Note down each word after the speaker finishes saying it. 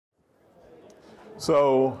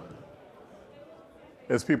So,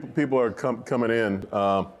 as people are coming in,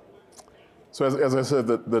 so as I said,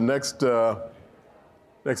 the next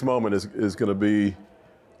moment is going to be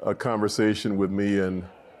a conversation with me and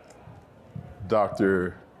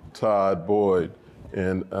Dr. Todd Boyd.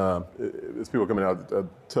 And as people are coming out,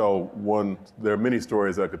 there are many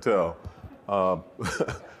stories I could tell,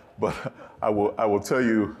 but I will tell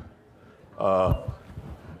you,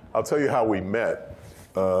 I'll tell you how we met,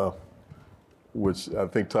 which I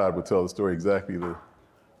think Todd would tell the story exactly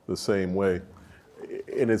the same way.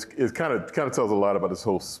 And it kind of tells a lot about this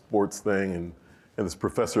whole sports thing and this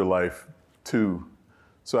professor life too.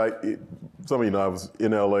 So some of you know I was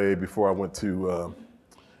in LA before I went to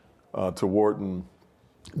Wharton.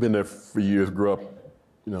 Been there for years, grew up,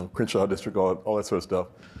 Crenshaw District, all that sort of stuff.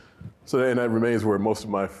 So and that remains where most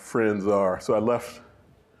of my friends are. So I left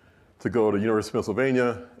to go to University of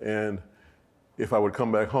Pennsylvania, and if I would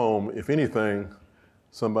come back home, if anything,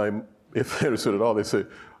 somebody, if they understood at all, they said,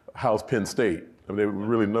 "How's Penn State?" I mean, they would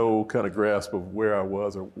really no kind of grasp of where I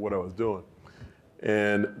was or what I was doing.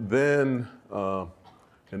 And then, and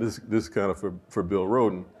this is kind of for Bill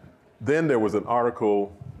Roden, then there was an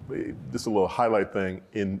article, just a little highlight thing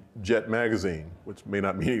in Jet magazine, which may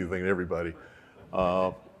not mean anything to everybody,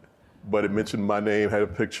 but it mentioned my name, had a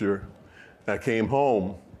picture. I came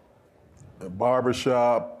home, a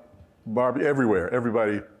barbershop, everywhere,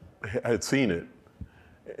 everybody had seen it,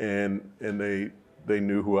 and they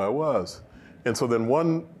knew who I was. And so then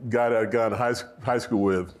one guy that I'd gone to high school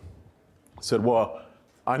with said, "Well,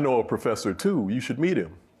 I know a professor too, you should meet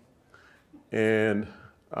him." And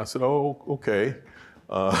I said, "Oh, okay.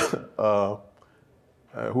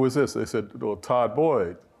 Who is this?" They said, "Oh, Todd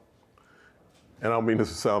Boyd." And I don't mean this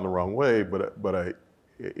to sound the wrong way, but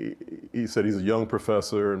he said he's a young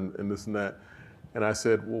professor and this and that. And I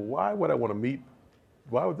said, "Well, why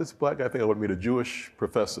would this black guy think I would meet a Jewish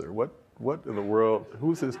professor? What in the world,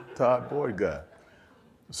 who's this Todd Boyd guy?"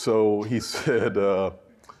 So he said,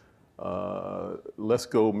 let's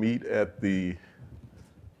go meet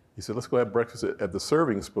let's go have breakfast at the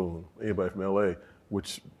Serving Spoon, anybody from LA,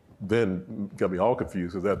 which then got me all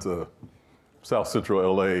confused because that's a South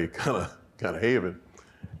Central LA kind of haven.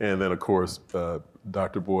 And then of course,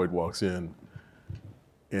 Dr. Boyd walks in,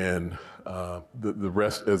 and the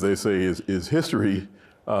rest, as they say, is history.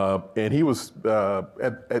 And he was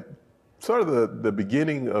at sort of the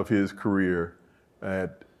beginning of his career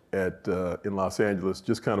in Los Angeles,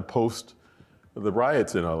 just kind of post the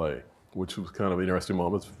riots in LA, which was kind of an interesting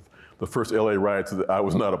moment. The first LA riots that I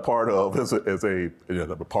was not a part of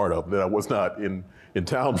that I was not in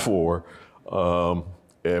town for,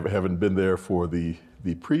 having been there for the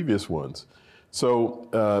previous ones. So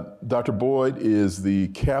Dr. Boyd is the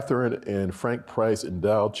Catherine and Frank Price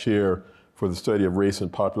Endowed Chair for the Study of Race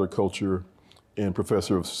and Popular Culture and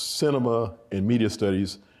Professor of Cinema and Media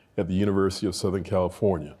Studies at the University of Southern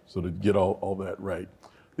California. So to get all that right.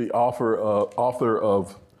 The author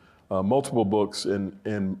of multiple books,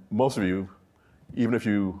 and most of you, even if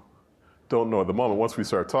you don't know at the moment, once we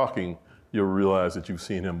start talking, you'll realize that you've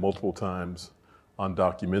seen him multiple times on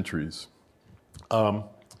documentaries.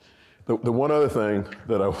 The one other thing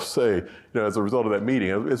that I will say, as a result of that meeting,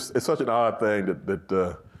 it's such an odd thing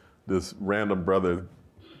that this random brother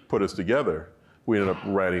put us together. We ended up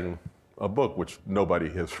writing a book, which nobody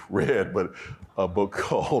has read, but a book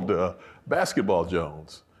called Basketball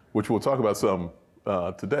Jones, which we'll talk about some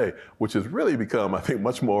today, which has really become, I think,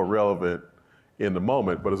 much more relevant in the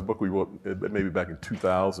moment, but it's a book we wrote maybe back in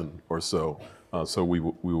 2000 or so, so we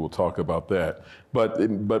will talk about that. But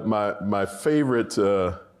my favorite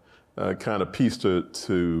kind of piece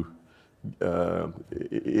to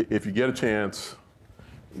if you get a chance,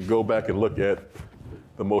 go back and look at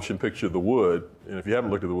the motion picture The Wood, and if you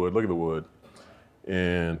haven't looked at The Wood, look at The Wood.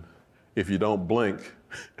 And if you don't blink,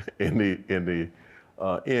 in the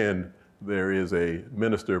end, there is a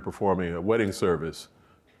minister performing a wedding service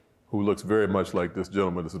who looks very much like this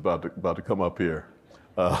gentleman that's about to come up here.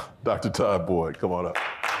 Dr. Todd Boyd, come on up.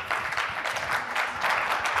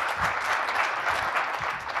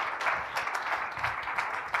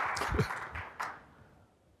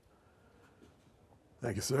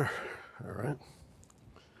 Thank you, sir. All right.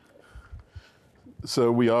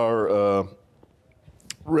 So we are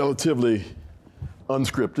relatively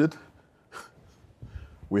unscripted.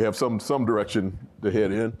 We have some direction to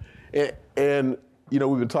head in. And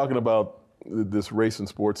we've been talking about this race and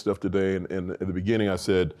sports stuff today. And at the beginning I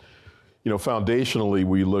said, foundationally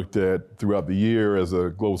we looked at, throughout the year as a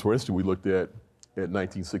Global Sports Institute, we looked at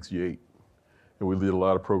 1968. And we did a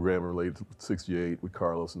lot of programming related to 68 with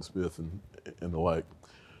Carlos and Smith and the like.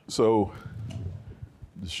 So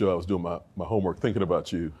the show, I was doing my homework thinking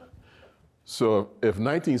about you. So if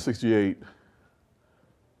 1968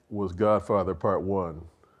 was Godfather Part 1,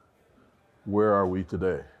 where are we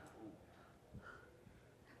today?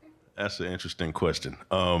 That's an interesting question.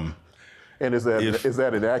 And is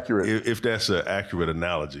that an accurate? If that's an accurate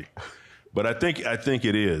analogy. But I think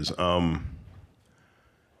it is.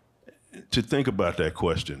 To think about that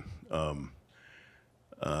question,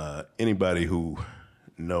 anybody who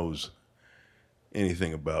knows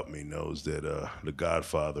anything about me knows that The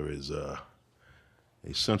Godfather is a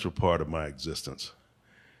central part of my existence.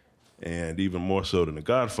 And even more so than The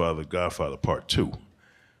Godfather Part 2.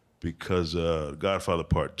 Because Godfather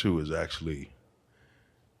Part 2 is actually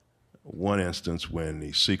one instance when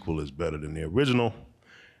the sequel is better than the original,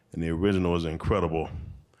 and the original is incredible.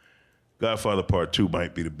 Godfather Part 2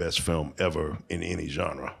 might be the best film ever in any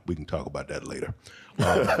genre. We can talk about that later.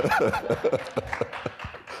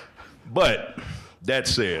 But that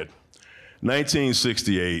said,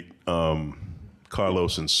 1968,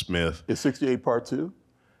 Carlos and Smith. Is 68 Part 2?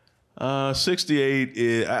 68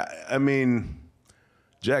 is, I mean,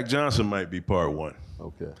 Jack Johnson might be Part 1.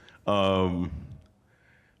 Okay.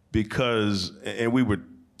 Because, and we were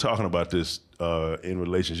talking about this in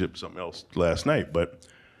relationship to something else last night, but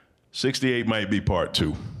 68 might be Part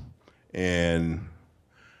 2. And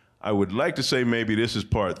I would like to say maybe this is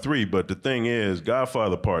Part 3, but the thing is,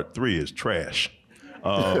 Godfather Part 3 is trash.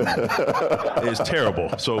 It's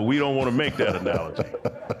terrible, so we don't want to make that analogy.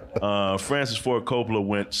 Francis Ford Coppola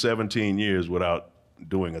went 17 years without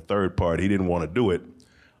doing a third part. He didn't want to do it,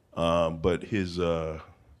 but his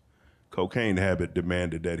cocaine habit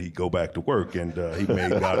demanded that he go back to work, and he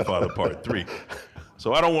made Godfather Part 3.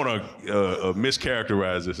 So I don't want to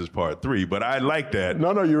mischaracterize this as Part 3, but I like that.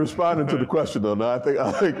 No, you're responding to the question, though. No,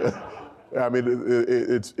 I mean,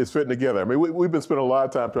 it's fitting together. I mean, we've been spending a lot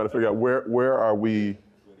of time trying to figure out where are we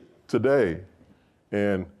today,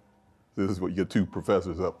 and this is what your two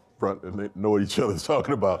professors up front and they know what each other's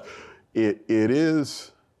talking about. It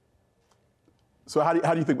is. So how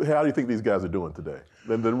do you think these guys are doing today?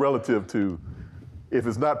 Then relative to, if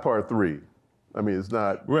it's not Part 3, I mean, it's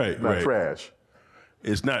not trash.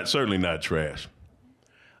 It's certainly not trash.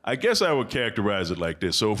 I guess I would characterize it like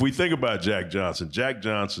this. So if we think about Jack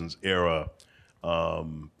Johnson's era,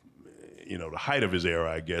 the height of his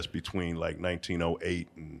era, I guess, between like 1908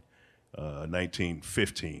 and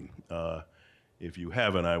 1915. If you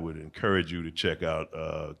haven't, I would encourage you to check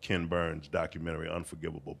out Ken Burns' documentary,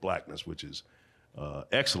 Unforgivable Blackness, which is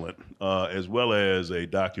excellent, as well as a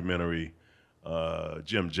documentary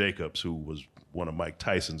Jim Jacobs, who was one of Mike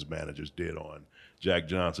Tyson's managers, did on Jack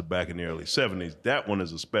Johnson back in the early 70s. That one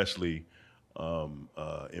is especially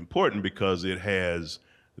important because it has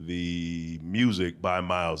the music by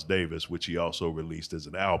Miles Davis, which he also released as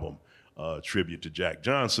an album, tribute to Jack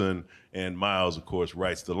Johnson. And Miles, of course,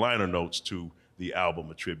 writes the liner notes to the album,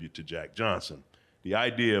 a tribute to Jack Johnson. The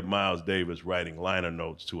idea of Miles Davis writing liner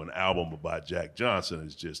notes to an album about Jack Johnson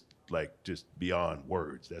is just beyond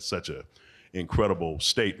words. That's such an incredible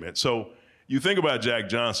statement. So you think about Jack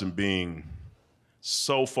Johnson being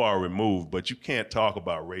so far removed, but you can't talk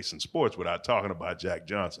about race and sports without talking about Jack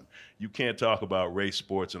Johnson. You can't talk about race,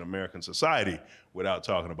 sports, and American society without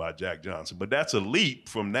talking about Jack Johnson. But that's a leap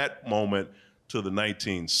from that moment to the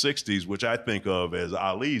 1960s, which I think of as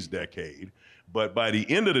Ali's decade. But by the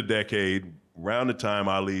end of the decade, around the time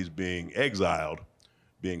Ali's being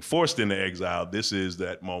forced into exile, this is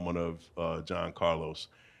that moment of John Carlos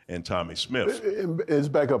and Tommy Smith. Let's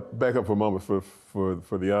back up for a moment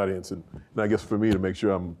for the audience, and I guess for me to make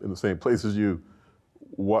sure I'm in the same place as you.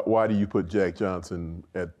 Why do you put Jack Johnson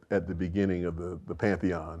at the beginning of the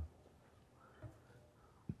pantheon?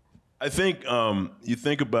 I think you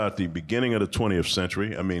think about the beginning of the 20th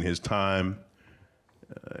century. I mean, his time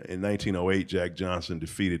in 1908, Jack Johnson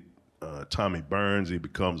defeated Tommy Burns. He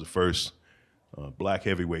becomes the first black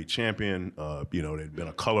heavyweight champion. There'd been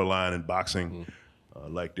a color line in boxing.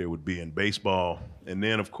 Like there would be in baseball. And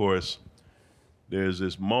then, of course, there's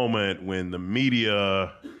this moment when the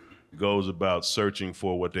media goes about searching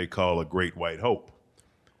for what they call a great white hope.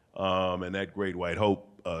 And that great white hope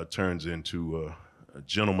turns into a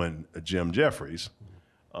gentleman, Jim Jeffries.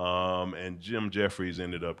 And Jim Jeffries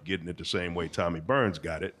ended up getting it the same way Tommy Burns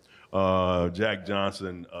got it. Jack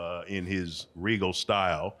Johnson, in his regal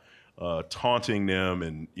style, taunting them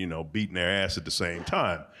and, beating their ass at the same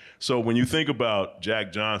time. So when you think about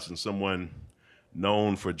Jack Johnson, someone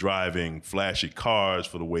known for driving flashy cars,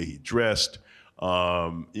 for the way he dressed,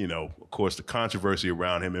 of course, the controversy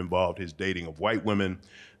around him involved his dating of white women.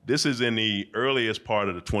 This is in the earliest part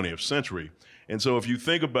of the 20th century. And so if you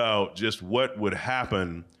think about just what would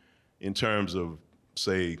happen in terms of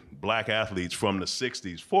say, black athletes from the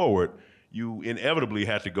 60s forward, you inevitably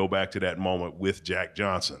had to go back to that moment with Jack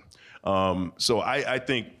Johnson. So I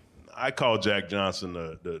think I call Jack Johnson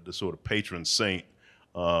the sort of patron saint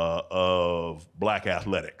of black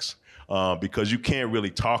athletics. Because you can't really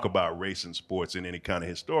talk about race in sports in any kind of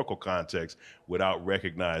historical context without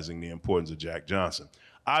recognizing the importance of Jack Johnson.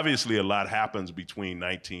 Obviously, a lot happens between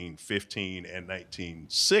 1915 and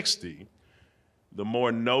 1960. The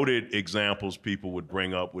more noted examples people would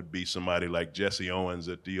bring up would be somebody like Jesse Owens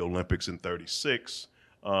at the Olympics in '36,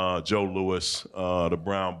 Joe Louis, the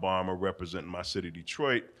Brown Bomber representing my city,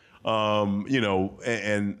 Detroit, and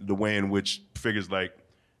the way in which figures like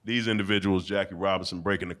these individuals, Jackie Robinson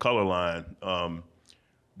breaking the color line,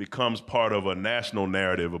 becomes part of a national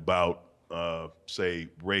narrative about, say,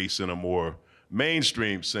 race in a more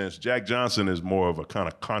mainstream sense. Jack Johnson is more of a kind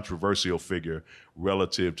of controversial figure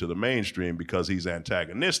relative to the mainstream because he's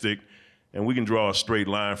antagonistic, and we can draw a straight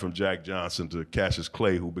line from Jack Johnson to Cassius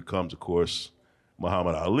Clay, who becomes, of course,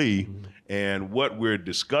 Muhammad Ali. Mm-hmm. And what we're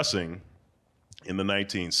discussing in the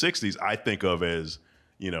 1960s, I think of as,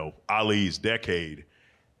 Ali's decade.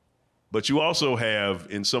 But you also have,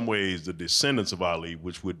 in some ways, the descendants of Ali,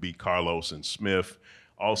 which would be Carlos and Smith.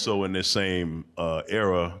 Also in this same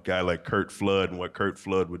era, a guy like Curt Flood and what Curt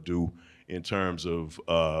Flood would do in terms of,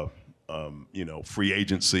 free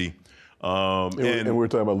agency. And we were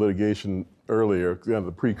talking about litigation earlier, kind of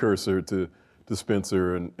the precursor to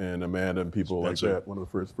Spencer and Amanda and people Spencer. Like that. One of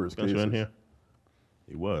the first Spencer cases. In here?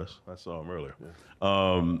 He was. I saw him earlier.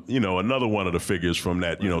 Yeah. Another one of the figures from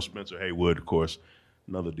that, Spencer Haywood, of course,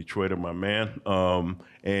 another Detroiter, my man,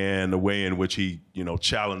 and the way in which he,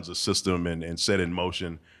 challenged the system and set in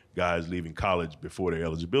motion guys leaving college before their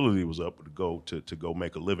eligibility was up to go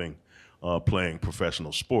make a living playing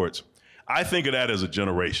professional sports. I think of that as a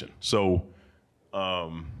generation. So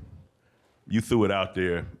you threw it out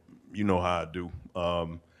there. You know how I do.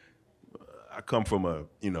 I come from a,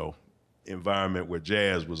 environment where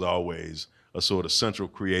jazz was always a sort of central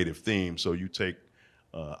creative theme. So you take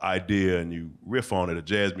idea and you riff on it. A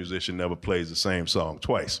jazz musician never plays the same song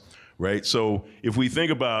twice, right? So if we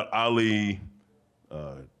think about Ali,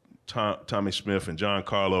 Tommy Smith and John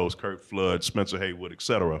Carlos, Curt Flood, Spencer Haywood, et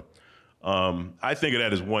cetera, I think of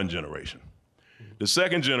that as one generation. The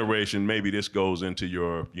second generation, maybe this goes into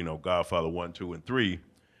your, Godfather 1, 2, and 3.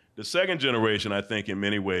 The second generation, I think in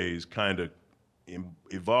many ways kind of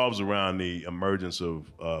evolves around the emergence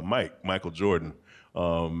of Michael Jordan.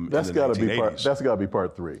 That's got to be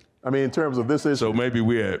part 3. I mean, in terms of this issue. So maybe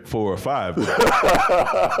we're at 4 or 5.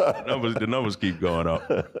 The numbers keep going up.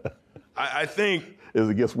 I think as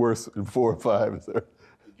it gets worse in 4 or 5, is there?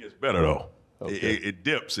 It gets better though. Okay. It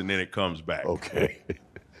dips and then it comes back. Okay.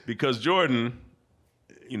 Because Jordan,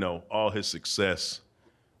 all his success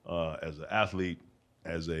as an athlete,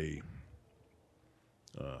 as a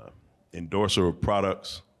endorser of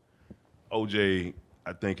products, OJ,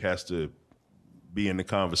 I think, has to be in the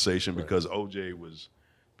conversation because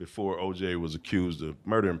before OJ was accused of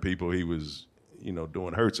murdering people, he was,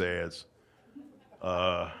 doing Hertz ads.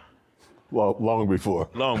 Well, long before.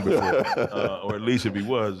 Long before. Or at least if he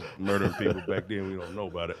was murdering people back then, we don't know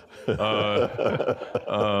about it.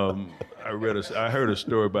 I heard a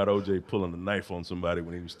story about OJ pulling a knife on somebody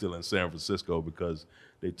when he was still in San Francisco because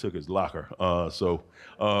they took his locker.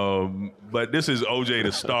 But this is OJ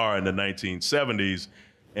the star in the 1970s,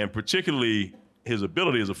 and particularly his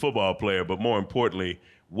ability as a football player, but more importantly,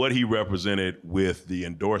 what he represented with the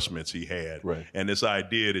endorsements he had. Right. And this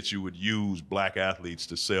idea that you would use black athletes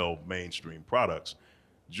to sell mainstream products.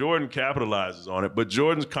 Jordan capitalizes on it, but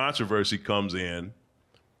Jordan's controversy comes in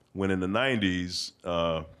when in the 90s,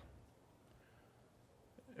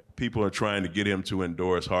 people are trying to get him to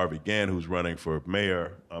endorse Harvey Gantt, who's running for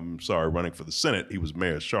the Senate. He was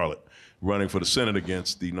mayor of Charlotte, running for the Senate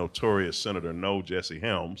against the notorious Senator Jesse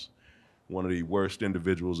Helms, one of the worst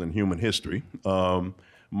individuals in human history.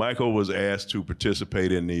 Michael was asked to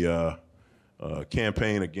participate in the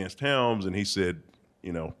campaign against Helms, and he said,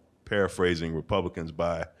 paraphrasing, Republicans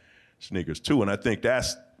buy sneakers too. And I think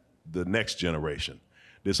that's the next generation.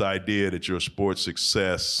 This idea that your sports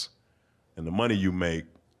success and the money you make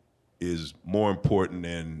is more important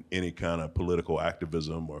than any kind of political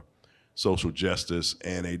activism or social justice,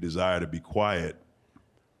 and a desire to be quiet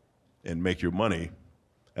and make your money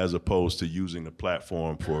as opposed to using the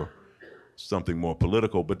platform for something more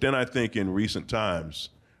political. But then I think in recent times,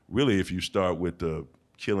 really if you start with the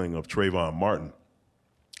killing of Trayvon Martin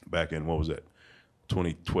back in,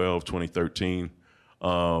 2012, 2013,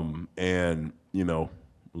 and,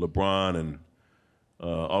 LeBron and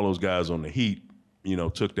all those guys on the Heat,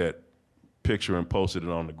 took that picture and posted it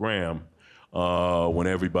on the gram. when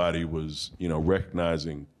everybody was,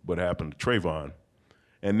 recognizing what happened to Trayvon.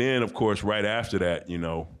 And then, of course, right after that,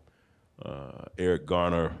 Eric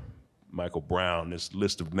Garner, Michael Brown, this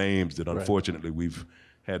list of names that unfortunately we've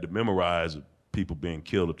had to memorize of people being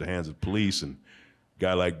killed at the hands of police, and a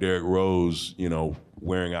guy like Derrick Rose,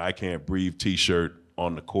 wearing an I Can't Breathe t-shirt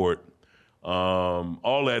on the court.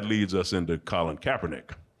 All that leads us into Colin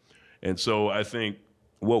Kaepernick. And so I think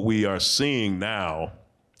what we are seeing now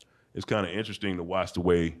is kind of interesting to watch the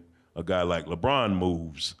way a guy like LeBron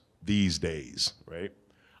moves these days, right?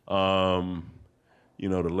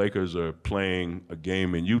 The Lakers are playing a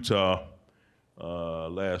game in Utah.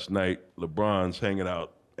 Last night, LeBron's hanging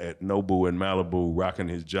out at Nobu in Malibu, rocking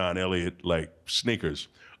his John Elliott like sneakers.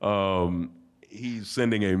 He's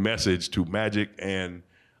sending a message to Magic and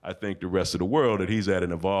I think the rest of the world that he's at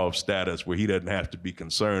an evolved status where he doesn't have to be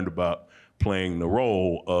concerned about playing the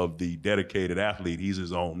role of the dedicated athlete. He's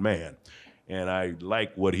his own man. And I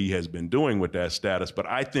like what he has been doing with that status, but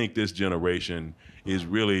I think this generation is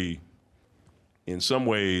really, in some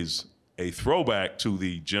ways, a throwback to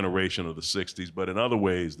the generation of the 60s, but in other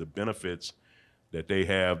ways, the benefits that they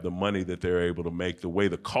have, the money that they're able to make, the way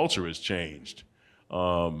the culture has changed,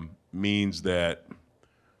 means that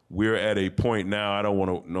we're at a point now, I don't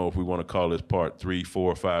want to know if we want to call this part 3,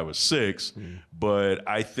 4, 5, or 6, but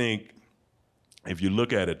I think if you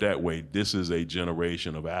look at it that way, this is a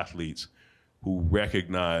generation of athletes who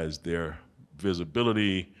recognize their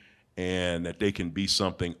visibility and that they can be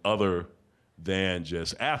something other than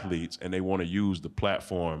just athletes, and they want to use the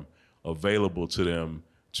platform available to them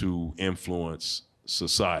to influence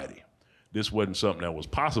society. This wasn't something that was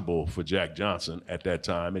possible for Jack Johnson at that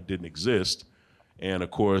time. It didn't exist. And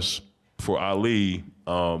of course, for Ali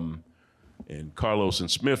and Carlos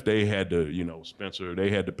and Smith, they had to, Spencer,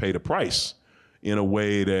 they had to pay the price in a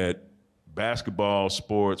way that basketball,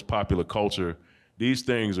 sports, popular culture, these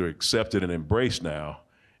things are accepted and embraced now.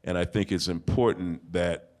 And I think it's important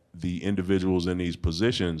that the individuals in these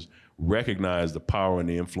positions recognize the power and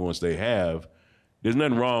the influence they have. There's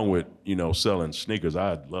nothing wrong with, selling sneakers.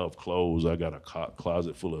 I love clothes. I got a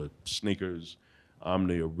closet full of sneakers. I'm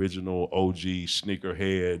the original OG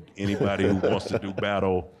sneakerhead. Anybody who wants to do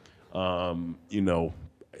battle,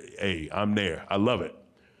 hey, I'm there. I love it.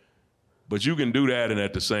 But you can do that, and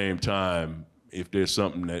at the same time, if there's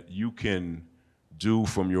something that you can do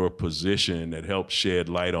from your position that helps shed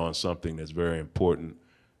light on something that's very important,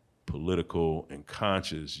 political and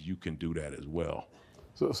conscious, you can do that as well.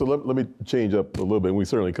 So let me change up a little bit, and we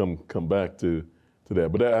certainly come back to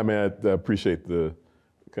that. But I appreciate the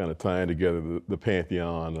kind of tying together the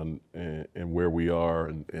pantheon and where we are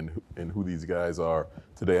and who these guys are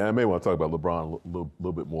today. I may want to talk about LeBron a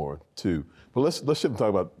little bit more too. But let's shift and talk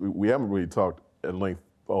about, we haven't really talked at length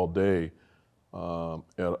all day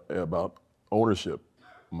about ownership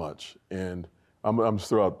much. And I'm just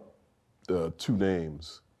throw out 2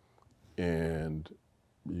 names, and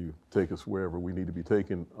you take us wherever we need to be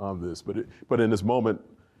taken on this. But in this moment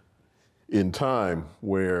in time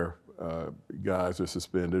where guys are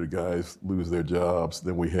suspended, guys lose their jobs,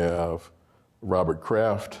 then we have Robert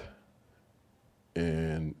Kraft,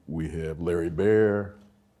 and we have Larry Baer.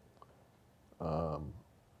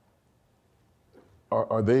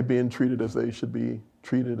 Are they being treated as they should be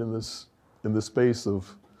treated in this space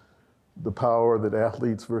of the power that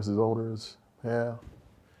athletes versus owners have?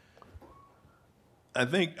 I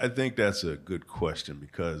think that's a good question,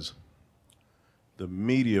 because the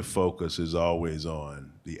media focus is always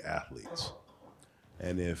on the athletes.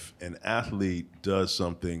 And if an athlete does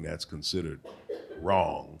something that's considered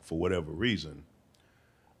wrong for whatever reason,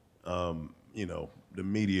 the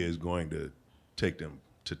media is going to take them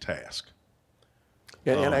to task.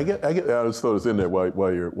 And I get. I just throw this in there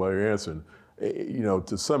while you're answering.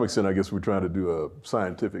 To some extent, I guess we're trying to do a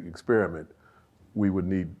scientific experiment. We would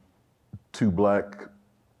need 2 black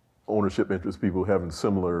ownership interest people having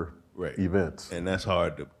similar events. And that's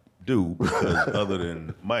hard to do because other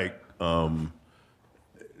than Mike,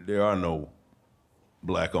 there are no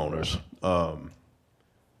black owners,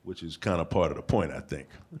 which is kind of part of the point, I think.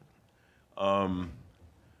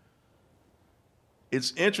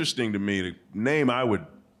 It's interesting to me, the name I would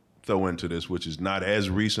throw into this, which is not as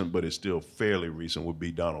recent, but is still fairly recent, would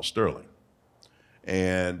be Donald Sterling.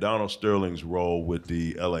 And Donald Sterling's role with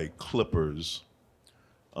the LA Clippers.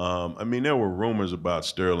 There were rumors about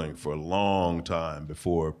Sterling for a long time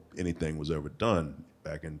before anything was ever done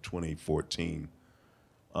back in 2014.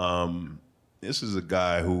 This is a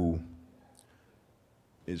guy who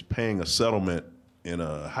is paying a settlement in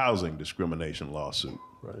a housing discrimination lawsuit,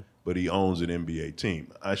 but he owns an NBA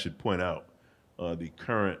team. I should point out the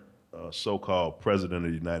current so-called president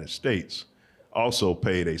of the United States also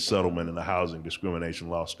paid a settlement in a housing discrimination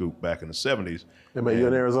lawsuit back in the 70s. Hey, man, you're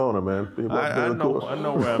in Arizona, man. I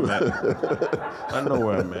know where I'm at. I know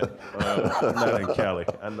where I'm at. I'm not in Cali.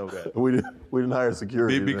 I know that. We didn't hire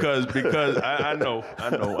security. Because I know.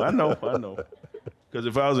 Because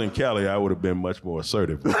if I was in Cali, I would have been much more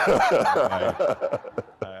assertive. I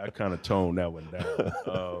kind of toned that one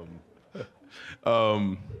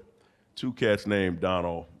down. Two cats named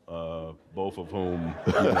Donald, both of whom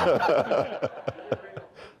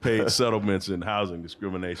paid settlements in housing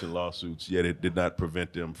discrimination lawsuits, yet it did not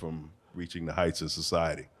prevent them from reaching the heights of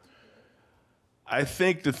society. I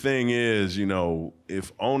think the thing is,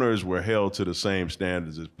 if owners were held to the same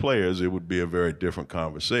standards as players, it would be a very different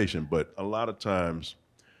conversation. But a lot of times,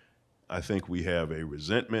 I think we have a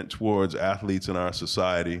resentment towards athletes in our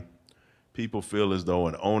society. People feel as though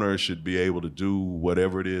an owner should be able to do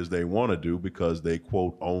whatever it is they want to do because they,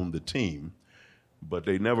 quote, own the team. But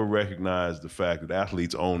they never recognize the fact that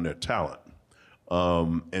athletes own their talent.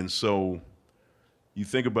 And so you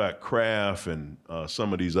think about Kraft and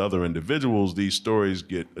some of these other individuals, these stories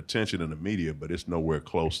get attention in the media, but it's nowhere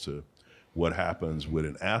close to what happens with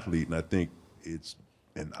an athlete. And I think it's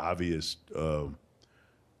an obvious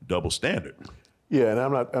double standard. Yeah, and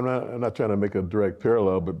I'm not trying to make a direct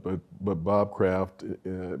parallel, but Bob Kraft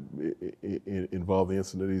involved the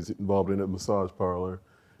incident. He's involved in a massage parlor,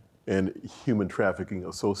 and human trafficking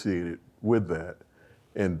associated with that,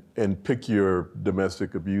 and pick your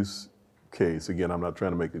domestic abuse case. Again, I'm not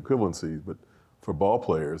trying to make equivalencies, but for ball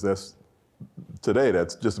players, that's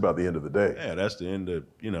just about the end of the day. Yeah, that's the end of,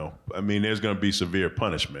 there's going to be severe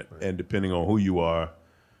punishment, right. And depending on who you are,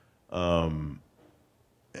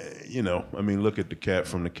 look at the cat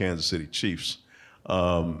from the Kansas City Chiefs.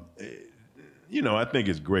 I think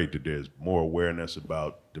it's great that there's more awareness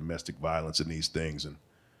about domestic violence and these things and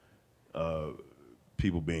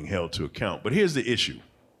people being held to account. But here's the issue,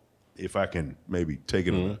 if I can maybe take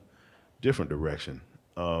it in a different direction.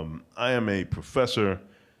 I am a professor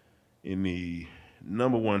in the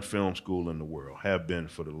 #1 film school in the world, have been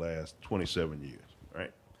for the last 27 years,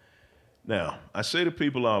 right? Now, I say to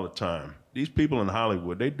people all the time, these people in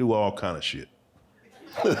Hollywood, they do all kind of shit.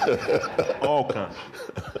 All kind of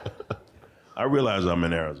shit. I realize I'm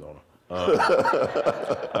in Arizona.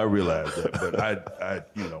 I realize that, but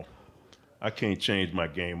I can't change my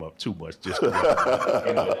game up too much just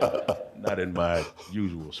not in my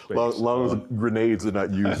usual space. Long as grenades are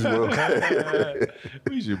not used, we're okay.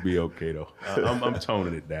 We should be okay, though. I'm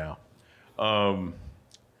toning it down.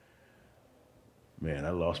 Man,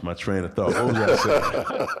 I lost my train of thought. What was I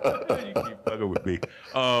saying? You keep fucking with me.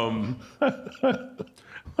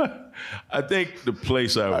 I think the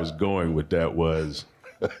place I was going with that was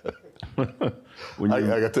I got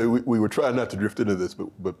to tell you, we were trying not to drift into this,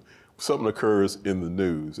 but something occurs in the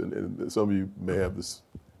news, and some of you may have this,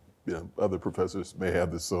 other professors may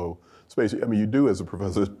have this space. I mean, you do as a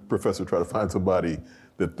professor try to find somebody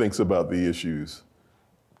that thinks about the issues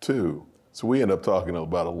too. So we end up talking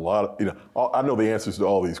about a lot of, I know the answers to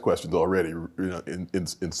all these questions already,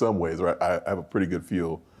 in some ways, right? I have a pretty good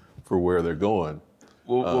feel for where they're going.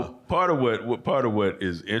 Well, part of what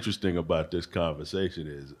is interesting about this conversation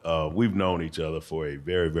is we've known each other for a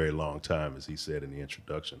very, very long time, as he said in the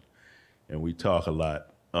introduction, and we talk a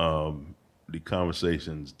lot. The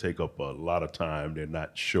conversations take up a lot of time. They're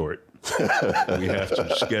not short. We have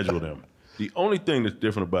to schedule them. The only thing that's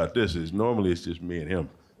different about this is normally it's just me and him.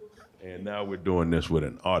 And now we're doing this with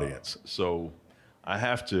an audience. So I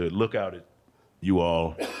have to look out at you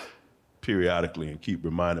all periodically and keep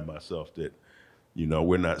reminding myself that,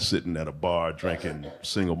 we're not sitting at a bar drinking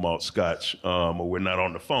single malt scotch, or we're not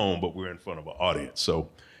on the phone, but we're in front of an audience. So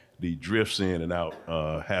the drifts in and out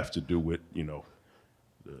have to do with, the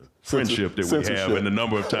friendship that we have and the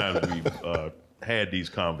number of times we've had these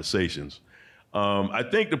conversations. I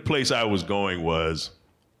think the place I was going was,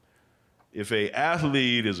 if an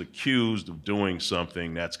athlete is accused of doing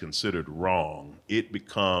something that's considered wrong, it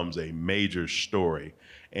becomes a major story.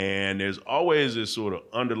 And there's always this sort of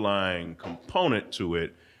underlying component to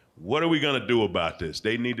it. What are we going to do about this?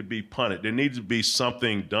 They need to be punished. There needs to be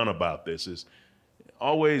something done about this. It's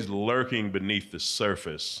always lurking beneath the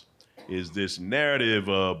surface is this narrative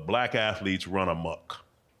of black athletes run amok.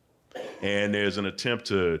 And there's an attempt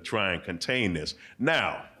to try and contain this.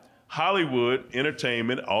 Now, Hollywood,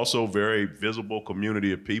 entertainment, also very visible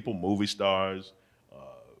community of people, movie stars,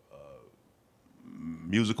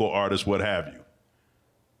 musical artists, what have you.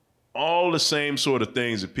 All the same sort of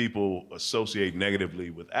things that people associate negatively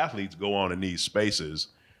with athletes go on in these spaces,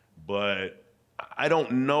 but I don't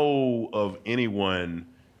know of anyone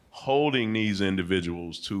holding these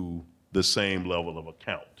individuals to the same level of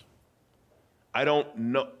account. I don't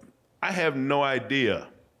know. I have no idea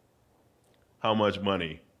how much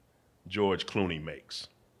money George Clooney makes.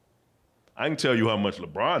 I can tell you how much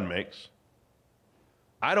LeBron makes.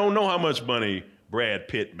 I don't know how much money Brad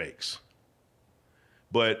Pitt makes.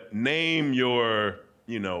 But name your,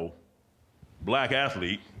 black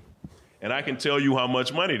athlete, and I can tell you how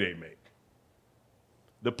much money they make.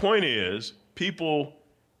 The point is, people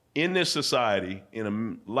in this society,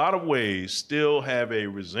 in a lot of ways, still have a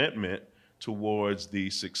resentment towards the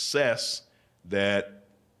success that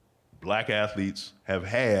black athletes have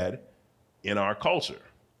had in our culture.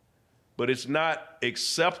 But it's not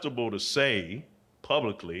acceptable to say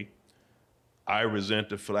publicly, I resent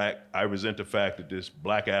the fact that this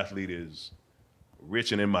black athlete is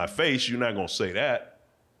rich and in my face. You're not going to say that.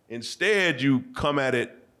 Instead, you come at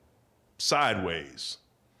it sideways,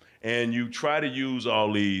 and you try to use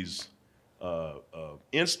all these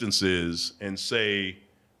instances and say,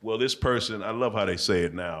 well, this person, I love how they say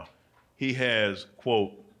it now, he has,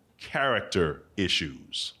 quote, character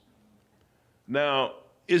issues. Now,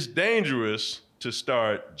 it's dangerous to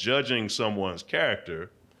start judging someone's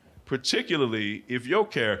character, particularly if your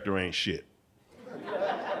character ain't shit.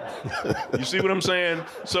 You see what I'm saying?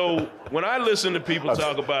 So when I listen to people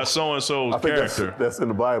talk about so-and-so's character. That's in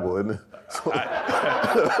the Bible, isn't it?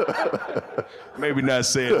 Maybe not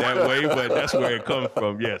say it that way, but that's where it comes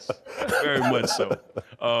from, yes. Very much so.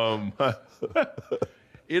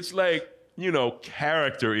 It's like,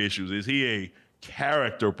 character issues. Is he a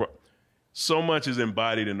character? So much is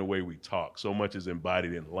embodied in the way we talk. So much is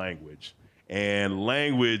embodied in language. And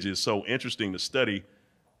language is so interesting to study,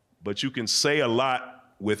 but you can say a lot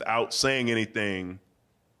without saying anything.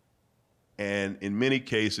 And in many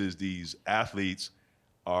cases, these athletes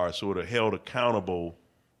are sort of held accountable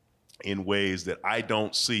in ways that I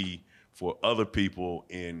don't see for other people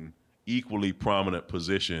in equally prominent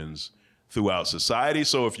positions throughout society.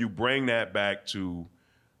 So if you bring that back to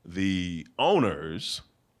the owners,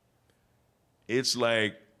 it's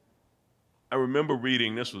like, I remember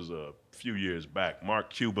reading, this was a few years back,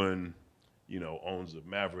 Mark Cuban, owns the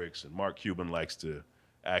Mavericks, and Mark Cuban likes to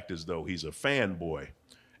act as though he's a fanboy.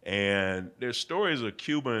 And there's stories of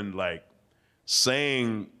Cuban,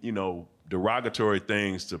 saying, derogatory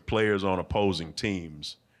things to players on opposing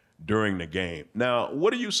teams during the game. Now,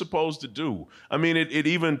 what are you supposed to do? I mean, it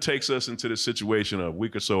even takes us into the situation a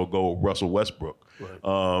week or so ago, Russell Westbrook,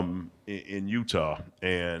 right, in Utah.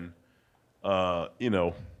 And,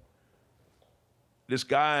 this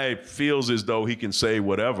guy feels as though he can say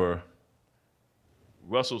whatever.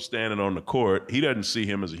 Russell's standing on the court. He doesn't see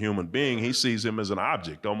him as a human being. He sees him as an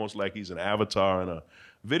object, almost like he's an avatar in a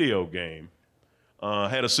video game.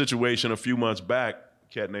 Had a situation a few months back,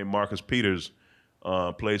 a cat named Marcus Peters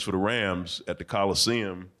plays for the Rams at the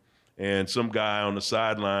Coliseum, and some guy on the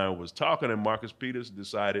sideline was talking, and Marcus Peters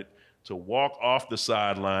decided to walk off the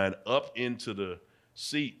sideline up into the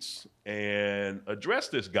seats and address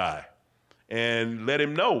this guy and let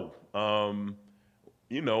him know,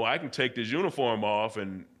 I can take this uniform off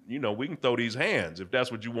and, we can throw these hands if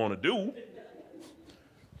that's what you want to do.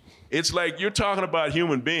 It's like you're talking about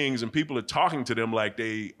human beings and people are talking to them like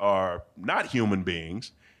they are not human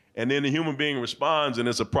beings, and then the human being responds and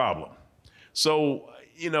it's a problem. So,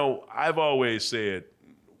 I've always said,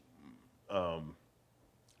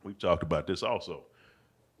 we've talked about this also,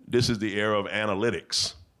 this is the era of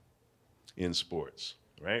analytics in sports,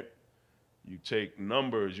 right? You take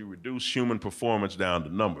numbers, you reduce human performance down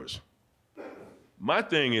to numbers. My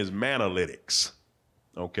thing is manalytics,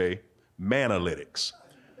 okay? Manalytics.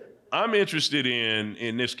 I'm interested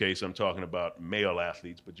in this case, I'm talking about male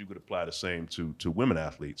athletes, but you could apply the same to women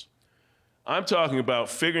athletes. I'm talking about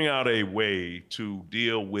figuring out a way to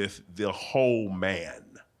deal with the whole man,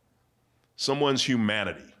 someone's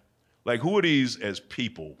humanity. Like, who are these as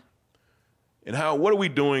people? And what are we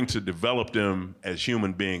doing to develop them as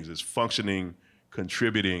human beings, as functioning,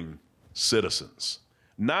 contributing citizens?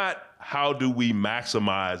 Not how do we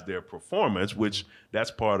maximize their performance, which that's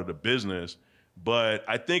part of the business, but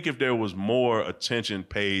I think if there was more attention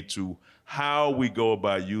paid to how we go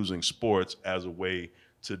about using sports as a way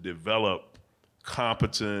to develop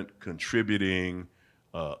competent, contributing,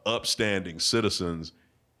 upstanding citizens,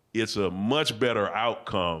 it's a much better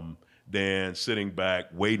outcome than sitting back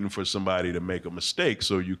waiting for somebody to make a mistake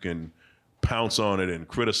so you can pounce on it and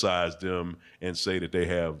criticize them and say that they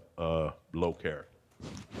have low character.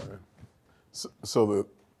 Right. So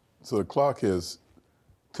the clock has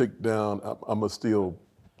ticked down. I'm gonna steal.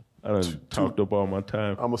 I done talked up all my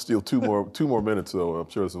time. I'm gonna steal two more minutes though. I'm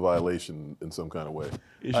sure it's a violation in some kind of way.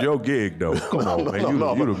 It's your gig though. Come on, man. You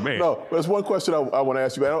the man. No, there's one question I want to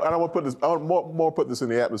ask you. I don't want to put this. I want more put this in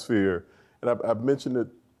the atmosphere And I've mentioned it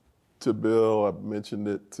to Bill, I've mentioned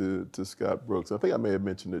it to Scott Brooks. I think I may have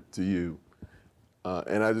mentioned it to you.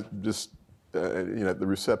 And I just at the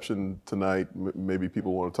reception tonight, maybe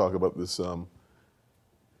people want to talk about this.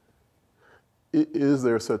 Is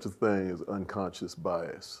there such a thing as unconscious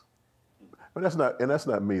bias? But that's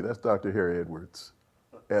not me. That's Dr. Harry Edwards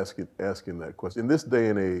asking that question. In this day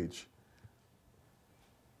and age,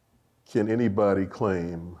 can anybody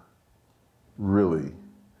claim really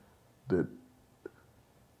that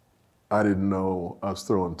I didn't know I was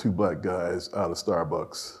throwing 2 black guys out of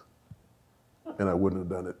Starbucks and I wouldn't have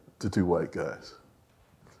done it to 2 white guys?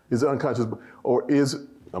 Is it unconscious, or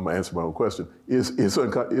I'm gonna answer my own question, is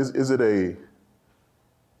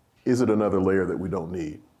it another layer that we don't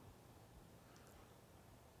need?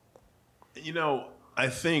 I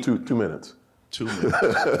think 2 minutes. 2 minutes.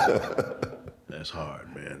 That's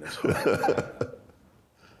hard, man. That's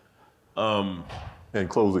hard. And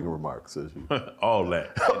closing remarks, as you. All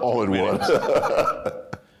that. All in one.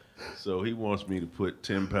 So he wants me to put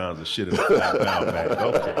 10 pounds of shit in a 5-pound bag.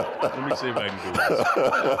 Okay, let me see if I can do this.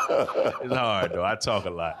 It's hard, though. I talk a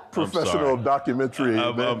lot. Professional documentary.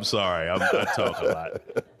 I'm sorry. I talk a lot.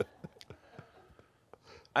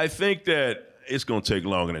 I think that it's going to take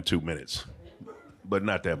longer than 2 minutes, but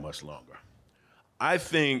not that much longer. I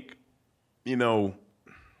think, a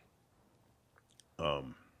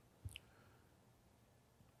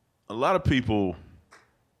lot of people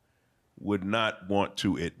would not want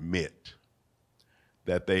to admit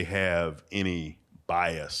that they have any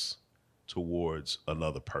bias towards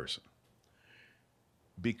another person.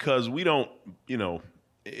 Because we don't,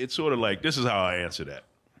 it's sort of like, this is how I answer that.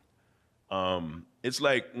 It's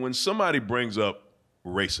like when somebody brings up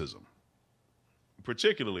racism,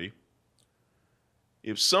 particularly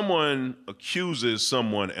if someone accuses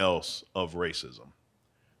someone else of racism,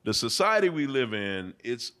 the society we live in,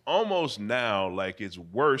 it's almost now like it's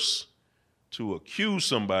worse to accuse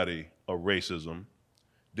somebody of racism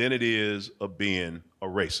than it is of being a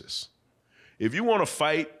racist. If you want to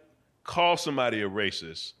fight, call somebody a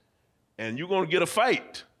racist, and you're going to get a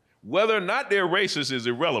fight. Whether or not they're racist is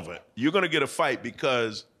irrelevant. You're going to get a fight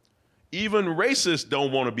because even racists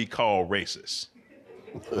don't want to be called racist.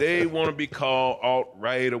 They want to be called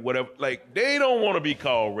alt-right or whatever. Like, they don't want to be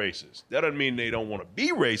called racist. That doesn't mean they don't want to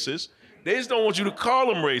be racist. They just don't want you to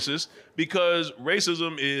call them racist because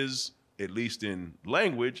racism is, at least in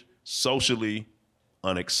language, socially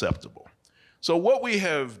unacceptable. So what we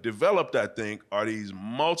have developed, I think, are these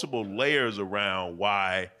multiple layers around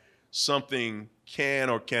why something can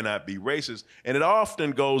or cannot be racist. And it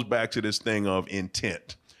often goes back to this thing of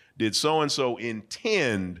intent. Did so-and-so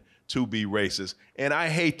intend to be racist? And I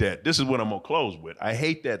hate that. This is what I'm gonna close with. I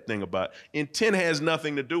hate that thing about intent has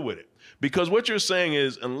nothing to do with it. Because what you're saying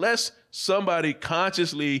is unless somebody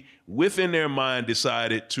consciously within their mind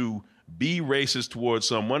decided to be racist towards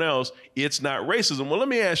someone else, it's not racism. Well, let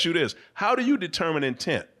me ask you this. How do you determine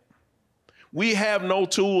intent? We have no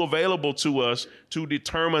tool available to us to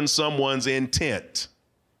determine someone's intent.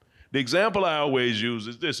 The example I always use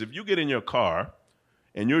is this. If you get in your car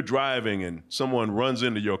and you're driving and someone runs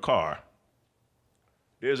into your car,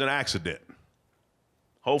 there's an accident.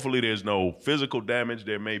 Hopefully there's no physical damage.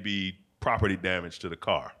 There may be property damage to the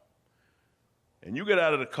car. And you get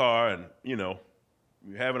out of the car and,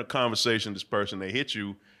 you're having a conversation with this person, they hit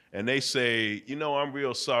you, and they say, I'm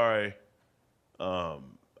real sorry.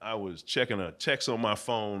 I was checking a text on my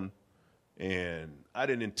phone, and I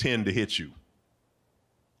didn't intend to hit you.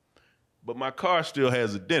 But my car still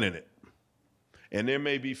has a dent in it, and there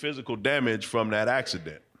may be physical damage from that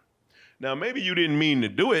accident. Now, maybe you didn't mean to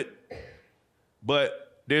do it,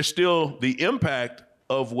 but there's still the impact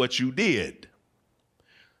of what you did.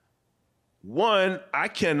 One, I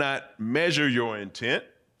cannot measure your intent.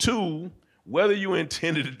 Two, whether you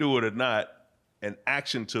intended to do it or not, an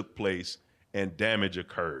action took place and damage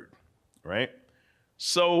occurred, right?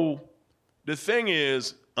 So the thing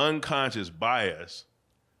is, unconscious bias.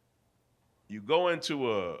 You go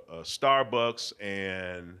into a Starbucks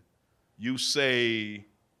and you say,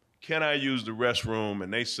 can I use the restroom?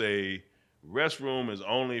 And they say, restroom is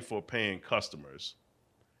only for paying customers.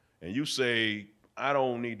 And you say, I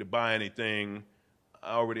don't need to buy anything.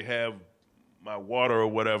 I already have my water or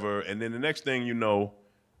whatever. And then the next thing you know,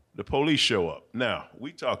 the police show up. Now,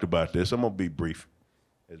 we talked about this. I'm going to be brief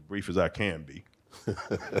as I can be.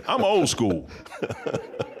 I'm old school.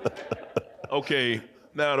 Okay,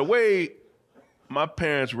 now the way my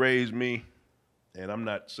parents raised me, and I'm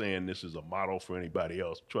not saying this is a model for anybody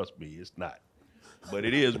else. Trust me, it's not. But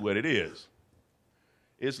it is what it is.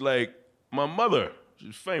 It's like my mother,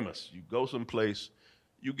 she's famous. You go someplace,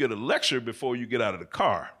 you get a lecture before you get out of the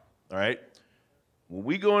car, all right? when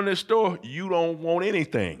we go in this store, you don't want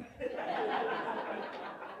anything.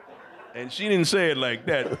 And she didn't say it like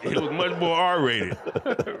that. It was much more R-rated,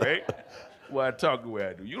 right? Well, I talk the way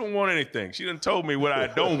I do. You don't want anything. She done told me what I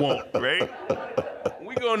don't want, right? When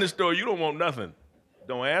we go in the store, you don't want nothing.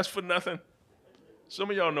 Don't ask for nothing. Some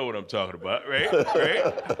of y'all know what I'm talking about, right?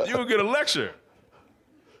 Right? You'll get a lecture.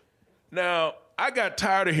 Now, I got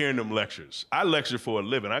tired of hearing them lectures. I lecture for a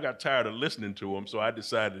living. I got tired of listening to them, so I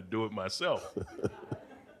decided to do it myself.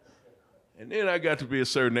 And then I got to be a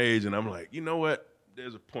certain age, and I'm like, you know what?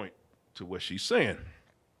 There's a point to what she's saying.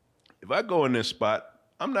 If I go in this spot,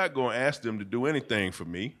 I'm not going to ask them to do anything for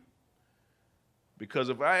me, because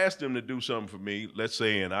if I ask them to do something for me, let's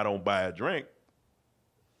say, and I don't buy a drink,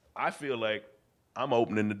 I feel like I'm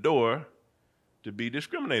opening the door to be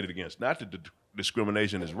discriminated against. Not that the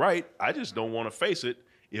discrimination is right, I just don't want to face it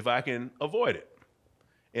if I can avoid it.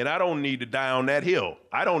 And I don't need to die on that hill.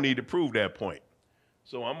 I don't need to prove that point.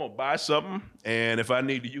 So I'm going to buy something, and if I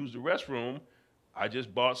need to use the restroom, I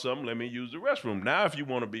just bought something, let me use the restroom. Now, if you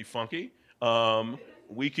want to be funky,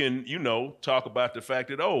 we can, talk about the fact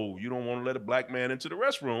that, oh, you don't want to let a black man into the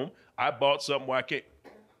restroom. I bought something where I can't.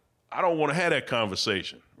 I don't want to have that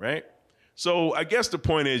conversation, right? So I guess the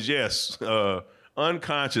point is, yes,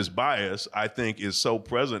 unconscious bias, I think, is so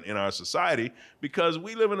present in our society because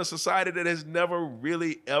we live in a society that has never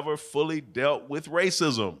really ever fully dealt with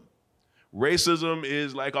racism. Racism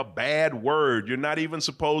is like a bad word. You're not even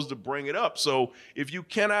supposed to bring it up. So if you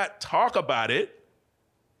cannot talk about it,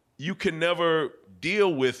 you can never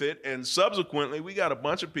deal with it. And subsequently, we got a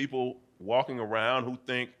bunch of people walking around who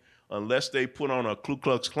think unless they put on a Ku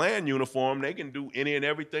Klux Klan uniform, they can do any and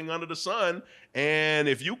everything under the sun. And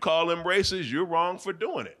if you call them racist, you're wrong for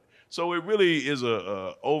doing it. So it really is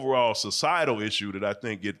a overall societal issue that I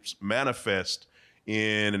think gets manifest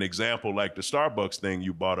in an example like the Starbucks thing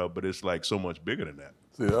you brought up, but it's like so much bigger than that.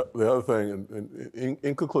 See, the other thing,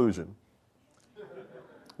 in conclusion,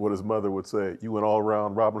 what his mother would say, you went all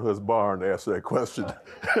around Robin Hood's barn to answer that question.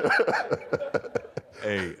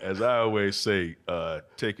 Hey, as I always say,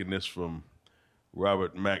 taking this from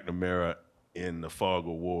Robert McNamara in The Fog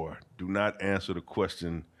of War, do not answer the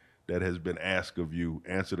question that has been asked of you.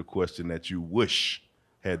 Answer the question that you wish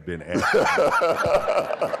had been asked of you.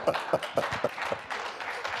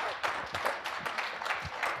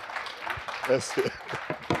 That's it.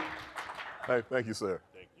 Hey, thank you, sir.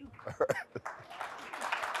 Thank you. All right.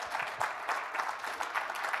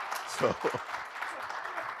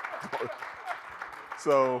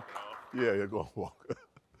 So, yeah, go on, walk.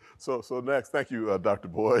 So next, thank you, Dr.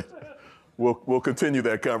 Boyd. We'll continue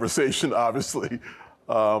that conversation, obviously.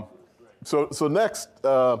 So next,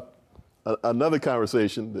 another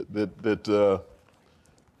conversation that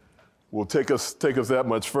will take us that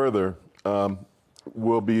much further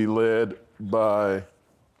will be led by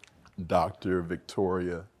Dr.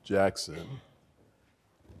 Victoria Jackson.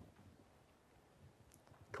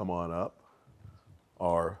 Come on up.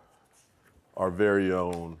 Our very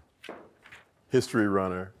own history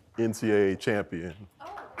runner, NCAA champion. Oh.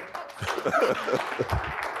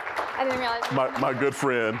 I didn't realize. My good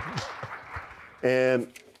friend. And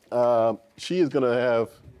she is going to have,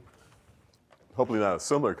 hopefully not a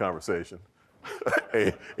similar conversation,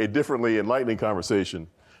 a differently enlightening conversation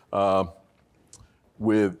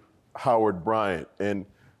with Howard Bryant. And,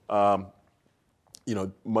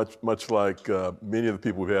 much like many of the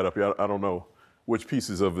people we've had up here, I don't know which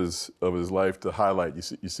pieces of his life to highlight.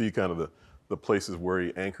 You see kind of the places where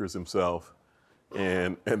he anchors himself,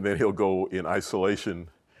 and then he'll go in isolation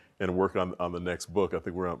and work on the next book. I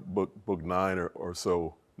think we're on book 9 or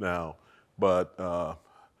so now. But the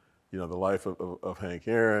life of Hank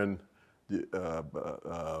Aaron.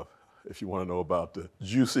 If you want to know about the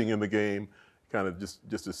juicing in the game, kind of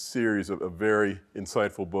just a series of very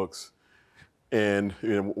insightful books. And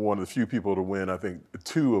one of the few people to win, I think,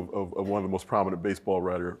 2 of one of the most prominent baseball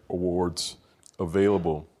writer awards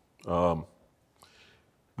available.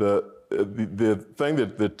 The thing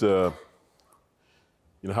that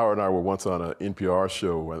Howard and I were once on an NPR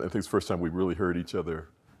show. I think it's the first time we really heard each other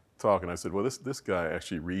talk. And I said, well, this guy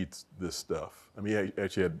actually reads this stuff. I mean, he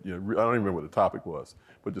actually had, I don't even remember what the topic was,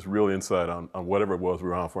 but just real insight on whatever it was. We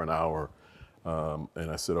were on for an hour. And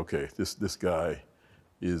I said, okay, this guy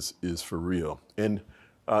is for real. And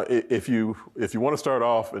if you want to start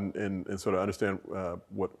off and sort of understand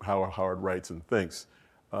how Howard writes and thinks,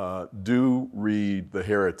 do read The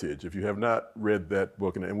Heritage. If you have not read that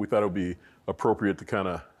book, and we thought it would be appropriate to kind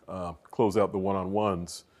of close out the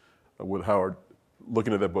one-on-ones with Howard,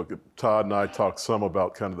 looking at that book. Todd and I talked some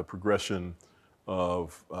about kind of the progression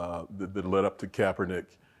of that led up to Kaepernick,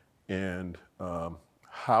 and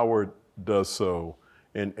Howard does so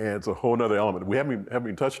and it's a whole other element we haven't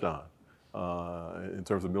even touched on in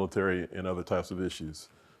terms of military and other types of issues.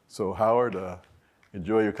 So Howard,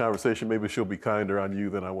 enjoy your conversation. Maybe she'll be kinder on you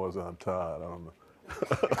than I was on Todd. I don't know.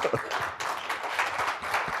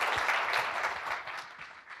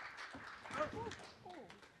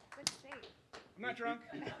 I'm not drunk.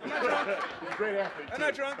 I'm not drunk. He's a great athlete. I'm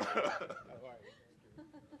not drunk.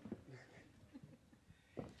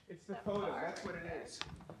 It's the photo. That's what it is.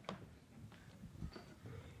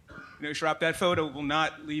 You know, Shrop, that photo will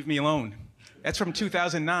not leave me alone. That's from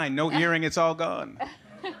 2009. No earring. It's all gone.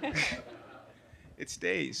 It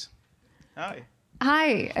stays. Hi.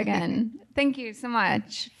 Hi again. Thank you so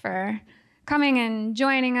much for coming and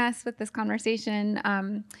joining us with this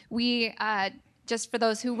conversation. Just for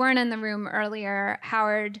those who weren't in the room earlier,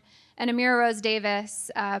 Howard and Amira Rose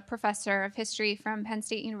Davis, professor of history from Penn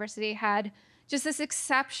State University, had just this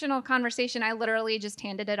exceptional conversation. I literally just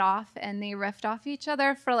handed it off and they riffed off each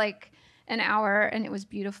other for like an hour and it was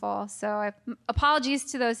beautiful. So apologies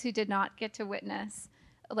to those who did not get to witness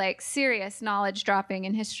like serious knowledge dropping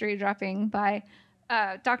and history dropping by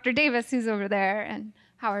Dr. Davis, who's over there, and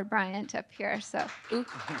Howard Bryant up here. So,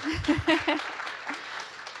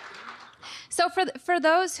 So for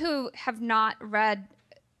those who have not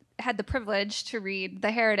had the privilege to read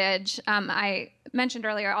The Heritage, I mentioned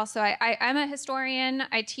earlier also, I'm a historian.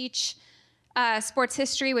 I teach sports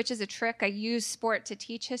history, which is a trick. I use sport to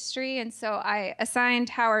teach history. And so I assigned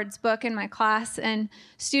Howard's book in my class, and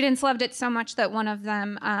students loved it so much that one of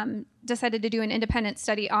them decided to do an independent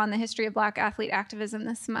study on the history of Black athlete activism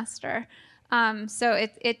this semester. So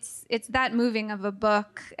it's that moving of a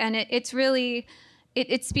book, and it's really...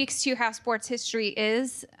 It speaks to how sports history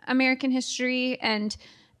is American history, and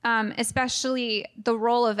especially the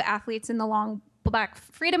role of athletes in the long Black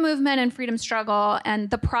freedom movement and freedom struggle and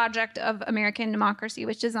the project of American democracy,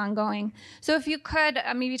 which is ongoing. So if you could,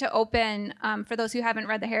 maybe to open, for those who haven't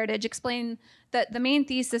read The Heritage, explain the main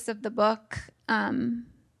thesis of the book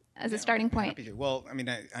as a starting point. Happy to. Well, I mean,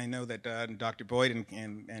 I know that Dr. Boyd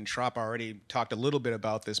and Schropp already talked a little bit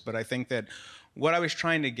about this, but I think that what I was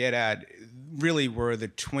trying to get at really were the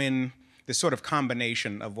sort of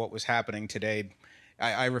combination of what was happening today.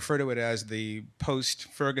 I refer to it as the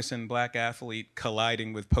post-Ferguson Black athlete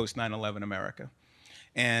colliding with post-9/11 America.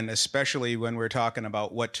 And especially when we're talking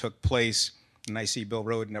about what took place, and I see Bill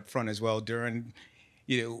Roden up front as well, during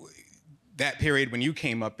that period when you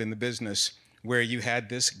came up in the business, where you had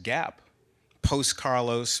this gap,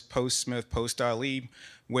 post-Carlos, post-Smith, post-Ali,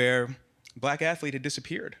 where Black athlete had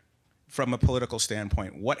disappeared from a political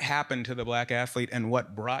standpoint. What happened to the Black athlete and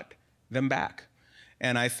what brought them back?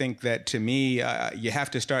 And I think that, to me, you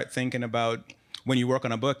have to start thinking about, when you work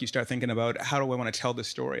on a book, you start thinking about, how do I want to tell this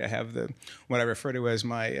story? I have what I refer to as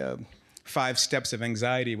my 5 steps of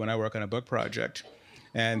anxiety when I work on a book project.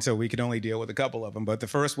 And so we can only deal with a couple of them. But the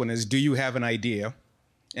first one is, do you have an idea?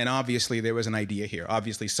 And obviously there was an idea here.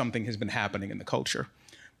 Obviously something has been happening in the culture.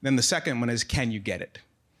 Then the second one is, can you get it?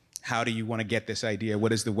 How do you want to get this idea?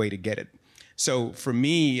 What is the way to get it? So for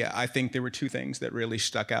me, I think there were 2 things that really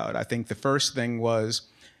stuck out. I think the first thing was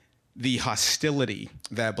the hostility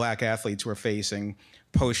that Black athletes were facing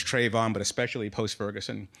post-Trayvon, but especially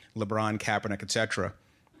post-Ferguson, LeBron, Kaepernick, et cetera,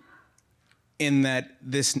 in that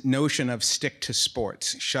this notion of stick to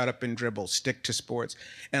sports, shut up and dribble, stick to sports.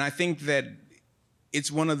 And I think that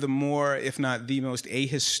it's one of the more, if not the most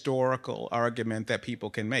ahistorical argument that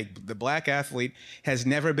people can make. The Black athlete has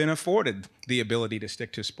never been afforded the ability to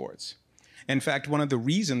stick to sports. In fact, one of the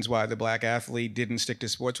reasons why the Black athlete didn't stick to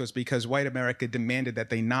sports was because white America demanded that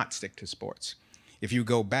they not stick to sports. If you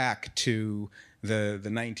go back to the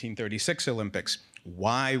 1936 Olympics,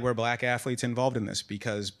 why were Black athletes involved in this?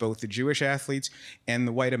 Because both the Jewish athletes and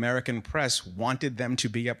the white American press wanted them to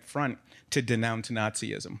be up front to denounce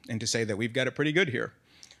Nazism and to say that we've got it pretty good here.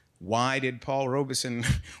 Why did Paul Robeson,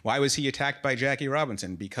 why was he attacked by Jackie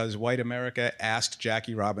Robinson? Because white America asked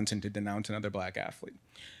Jackie Robinson to denounce another Black athlete.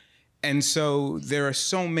 And so there are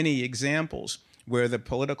so many examples where the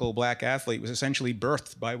political Black athlete was essentially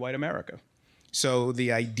birthed by white America. So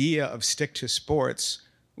the idea of stick to sports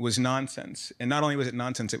was nonsense. And not only was it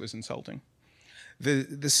nonsense, it was insulting.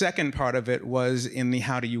 The second part of it was in the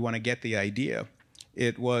how do you want to get the idea.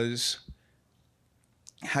 It was,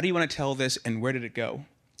 how do you want to tell this and where did it go?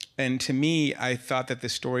 And to me, I thought that the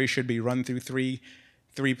story should be run through three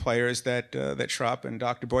players that Schropp and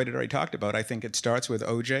Dr. Boyd had already talked about. I think it starts with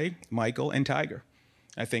OJ, Michael, and Tiger.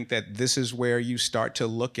 I think that this is where you start to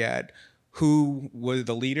look at who were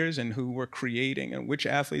the leaders and who were creating and which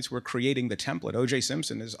athletes were creating the template. OJ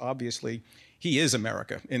Simpson is obviously, he is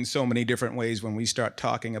America in so many different ways when we start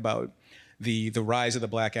talking about the rise of the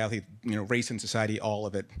black athlete, race in society, all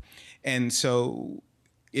of it. And so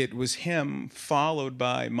it was him followed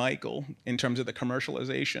by Michael in terms of the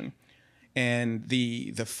commercialization and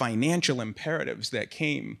the financial imperatives that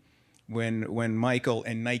came when Michael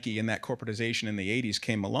and Nike and that corporatization in the 80s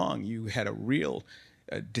came along. You had a real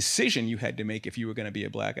decision you had to make if you were going to be a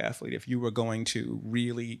black athlete, if you were going to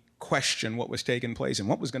really question what was taking place and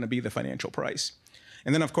what was going to be the financial price.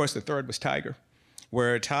 And then, of course, the third was Tiger,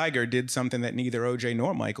 where Tiger did something that neither OJ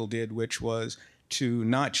nor Michael did, which was to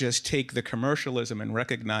not just take the commercialism and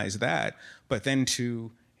recognize that, but then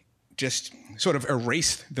to just sort of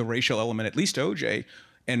erase the racial element. At least OJ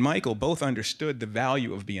and Michael both understood the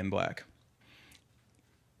value of being black.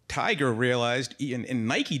 Tiger realized, and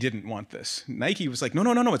Nike didn't want this. Nike was like,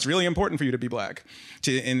 no, it's really important for you to be black,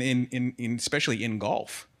 especially in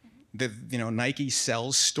golf. Nike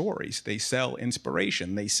sells stories, they sell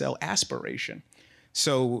inspiration, they sell aspiration.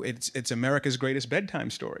 So it's America's greatest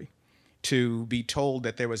bedtime story, to be told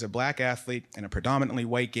that there was a black athlete in a predominantly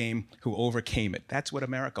white game who overcame it. That's what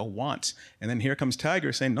America wants. And then here comes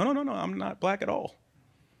Tiger saying, no, I'm not black at all.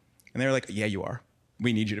 And they're like, yeah, you are.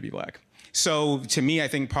 We need you to be black. So to me, I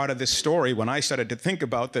think part of this story, when I started to think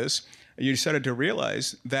about this, you started to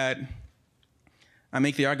realize that I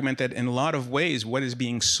make the argument that in a lot of ways, what is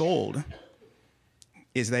being sold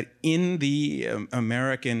is that in the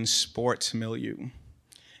American sports milieu,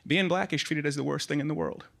 being black is treated as the worst thing in the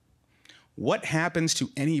world. What happens to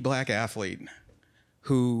any black athlete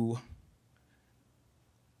who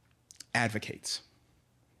advocates?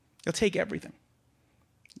 They'll take everything.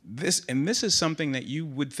 This is something that you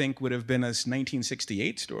would think would have been a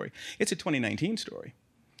 1968 story. It's a 2019 story.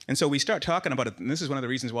 And so we start talking about it, and this is one of the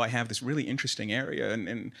reasons why I have this really interesting area.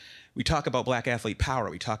 And we talk about black athlete power.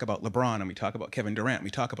 We talk about LeBron, and we talk about Kevin Durant. We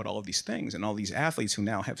talk about all of these things and all these athletes who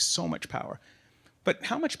now have so much power. But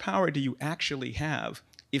how much power do you actually have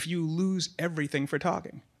if you lose everything for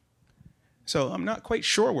talking? So I'm not quite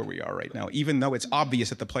sure where we are right now. Even though it's obvious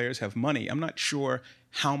that the players have money, I'm not sure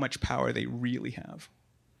how much power they really have.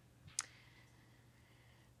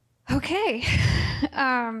 Okay.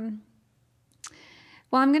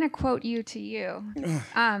 Well, I'm going to quote you to you.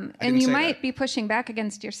 And you might be pushing back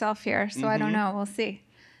against yourself here, so I don't know. We'll see.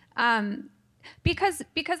 Because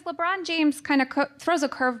LeBron James kind of throws a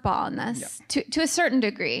curveball in this to a certain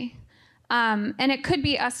degree. And it could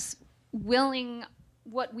be us willing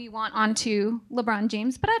what we want onto LeBron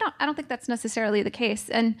James, but I don't think that's necessarily the case.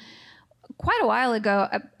 And quite a while ago,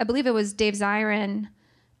 I believe it was Dave Zirin,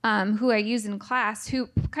 who I use in class, who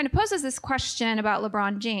kind of poses this question about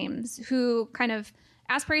LeBron James, who kind of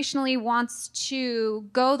aspirationally wants to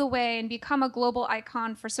go the way and become a global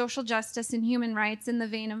icon for social justice and human rights in the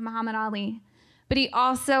vein of Muhammad Ali. But he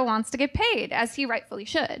also wants to get paid, as he rightfully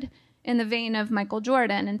should, in the vein of Michael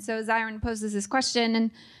Jordan. And so Zirin poses this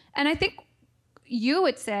question. And I think you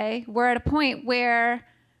would say we're at a point where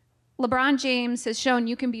LeBron James has shown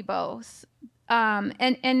you can be both.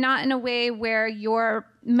 And not in a way where your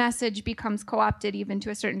message becomes co-opted even to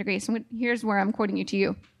a certain degree. So here's where I'm quoting you to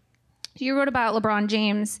you. You wrote about LeBron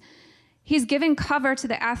James. He's given cover to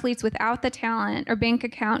the athletes without the talent or bank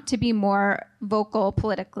account to be more vocal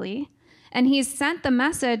politically. And he's sent the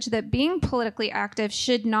message that being politically active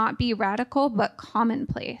should not be radical, but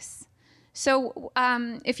commonplace. So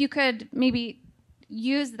if you could maybe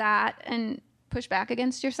use that and push back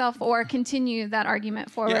against yourself or continue that argument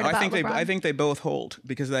forward about LeBron. I think they both hold,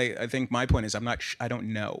 because I think my point is I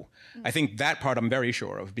don't know. I think that part I'm very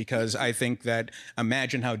sure of, because I think that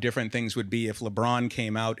imagine how different things would be if LeBron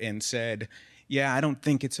came out and said, yeah, I don't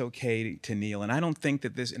think it's okay to kneel, and I don't think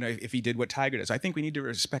that this, if he did what Tiger does, I think we need to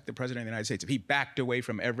respect the president of the United States. If he backed away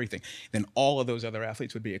from everything, then all of those other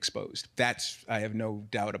athletes would be exposed. I have no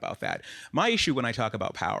doubt about that. My issue when I talk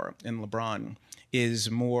about power and LeBron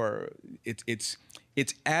is more, it's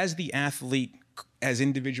as the athlete, as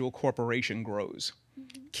individual corporation grows,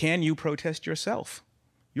 can you protest yourself?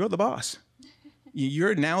 You're the boss.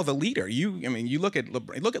 You're now the leader. You look at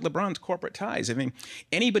LeBron's corporate ties. I mean,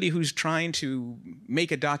 anybody who's trying to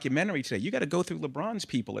make a documentary today, you got to go through LeBron's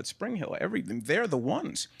people at Spring Hill. They're the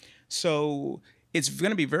ones. So it's going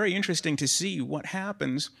to be very interesting to see what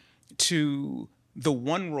happens to the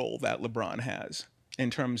one role that LeBron has in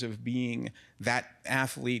terms of being that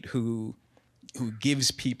athlete who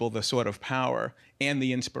gives people the sort of power and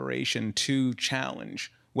the inspiration to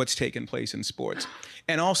challenge what's taken place in sports.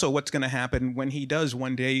 And also what's going to happen when he does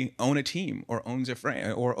one day own a team or owns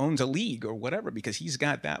a league or whatever, because he's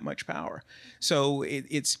got that much power. So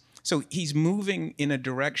it's So he's moving in a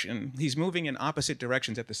direction, he's moving in opposite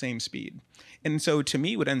directions at the same speed. And so to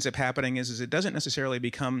me, what ends up happening is it doesn't necessarily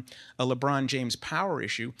become a LeBron James power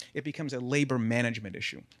issue, it becomes a labor management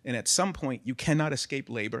issue. And at some point, you cannot escape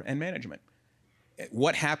labor and management.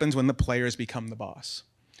 What happens when the players become the boss?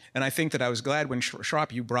 And I think that I was glad when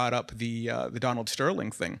Shrop, you brought up the Donald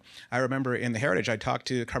Sterling thing. I remember in the Heritage, I talked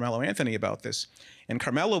to Carmelo Anthony about this. And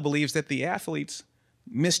Carmelo believes that the athletes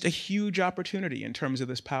missed a huge opportunity in terms of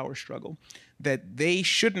this power struggle, that they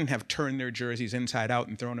shouldn't have turned their jerseys inside out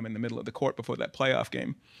and thrown them in the middle of the court before that playoff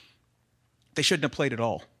game. They shouldn't have played at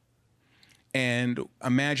all. And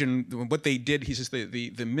imagine what they did. He says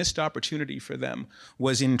the missed opportunity for them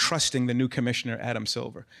was in trusting the new commissioner, Adam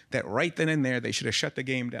Silver, that right then and there they should have shut the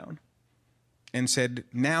game down and said,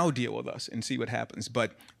 now deal with us and see what happens.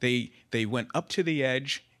 But they went up to the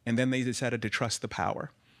edge, and then they decided to trust the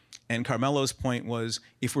power. And Carmelo's point was,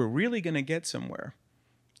 if we're really going to get somewhere,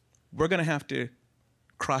 we're going to have to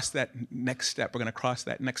cross that next step. We're going to cross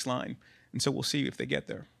that next line. And so we'll see if they get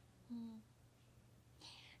there.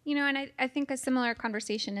 You know, and I think a similar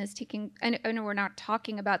conversation is taking, I know we're not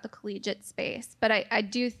talking about the collegiate space, but I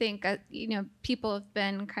do think, you know, people have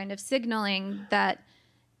been kind of signaling that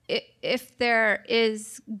if there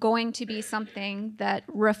is going to be something that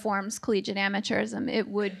reforms collegiate amateurism, it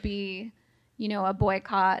would be, you know, a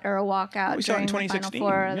boycott or a walkout during the Final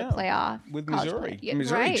Four or the playoff. With Missouri.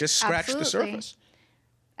 Missouri just scratched the surface.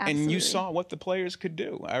 Absolutely. And you saw what the players could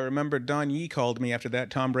do. I remember Don Yee called me after that,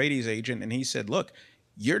 Tom Brady's agent, and he said, look,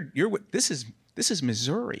 this is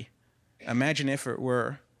Missouri. Imagine if it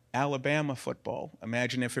were Alabama football.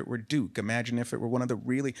 Imagine if it were Duke. Imagine if it were one of the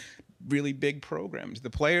really, really big programs.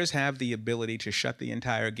 The players have the ability to shut the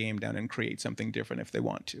entire game down and create something different if they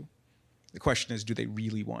want to. The question is, do they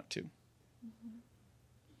really want to?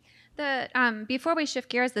 Before we shift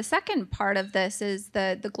gears, the second part of this is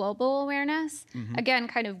the global awareness. Mm-hmm. Again,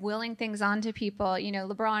 kind of willing things onto people. You know,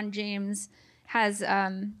 LeBron James has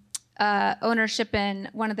ownership in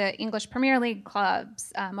one of the English Premier League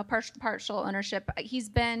clubs, a partial ownership. He's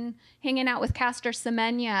been hanging out with Caster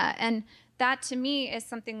Semenya, and that to me is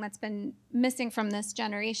something that's been missing from this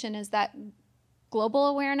generation, is that global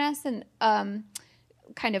awareness and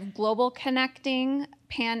kind of global connecting,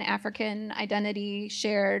 Pan-African identity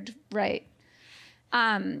shared, right?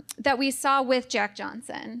 That we saw with Jack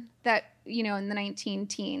Johnson, that, you know, in the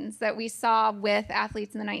 19-teens, that we saw with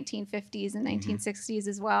athletes in the 1950s and 1960s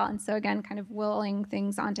as well. And so again, kind of willing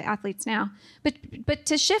things onto athletes now. But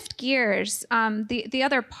to shift gears, the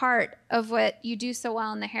other part of what you do so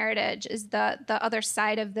well in the Heritage is the other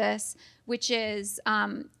side of this, which is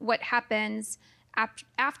what happens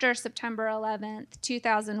after September 11th,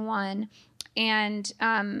 2001, and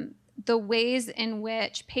the ways in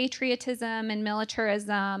which patriotism and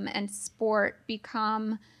militarism and sport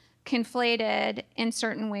become conflated in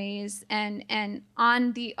certain ways, and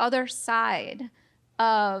on the other side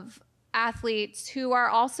of athletes who are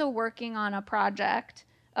also working on a project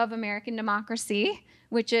of American democracy,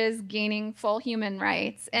 which is gaining full human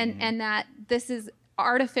rights, and that this is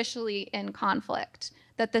artificially in conflict,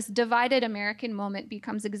 that this divided American moment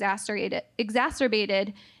becomes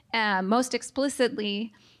exacerbated most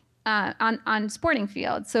explicitly on sporting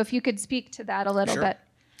fields. So if you could speak to that a little bit.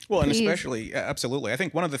 Well, please. And especially, absolutely. I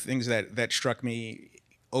think one of the things that struck me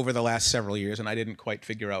over the last several years, and I didn't quite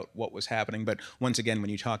figure out what was happening, but once again, when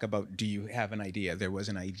you talk about, do you have an idea? There was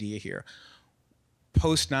an idea here.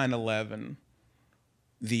 Post 9/11,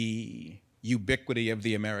 the ubiquity of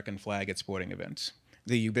the American flag at sporting events,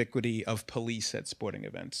 the ubiquity of police at sporting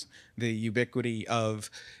events, the ubiquity of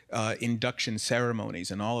induction ceremonies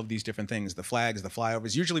and all of these different things, the flags, the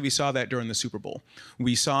flyovers. Usually we saw that during the Super Bowl.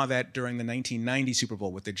 We saw that during the 1990 Super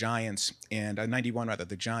Bowl with the Giants, and 91 rather,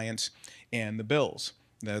 the Giants and the Bills,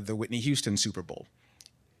 the Whitney Houston Super Bowl.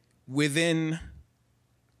 Within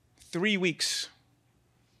 3 weeks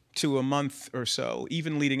to a month or so,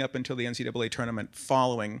 even leading up until the NCAA tournament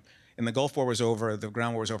following, and the Gulf War was over, the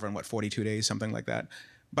ground war was over in, 42 days, something like that.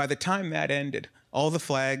 By the time that ended, all the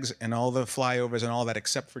flags and all the flyovers and all that,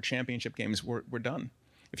 except for championship games, were done.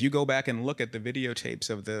 If you go back and look at the videotapes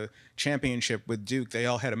of the championship with Duke, they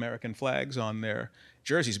all had American flags on their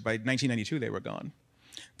jerseys. By 1992, they were gone.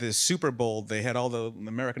 The Super Bowl, they had all the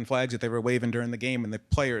American flags that they were waving during the game, and the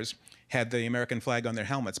players had the American flag on their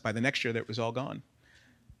helmets. By the next year, that was all gone.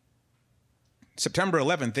 September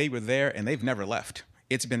 11th, they were there, and they've never left.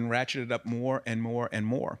 It's been ratcheted up more and more and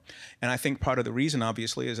more. And I think part of the reason,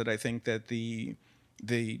 obviously, is that I think that the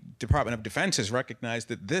Department of Defense has recognized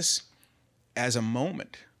that this, as a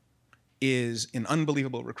moment, is an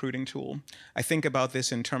unbelievable recruiting tool. I think about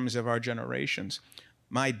this in terms of our generations.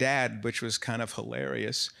 My dad, which was kind of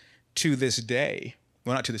hilarious, to this day,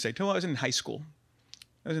 well, not to this day, till I was in high school.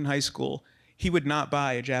 He would not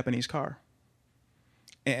buy a Japanese car.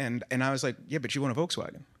 And I was like, yeah, but you want a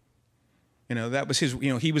Volkswagen. That was his,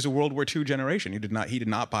 he was a World War II generation. He did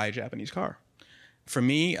not buy a Japanese car. For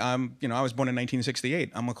me, I was born in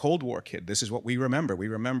 1968. I'm a Cold War kid. This is what we remember. We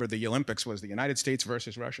remember the Olympics was the United States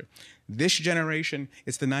versus Russia. This generation,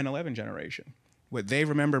 it's the 9/11 generation. What they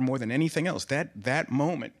remember more than anything else, that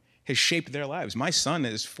moment has shaped their lives. My son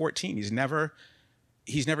is 14. He's never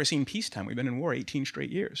seen peacetime. We've been in war 18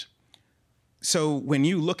 straight years. So when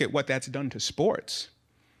you look at what that's done to sports,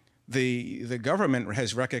 the government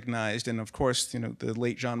has recognized, and of course, the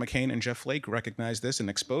late John McCain and Jeff Flake recognized this and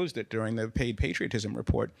exposed it during the paid patriotism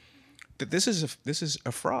report, that this is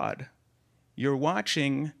a fraud. You're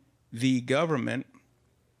watching the government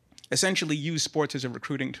essentially use sports as a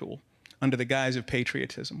recruiting tool under the guise of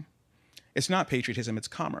patriotism. It's not patriotism, it's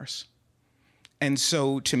commerce. And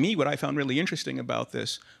so to me, what I found really interesting about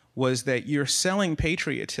this was that you're selling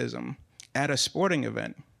patriotism at a sporting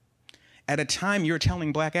event at a time you're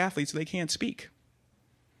telling black athletes they can't speak.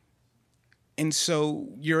 And so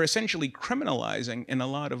you're essentially criminalizing, in a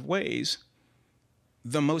lot of ways,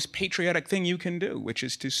 the most patriotic thing you can do, which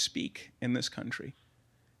is to speak in this country.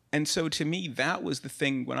 And so to me, that was the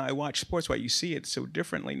thing when I watch sports, why you see it so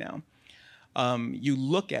differently now. You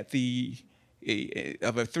look at of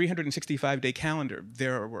a 365-day calendar,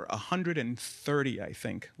 there were 130, I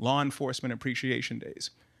think, law enforcement appreciation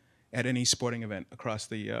days at any sporting event across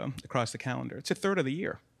the calendar. It's a third of the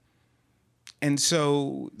year. And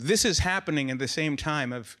so this is happening at the same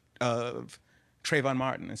time of Trayvon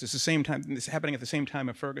Martin. It's happening at the same time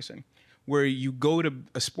of Ferguson, where you go to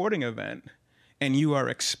a sporting event and you are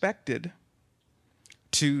expected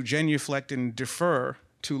to genuflect and defer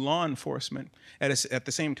to law enforcement. At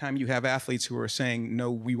the same time, you have athletes who are saying,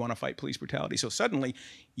 no, we want to fight police brutality. So suddenly,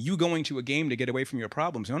 you going to a game to get away from your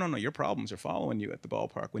problems. No, your problems are following you at the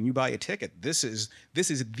ballpark. When you buy a ticket, this is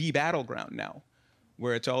the battleground now,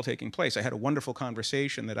 where it's all taking place. I had a wonderful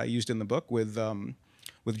conversation that I used in the book with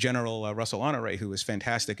General Russell Honore, who was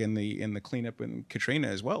fantastic in the cleanup in Katrina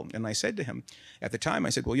as well. And I said to him, at the time, I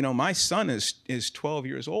said, well, my son is 12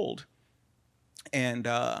 years old, and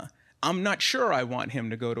I'm not sure I want him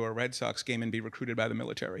to go to a Red Sox game and be recruited by the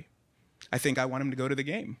military. I think I want him to go to the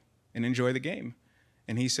game and enjoy the game.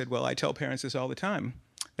 And he said, well, I tell parents this all the time.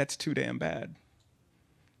 That's too damn bad.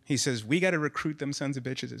 He says, we got to recruit them sons of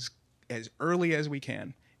bitches as early as we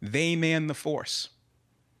can. They man the force.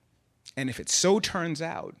 And if it so turns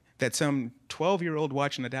out that some 12-year-old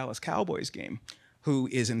watching a Dallas Cowboys game who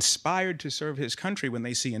is inspired to serve his country when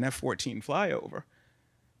they see an F-14 flyover,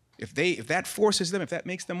 if that forces them, if that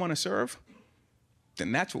makes them want to serve,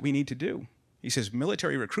 then that's what we need to do. He says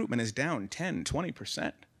military recruitment is down 10,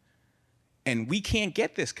 20%. And we can't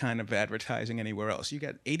get this kind of advertising anywhere else. You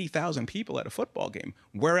got 80,000 people at a football game.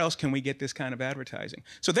 Where else can we get this kind of advertising?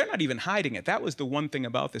 So they're not even hiding it. That was the one thing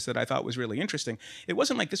about this that I thought was really interesting. It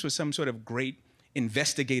wasn't like this was some sort of great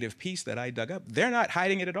investigative piece that I dug up. They're not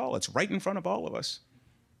hiding it at all. It's right in front of all of us.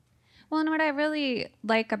 Well, and what I really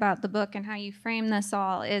like about the book and how you frame this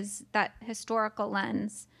all is that historical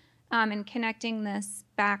lens, and connecting this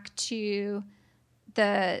back to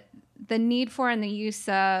the need for and the use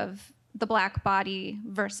of the black body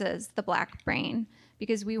versus the black brain,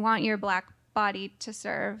 because we want your black body to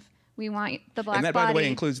serve. We want the black body. And that, by the way,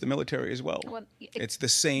 includes the military as well. It's the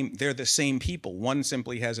same. They're the same people. One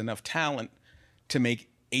simply has enough talent to make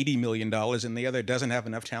 $80 million, and the other doesn't have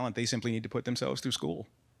enough talent. They simply need to put themselves through school.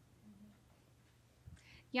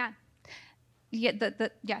 Yeah.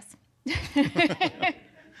 Yes.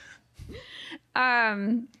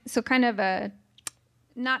 So kind of a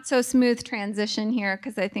not so smooth transition here,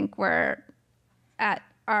 because I think we're at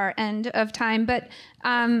our end of time. But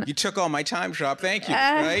you took all my time, Shrop. Thank you.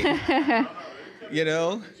 Right?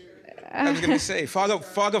 I was going to say, Fog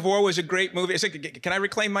of War was a great movie. I said, can I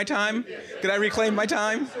reclaim my time? Can I reclaim my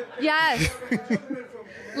time? Yes.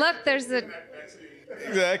 Look, there's a.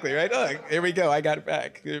 Exactly, right? Oh, here we go. I got it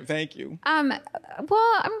back. Thank you. Well, I'm going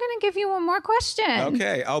to give you one more question.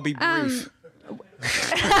 Okay, I'll be brief.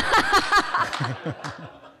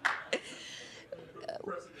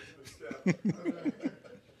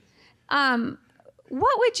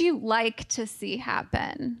 What would you like to see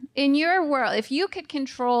happen in your world? If you could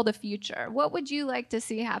control the future, what would you like to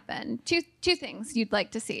see happen? Two things you'd like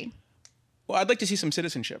to see. Well, I'd like to see some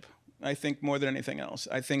citizenship. I think more than anything else.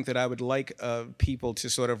 I think that I would like people to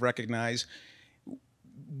sort of recognize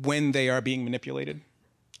when they are being manipulated.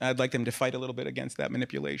 I'd like them to fight a little bit against that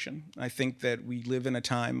manipulation. I think that we live in a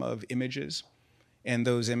time of images and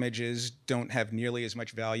those images don't have nearly as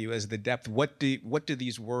much value as the depth. What do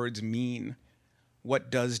these words mean?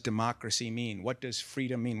 What does democracy mean? What does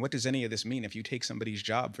freedom mean? What does any of this mean if you take somebody's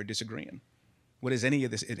job for disagreeing? What is any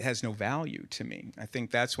of this? It has no value to me. I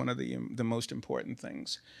think that's one of the most important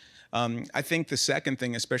things. I think the second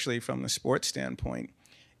thing, especially from the sports standpoint,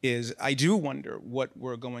 is I do wonder what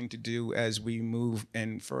we're going to do as we move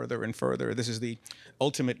in further and further. This is the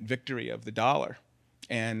ultimate victory of the dollar,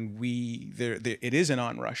 and it is an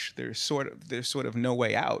onrush. There's sort of no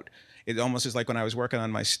way out. It almost is like when I was working on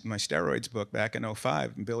my steroids book back in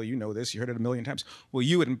 '05. And Bill, you know this. You heard it a million times. Well,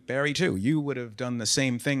 you and Barry too. You would have done the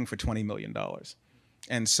same thing for $20 million.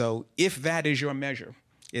 And so, if that is your measure,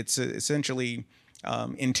 it's essentially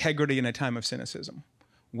integrity in a time of cynicism.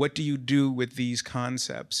 What do you do with these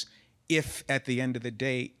concepts if, at the end of the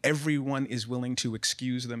day, everyone is willing to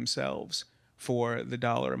excuse themselves for the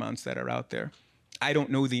dollar amounts that are out there? I don't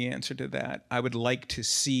know the answer to that. I would like to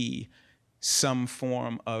see some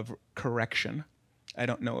form of correction. I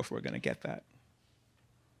don't know if we're going to get that.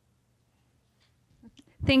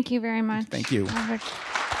 Thank you very much. Thank you. Robert.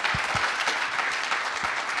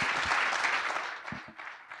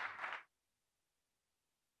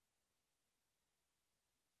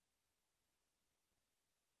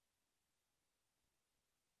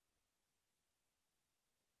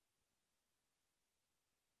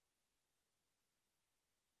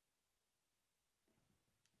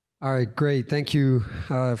 All right, great. Thank you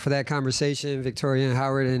for that conversation, Victoria and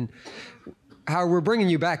Howard. And Howard, we're bringing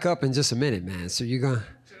you back up in just a minute, man. So you're going to...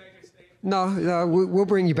 No, we'll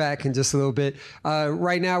bring you back in just a little bit.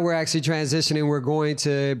 Right now, we're actually transitioning. We're going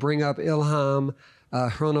to bring up Ilhaam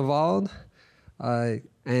Groenewald.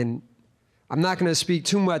 And I'm not going to speak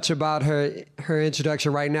too much about her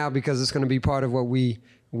introduction right now because it's going to be part of what we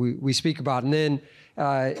speak about. And then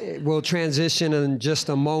we'll transition in just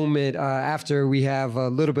a moment after we have a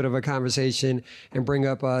little bit of a conversation and bring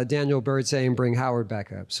up Daniel Birdsey and bring Howard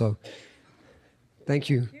back up. So thank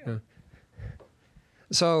you.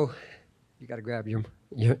 So you got to grab your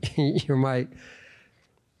mic.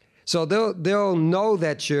 So they'll know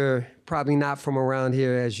that you're probably not from around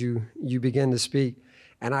here as you begin to speak.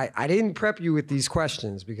 And I didn't prep you with these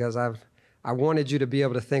questions because I wanted you to be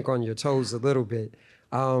able to think on your toes a little bit.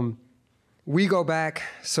 We go back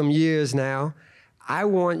some years now. I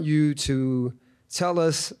want you to tell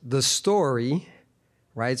us the story,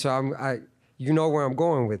 right? So you know where I'm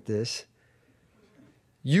going with this.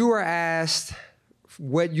 You were asked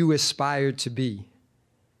what you aspired to be,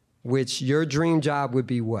 which your dream job would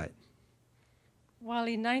be what? Well,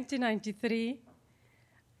 in 1993,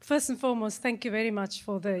 first and foremost, thank you very much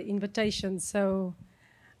for the invitation. So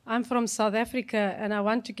I'm from South Africa, and I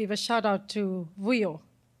want to give a shout out to Vuyo.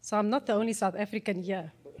 So I'm not the only South African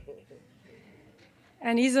here.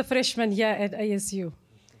 And he's a freshman here at ASU.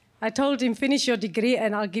 I told him, finish your degree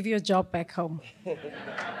and I'll give you a job back home.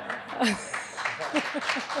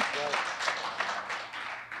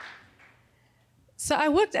 So I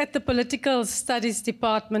worked at the Political Studies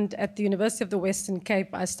Department at the University of the Western Cape.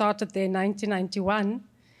 I started there in 1991.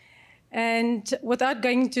 And without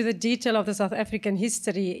going into the detail of the South African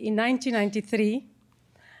history, in 1993,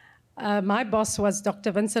 my boss was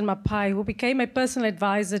Dr. Vincent Mapai, who became a personal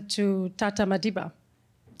advisor to Tata Madiba.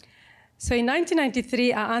 So in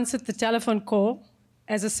 1993, I answered the telephone call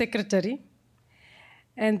as a secretary,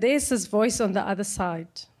 and there's this voice on the other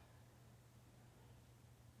side,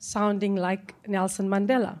 sounding like Nelson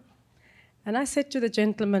Mandela. And I said to the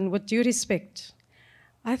gentleman, with due respect,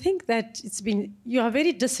 I think that you are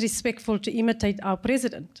very disrespectful to imitate our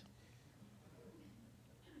president.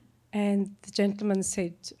 And the gentleman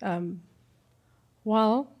said,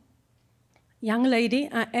 well, young lady,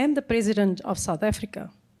 I am the president of South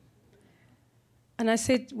Africa. And I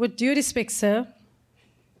said, with due respect, sir,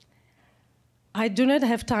 I do not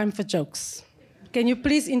have time for jokes. Can you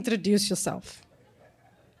please introduce yourself?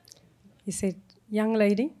 He said, young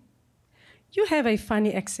lady, you have a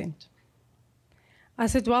funny accent. I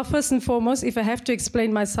said, well, first and foremost, if I have to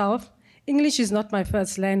explain myself, English is not my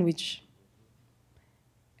first language.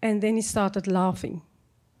 And then he started laughing.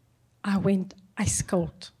 I went ice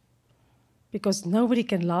cold because nobody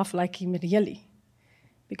can laugh like him really.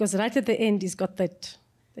 Because right at the end, he's got that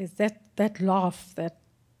laugh that,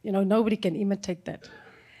 nobody can imitate that.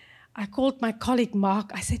 I called my colleague, Mark.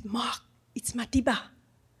 I said, Mark, it's Madiba.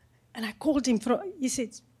 And I called him. He said,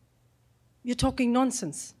 you're talking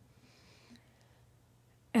nonsense.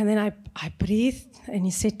 And then I breathed, and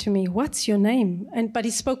he said to me, what's your name? But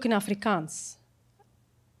he spoke in Afrikaans.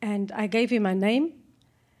 And I gave him my name,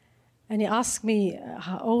 and he asked me,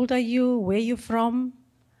 how old are you? Where are you from?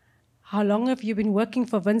 how long have you been working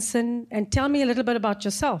for Vincent? And tell me a little bit about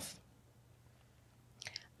yourself.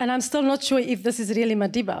 And I'm still not sure if this is really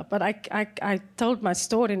Madiba, but I told my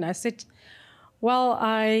story and I said, well,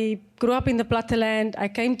 I grew up in the Platteland. I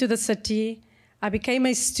came to the city. I became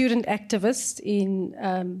a student activist in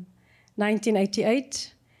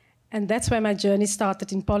 1988. And that's where my journey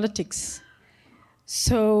started in politics.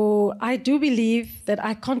 So I do believe that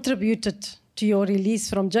I contributed to your release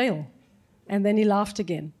from jail. And then he laughed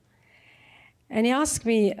again. And he asked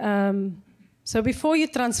me, so before you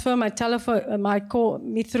transfer me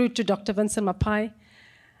through to Dr. Vincent Mapai,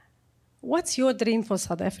 what's your dream for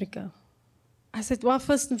South Africa? I said, well,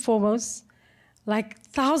 first and foremost, like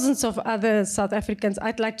thousands of other South Africans,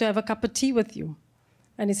 I'd like to have a cup of tea with you.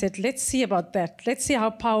 And he said, let's see about that. Let's see how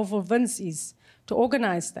powerful Vince is to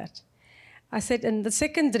organize that. I said, and the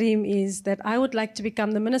second dream is that I would like to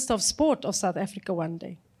become the Minister of Sport of South Africa one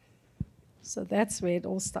day. So that's where it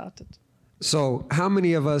all started. So how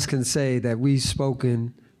many of us can say that we've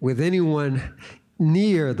spoken with anyone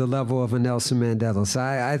near the level of a Nelson Mandela? So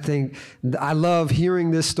I think I love hearing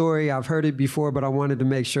this story. I've heard it before, but I wanted to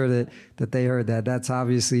make sure that they heard that. That's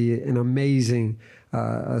obviously an amazing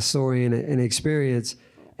story and an experience.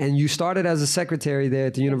 And you started as a secretary there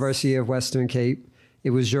at the University of Western Cape. It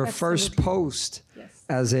was your first post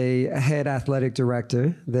as a head athletic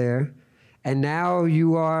director there. And now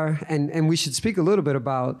you are, and we should speak a little bit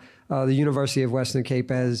about the University of Western Cape,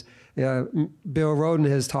 as Bill Roden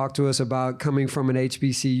has talked to us about coming from an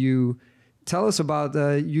HBCU. Tell us about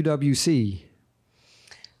UWC.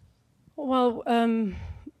 Well,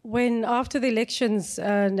 when after the elections,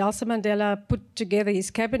 Nelson Mandela put together his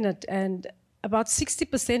cabinet, and about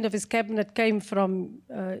 60% of his cabinet came from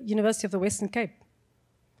University of the Western Cape,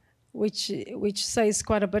 which says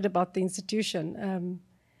quite a bit about the institution.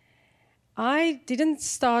 I didn't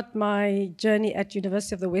start my journey at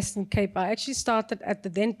University of the Western Cape. I actually started at the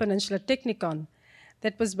then Peninsula Technikon.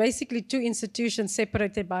 That was basically two institutions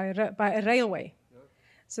separated by a railway. Yep.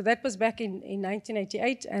 So that was back in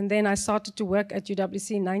 1988, and then I started to work at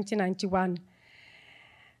UWC in 1991.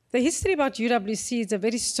 The history about UWC is a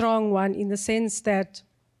very strong one in the sense that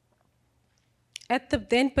at the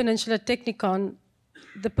then Peninsula Technikon,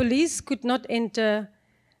 the police could not enter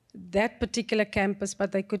that particular campus,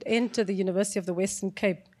 but they could enter the University of the Western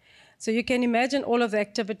Cape. So you can imagine all of the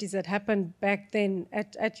activities that happened back then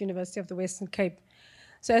at University of the Western Cape.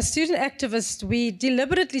 So as student activists, we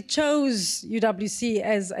deliberately chose UWC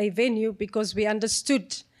as a venue because we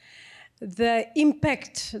understood the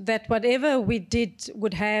impact that whatever we did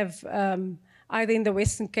would have either in the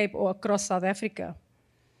Western Cape or across South Africa.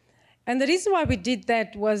 And the reason why we did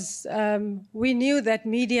that was we knew that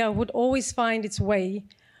media would always find its way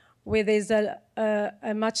where there's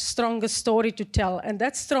a much stronger story to tell. And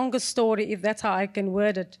that stronger story, if that's how I can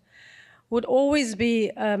word it, would always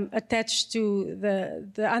be attached to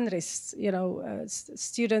the unrest,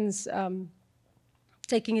 students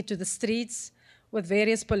taking it to the streets with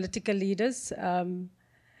various political leaders.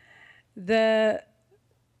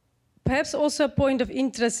 Perhaps also a point of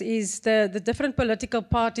interest is the different political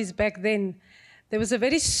parties back then. There was a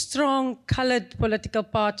very strong colored political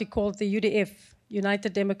party called the UDF,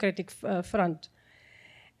 United Democratic Front.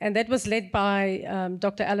 And that was led by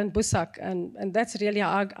Dr. Alan Busak, and that's really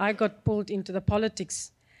how I got pulled into the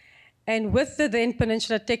politics. And with the then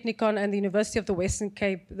Peninsula Technikon and the University of the Western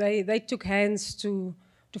Cape, they took hands to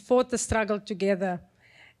fought the struggle together.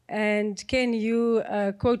 And Ken, you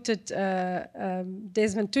quoted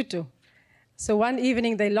Desmond Tutu. So one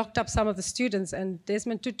evening they locked up some of the students, and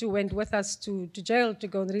Desmond Tutu went with us to jail to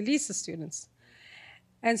go and release the students.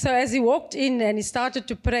 And so as he walked in and he started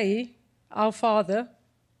to pray, Our Father,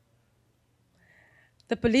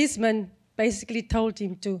 the policeman basically told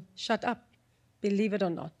him to shut up, believe it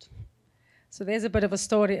or not. So there's a bit of a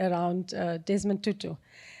story around Desmond Tutu.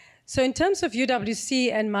 So in terms of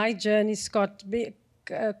UWC and my journey, Scott,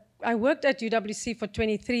 I worked at UWC for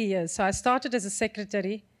 23 years. So I started as a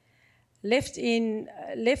secretary, left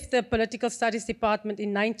the political studies department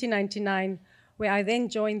in 1999, where I then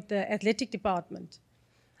joined the athletic department.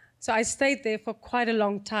 So I stayed there for quite a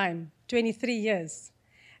long time, 23 years.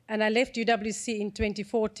 And I left UWC in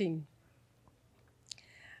 2014.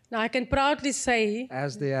 Now I can proudly say...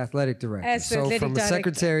 As the athletic director. As the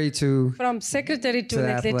athletic director. From secretary to an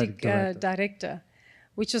athletic director,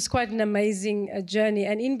 which was quite an amazing journey.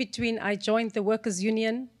 And in between, I joined the Workers'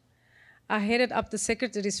 Union. I headed up the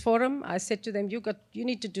Secretaries Forum. I said to them, you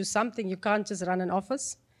need to do something. You can't just run an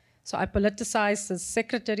office. So I politicized the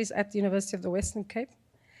secretaries at the University of the Western Cape.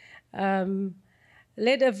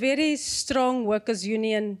 Led a very strong workers'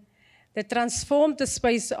 union that transformed the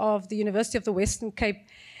space of the University of the Western Cape.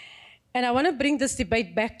 And I want to bring this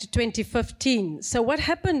debate back to 2015. So what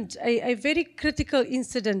happened, a very critical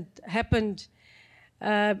incident happened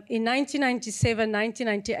in 1997,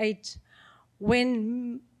 1998,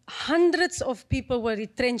 when hundreds of people were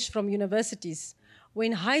retrenched from universities,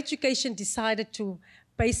 when higher education decided to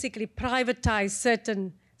basically privatize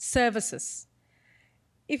certain services.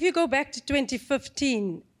 If you go back to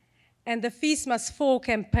 2015 and the Fees Must Fall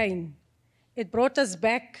campaign, it brought us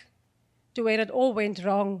back to where it all went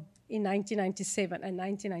wrong in 1997 and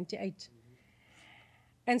 1998.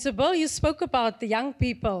 And so, Bill, you spoke about the young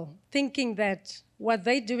people thinking that what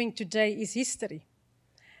they're doing today is history.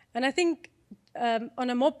 And I think on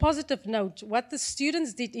a more positive note, what the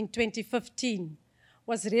students did in 2015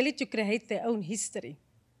 was really to create their own history.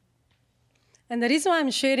 And the reason why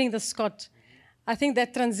I'm sharing this, Scott, I think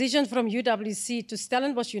that transition from UWC to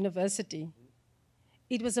Stellenbosch University,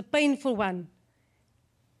 it was a painful one,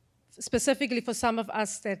 specifically for some of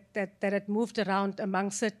us that had moved around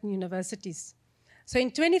among certain universities. So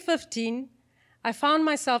in 2015, I found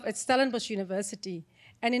myself at Stellenbosch University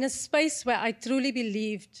and in a space where I truly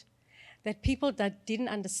believed that people that didn't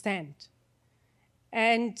understand.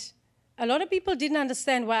 And a lot of people didn't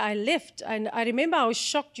understand why I left. And I remember how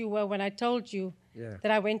shocked you were when I told you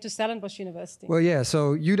that I went to Stellenbosch University. Well, yeah,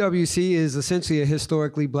 so UWC is essentially a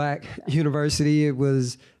historically black university. It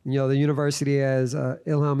was, the university, as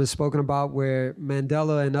Ilhaam has spoken about, where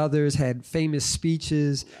Mandela and others had famous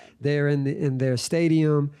speeches there in their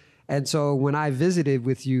stadium. And so when I visited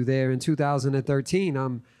with you there in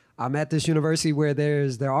 2013, I'm at this university where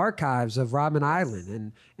there's the archives of Robben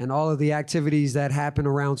Island and all of the activities that happen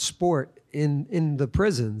around sport in the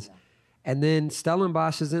prisons. And then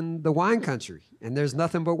Stellenbosch is in the wine country, and there's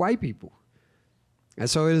nothing but white people. And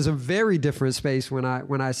so it is a very different space when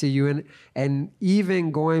I see you. And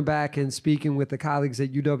even going back and speaking with the colleagues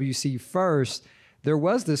at UWC first, there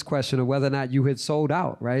was this question of whether or not you had sold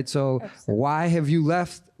out, right? So why have you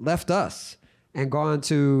left us and gone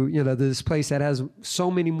to this place that has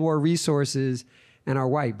so many more resources and are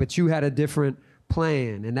white? But you had a different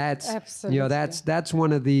plan, and that's that's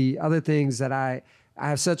one of the other things that I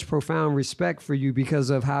have such profound respect for you because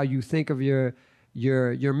of how you think of your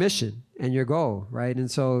mission and your goal, right? And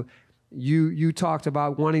so you talked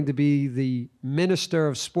about wanting to be the minister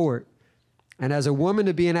of sport. And as a woman,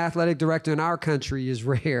 to be an athletic director in our country is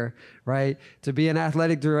rare, right? To be an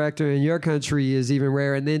athletic director in your country is even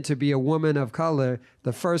rare. And then to be a woman of color,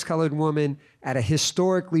 the first colored woman at a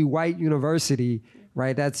historically white university,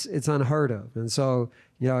 right? It's unheard of. And so,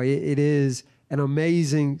 it is an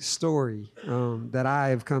amazing story that I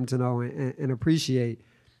have come to know and appreciate.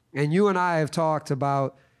 And you and I have talked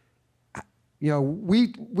about,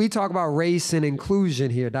 we talk about race and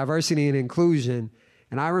inclusion here, diversity and inclusion.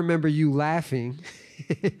 And I remember you laughing,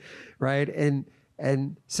 right?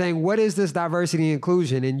 And saying, what is this diversity and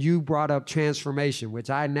inclusion? And you brought up transformation, which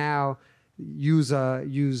I now use a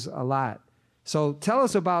lot. So tell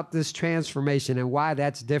us about this transformation and why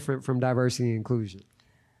that's different from diversity and inclusion.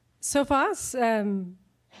 So for us,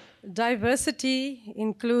 diversity,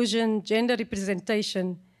 inclusion, gender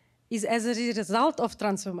representation is as a result of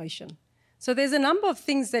transformation. So there's a number of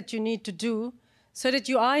things that you need to do so that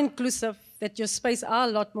you are inclusive, that your space are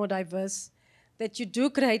a lot more diverse, that you do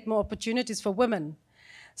create more opportunities for women.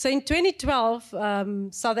 So in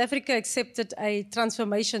 2012, South Africa accepted a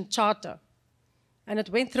transformation charter, and it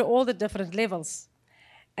went through all the different levels.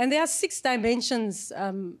 And there are 6 dimensions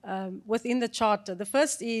within the charter. The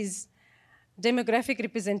first is demographic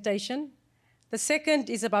representation. The second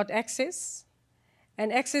is about access.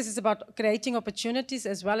 And access is about creating opportunities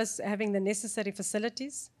as well as having the necessary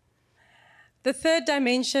facilities. The third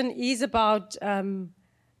dimension is about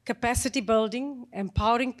capacity building,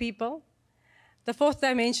 empowering people. The fourth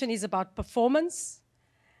dimension is about performance.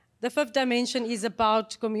 The fifth dimension is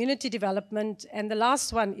about community development. And the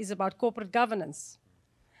last one is about corporate governance.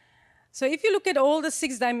 So if you look at all the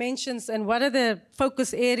 6 dimensions and what are the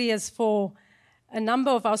focus areas for a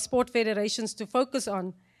number of our sport federations to focus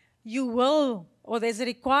on, there's a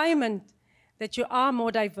requirement that you are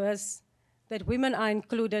more diverse, that women are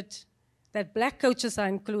included, that black coaches are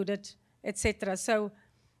included, etc. So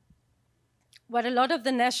what a lot of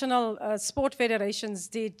the national sport federations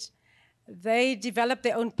did, they developed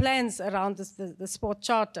their own plans around the sport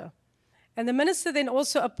charter. And the minister then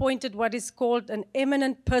also appointed what is called an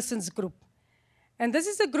eminent persons group. And this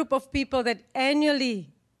is a group of people that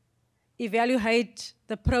annually evaluate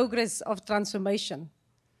the progress of transformation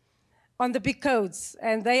on the big codes.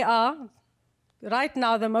 And they are, right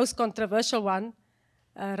now, the most controversial one,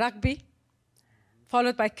 rugby,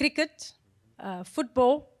 followed by cricket,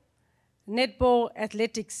 football, netball,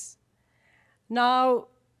 athletics. Now,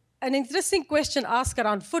 an interesting question asked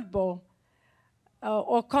around football,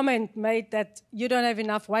 or comment made that you don't have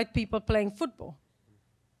enough white people playing football.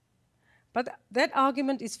 But that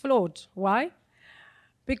argument is flawed. Why?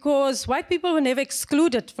 Because white people were never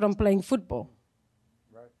excluded from playing football.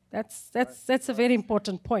 Right. That's a very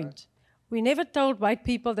important point. Right. We never told white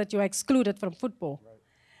people that you are excluded from football. Right.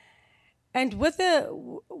 And with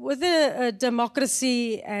the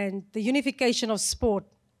democracy and the unification of sport,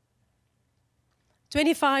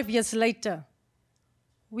 25 years later,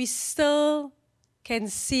 we still can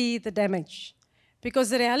see the damage.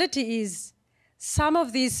 Because the reality is, some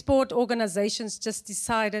of these sport organizations just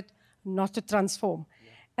decided not to transform.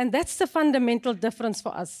 Yeah. And that's the fundamental difference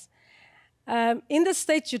for us. In the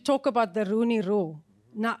States, you talk about the Rooney Rule.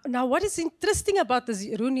 Now, what is interesting about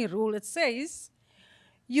the Rooney Rule, it says,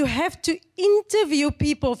 you have to interview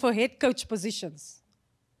people for head coach positions.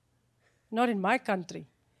 Not in my country.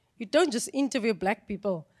 You don't just interview black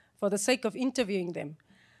people for the sake of interviewing them.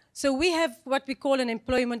 So we have what we call an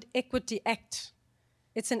Employment Equity Act.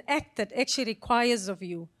 It's an act that actually requires of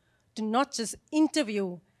you to not just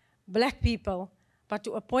interview black people, but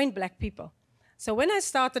to appoint black people. So when I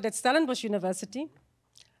started at Stellenbosch University,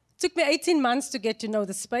 it took me 18 months to get to know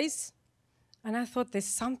the space, and I thought there's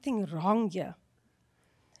something wrong here.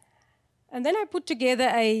 And then I put together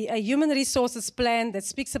a human resources plan that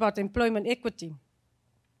speaks about employment equity.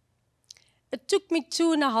 It took me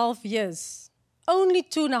 2.5 years, only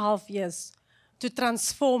 2.5 years, to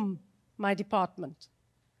transform my department.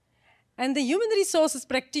 And the human resources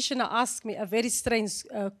practitioner asked me a very strange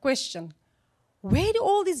question. Where do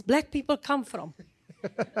all these black people come from?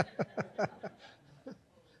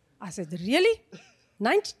 I said, really?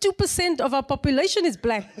 92% of our population is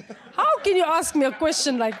black. How can you ask me a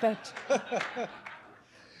question like that?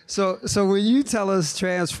 So when you tell us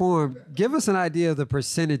transform, give us an idea of the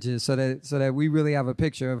percentages so that we really have a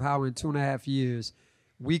picture of how in 2.5 years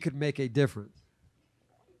we could make a difference.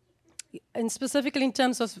 And specifically in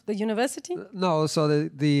terms of the university? No, so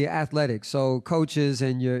the athletics, so coaches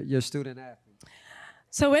and your student athletes.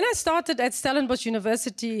 So when I started at Stellenbosch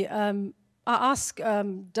University, I asked,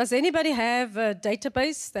 does anybody have a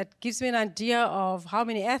database that gives me an idea of how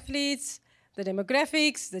many athletes, the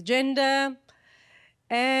demographics, the gender?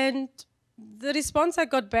 And the response I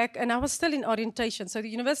got back, and I was still in orientation. So the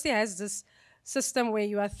university has this system where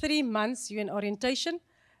you are 3 months, you're in orientation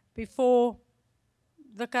before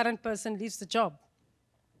the current person leaves the job.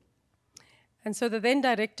 And so the then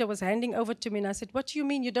director was handing over to me, and I said, what do you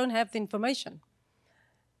mean you don't have the information?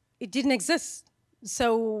 It didn't exist.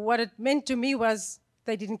 So what it meant to me was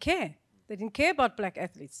they didn't care. They didn't care about black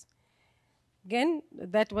athletes. Again,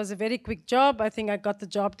 that was a very quick job. I think I got the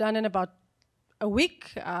job done in about a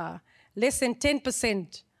week. Less than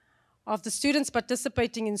 10% of the students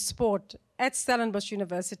participating in sport at Stellenbosch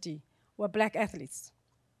University were black athletes.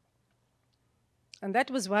 And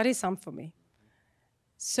that was worrisome for me.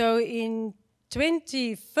 So in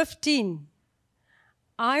 2015,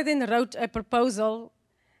 I then wrote a proposal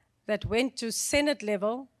that went to Senate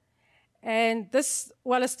level, and this,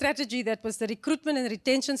 well, a strategy that was the recruitment and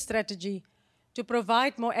retention strategy to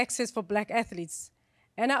provide more access for black athletes.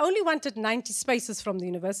 And I only wanted 90 spaces from the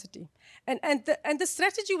university. And the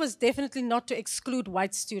strategy was definitely not to exclude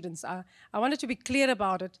white students. I wanted to be clear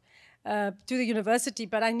about it to the university,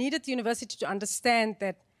 but I needed the university to understand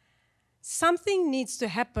that something needs to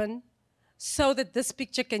happen so that this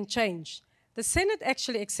picture can change. The Senate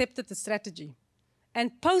actually accepted the strategy.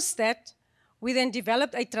 And post that, we then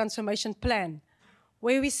developed a transformation plan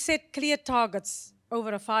where we set clear targets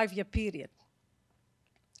over a 5-year period.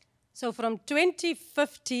 So from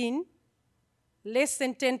 2015, less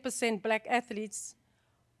than 10% black athletes,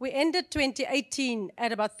 we ended 2018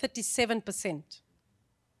 at about 37%.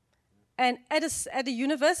 And at a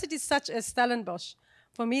university such as Stellenbosch,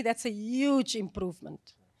 for me, that's a huge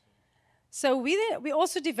improvement. So we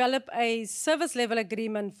also developed a service level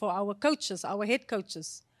agreement for our coaches, our head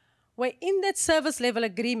coaches, where in that service level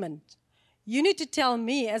agreement, you need to tell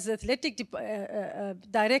me as the athletic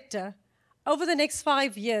director, over the next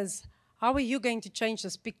 5 years, how are you going to change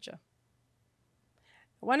this picture?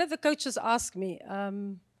 One of the coaches asked me,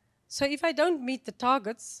 so if I don't meet the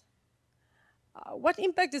targets, what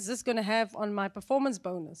impact is this going to have on my performance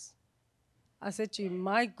bonus? I said to him,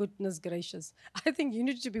 my goodness gracious, I think you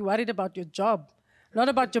need to be worried about your job, not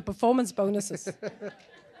about your performance bonuses.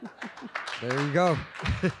 There you go.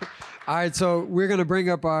 All right, so we're going to bring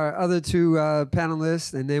up our other two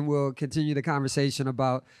panelists, and then we'll continue the conversation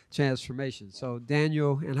about transformation. So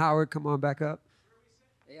Daniel and Howard, come on back up.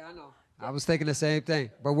 Yeah, I know. I was thinking the same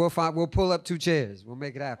thing, but we'll pull up 2 chairs. We'll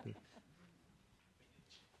make it happen.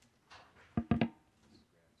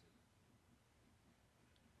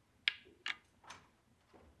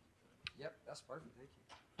 That's perfect. Thank you.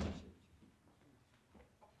 Appreciate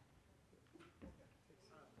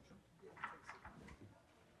you.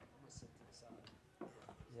 I'm gonna sit to the side.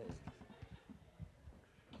 Yeah.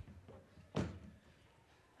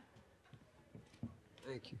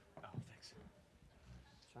 Thank you. Oh, thanks.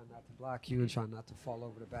 Try not to block you and try not to fall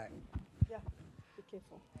over the back. Yeah, be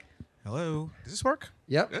careful. Hello. Does this work?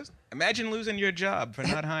 Yep. Yes. Imagine losing your job for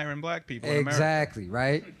not hiring black people in America. Exactly,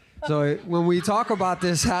 right? So when we talk about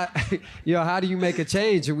this, how, how do you make a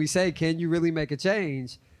change? And we say, can you really make a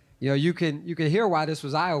change? You can hear why this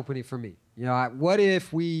was eye-opening for me. What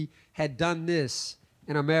if we had done this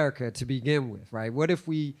in America to begin with, right? What if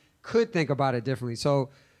we could think about it differently?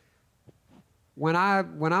 So when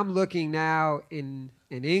I'm looking now in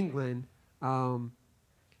England, and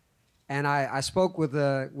I spoke with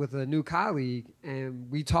a new colleague, and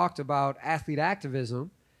we talked about athlete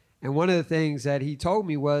activism. And one of the things that he told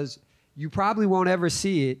me was, you probably won't ever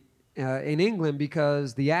see it in England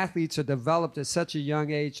because the athletes are developed at such a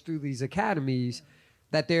young age through these academies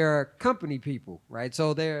that they're company people, right?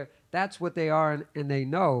 So that's what they are, and they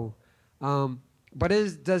know. But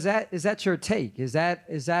is that your take? Is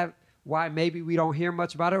that why maybe we don't hear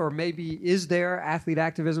much about it, or maybe is there athlete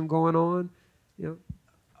activism going on?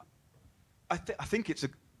 I think it's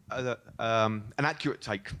an accurate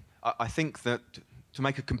take. I think that to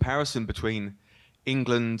make a comparison between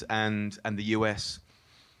England and the US,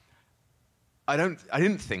 I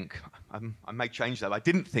didn't think, I may change that, but I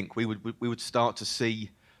didn't think we would start to see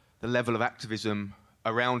the level of activism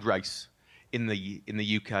around race in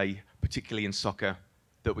the UK, particularly in soccer,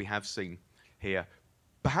 that we have seen here.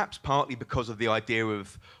 Perhaps partly because of the idea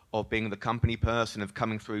of being the company person, of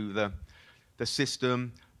coming through the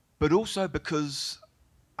system, but also because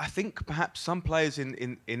I think perhaps some players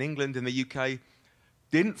in England and the UK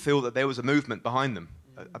didn't feel that there was a movement behind them,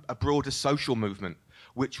 a broader social movement,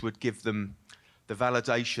 which would give them the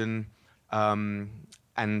validation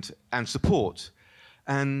and support.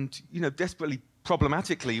 And desperately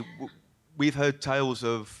problematically, we've heard tales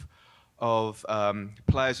of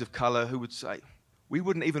players of colour who would say, we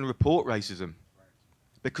wouldn't even report racism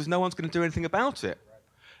because no one's going to do anything about it.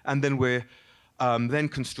 And then we're then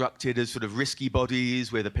constructed as sort of risky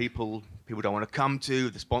bodies where the people don't want to come to,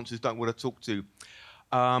 the sponsors don't want to talk to.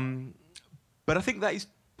 But I think that is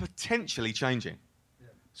potentially changing. Yeah.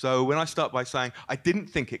 So when I start by saying I didn't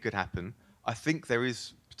think it could happen, I think there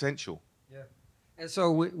is potential. Yeah. And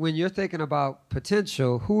so when you're thinking about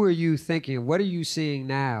potential, who are you thinking? What are you seeing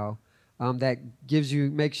now that gives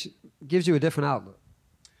you a different outlook?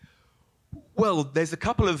 Well, there's a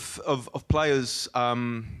couple of players I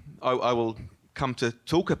will come to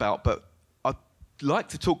talk about, but I'd like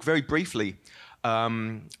to talk very briefly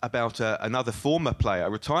about another former player, a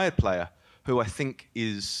retired player, who I think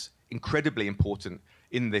is incredibly important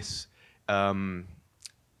in this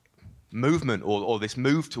movement or this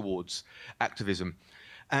move towards activism.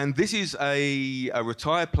 And this is a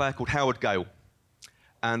retired player called Howard Gale.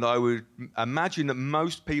 And I would imagine that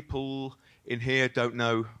most people in here don't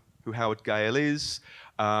know who Howard Gale is.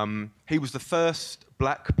 He was the first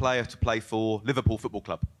black player to play for Liverpool Football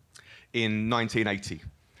Club in 1980.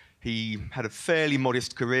 He had a fairly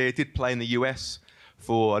modest career, did play in the US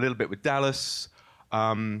for a little bit with Dallas,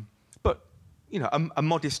 but a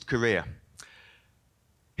modest career.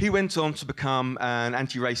 He went on to become an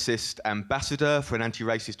anti-racist ambassador for an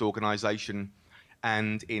anti-racist organisation,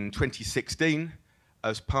 and in 2016,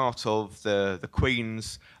 as part of the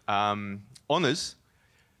Queen's honours,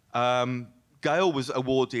 Gale was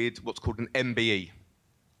awarded what's called an MBE,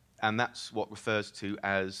 and that's what refers to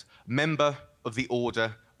as Member of the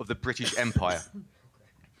Order of the British Empire.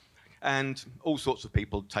 And all sorts of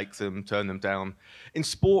people take them, turn them down. In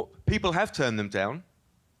sport, people have turned them down,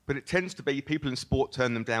 but it tends to be people in sport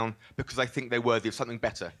turn them down because they think they're worthy of something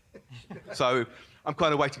better. So I'm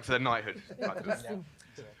kind of waiting for the knighthood.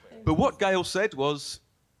 But what Gale said was,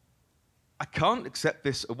 I can't accept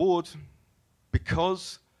this award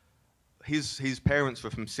because his parents were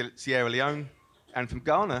from Sierra Leone and from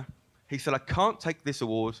Ghana. He said, I can't take this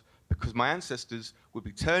award because my ancestors would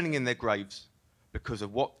be turning in their graves because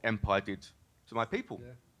of what empire did to my people.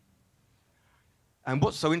 Yeah. And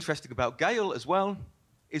what's so interesting about Gale as well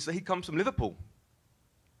is that he comes from Liverpool.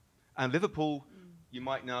 And Liverpool, you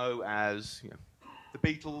might know as the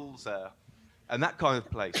Beatles and that kind of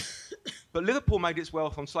place. But Liverpool made its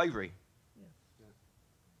wealth on slavery. Yeah. Yeah.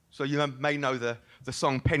 So you may know the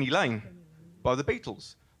song Penny Lane by the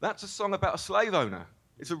Beatles. That's a song about a slave owner.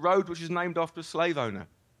 It's a road which is named after a slave owner.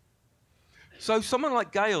 So someone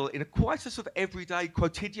like Gale, in quite a sort of everyday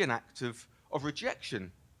quotidian act of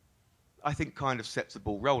rejection, I think kind of sets the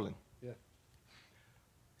ball rolling. Yeah.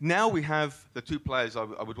 Now we have the two players I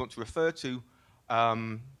would want to refer to,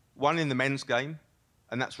 one in the men's game,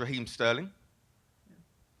 and that's Raheem Sterling,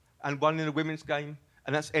 and one in the women's game,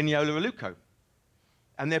 and that's Eniola Aluko.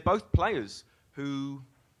 And they're both players who,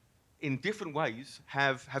 in different ways,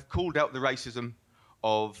 have called out the racism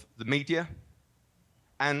of the media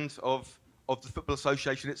and of the Football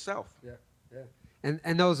Association itself. Yeah, yeah.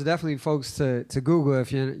 And those are definitely folks to Google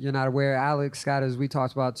if you're not aware. Alex Scott, as we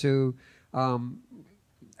talked about too,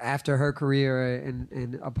 after her career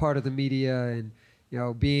and a part of the media and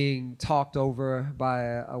being talked over by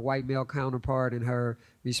a white male counterpart and her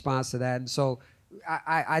response to that. And so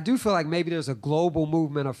I do feel like maybe there's a global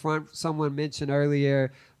movement up front. Someone mentioned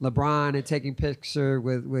earlier LeBron and taking picture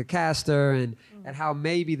with Castor and how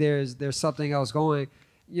maybe there's something else going.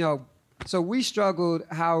 So we struggled,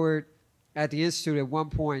 Howard, at the Institute at one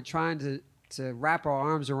point trying to wrap our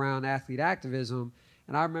arms around athlete activism.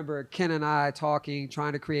 And I remember Ken and I talking,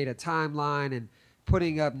 trying to create a timeline and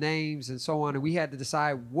putting up names and so on. And we had to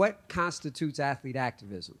decide what constitutes athlete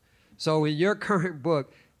activism. So in your current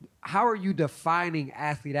book, how are you defining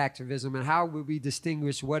athlete activism, and how would we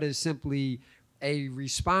distinguish what is simply a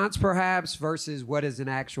response perhaps versus what is an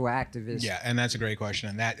actual activist? Yeah, and that's a great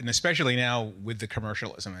question. And especially now with the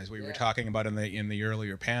commercialism, as we were talking about in the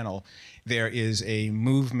earlier panel, there is a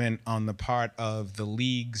movement on the part of the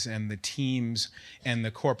leagues and the teams and the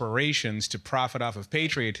corporations to profit off of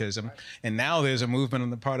patriotism. Right. And now there's a movement on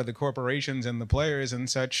the part of the corporations and the players and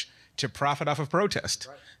such to profit off of protest.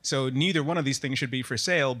 Right. So neither one of these things should be for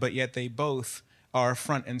sale, but yet they both are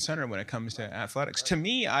front and center when it comes to athletics. Right. To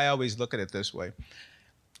me, I always look at it this way.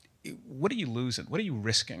 What are you losing? What are you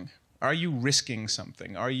risking? Are you risking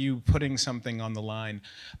something? Are you putting something on the line?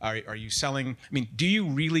 Are you selling? I mean, do you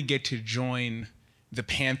really get to join the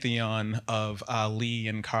pantheon of Ali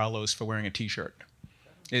and Carlos for wearing a T-shirt?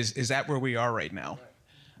 Is that where we are right now?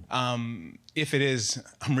 If it is,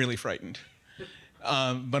 I'm really frightened.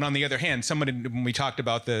 But on the other hand, when we talked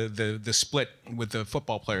about the split with the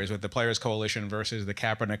football players, with the Players Coalition versus the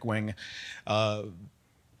Kaepernick wing,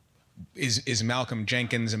 is Malcolm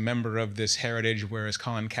Jenkins a member of this heritage, whereas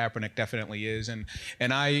Colin Kaepernick definitely is? And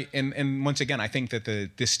once again, I think that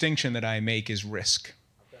the distinction that I make is risk.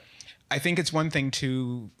 Okay. I think it's one thing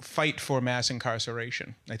to fight for mass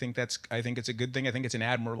incarceration. I think it's a good thing. I think it's an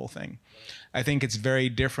admirable thing. Right. I think it's very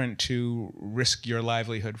different to risk your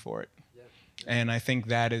livelihood for it. And I think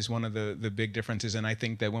that is one of the big differences. And I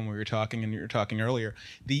think that when we were talking, and you were talking earlier,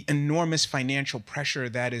 the enormous financial pressure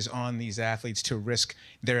that is on these athletes to risk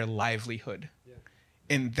their livelihood. Yeah.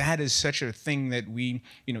 And that is such a thing that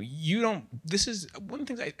this is one of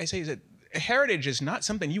the things I say is that heritage is not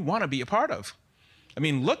something you want to be a part of. I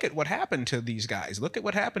mean, look at what happened to these guys. Look at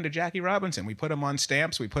what happened to Jackie Robinson. We put him on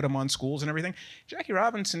stamps. We put him on schools and everything. Jackie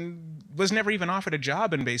Robinson was never even offered a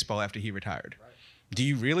job in baseball after he retired. Right. Do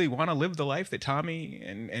you really want to live the life that Tommy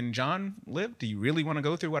and John lived? Do you really want to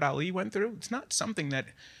go through what Ali went through? It's not something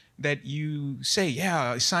that you say,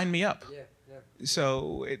 yeah, sign me up. Yeah, yeah.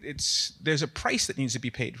 So there's a price that needs to be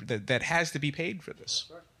paid, that has to be paid for this.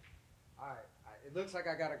 All right. It looks like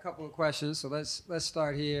I got a couple of questions, so let's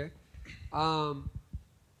start here.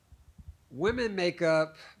 Women make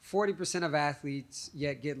up 40% of athletes,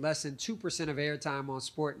 yet get less than 2% of airtime on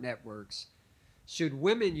sport networks. Should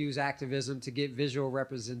women use activism to get visual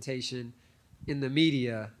representation in the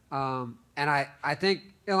media? And I think,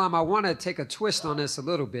 Ilhaam, I want to take a twist on this a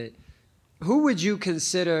little bit. Who would you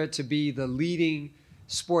consider to be the leading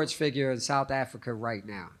sports figure in South Africa right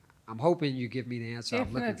now? I'm hoping you give me the answer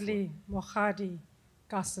I'm looking for. Definitely Mogadi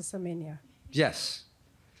Caster Semenya. Yes.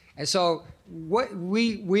 And so we're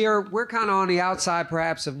kind of on the outside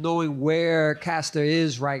perhaps of knowing where Castor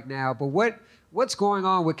is right now, but what's going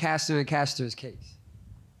on with Castor and Castor's case?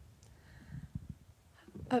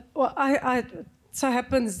 So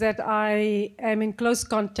happens that I am in close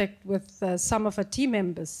contact with some of her team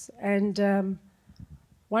members. And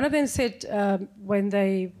one of them said when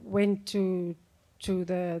they went to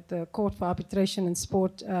the Court for Arbitration in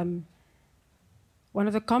Sport, one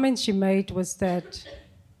of the comments she made was that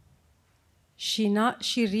she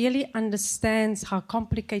really understands how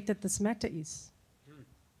complicated this matter is.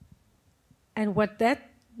 And what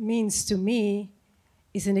that means to me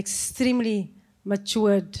is an extremely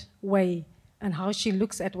matured way and how she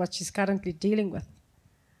looks at what she's currently dealing with.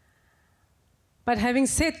 But having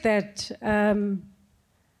said that,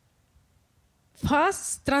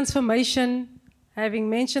 fast transformation, having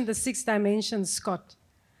mentioned the 6 dimensions, Scott,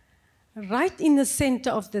 right in the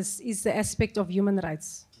center of this is the aspect of human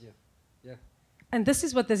rights. Yeah. Yeah. And this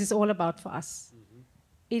is what this is all about for us. Mm-hmm.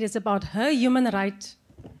 It is about her human right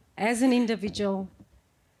as an individual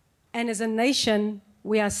and as a nation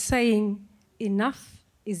we are saying enough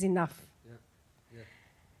is enough.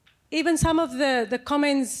 Even some of the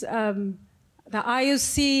comments, the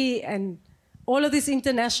IOC and all of these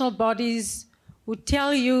international bodies would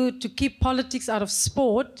tell you to keep politics out of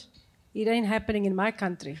sport. It ain't happening in my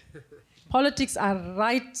country. Politics are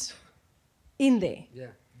right in there. Yeah.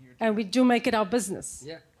 And we do make it our business.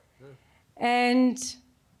 Yeah. And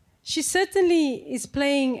she certainly is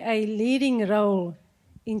playing a leading role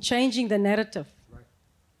in changing the narrative. Right.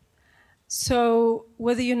 So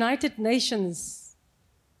with the United Nations,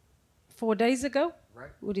 4 days ago,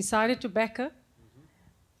 right, we decided to back her,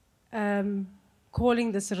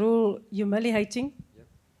 calling this rule humiliating. Yep.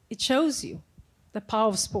 It shows you the power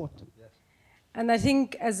of sport. Yes. And I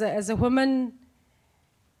think as a woman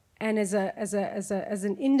and as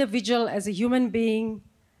an individual, as a human being,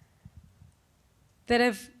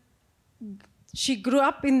 she grew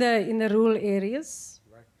up in the rural areas.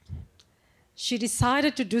 Right. She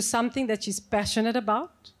decided to do something that she's passionate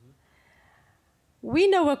about. We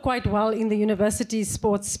know her quite well in the university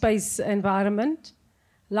sports space environment.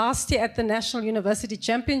 Last year at the National University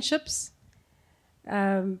Championships,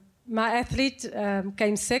 my athlete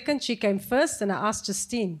came second, she came first, and I asked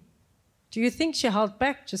Justine, do you think she held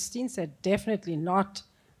back? Justine said, definitely not.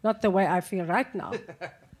 Not the way I feel right now.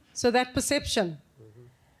 So that perception.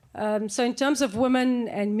 So in terms of women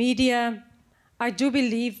and media, I do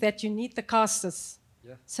believe that you need the casters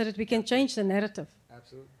so that we can change the narrative.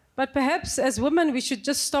 Absolutely. But perhaps as women, we should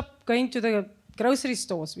just stop going to the grocery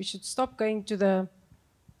stores. We should stop going to the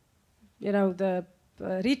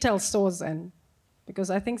retail stores, and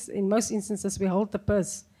because I think in most instances we hold the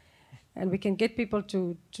purse, and we can get people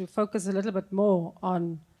to focus a little bit more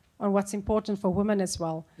on what's important for women as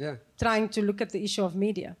well. Yeah. Trying to look at the issue of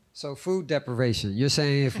media. So food deprivation. You're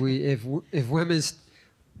saying if women's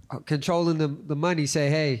controlling the money say,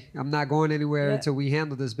 hey, I'm not going anywhere until we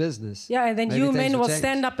handle this business. Yeah, and then you men will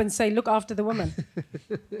stand up and say, look after the women.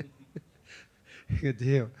 Good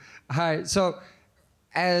deal. All right, so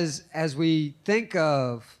as we think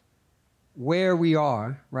of where we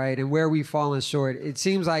are, right, and where we've fallen short, it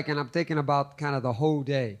seems like, and I'm thinking about kind of the whole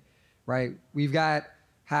day, right? We've got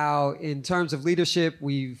how, in terms of leadership,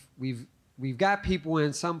 we've got people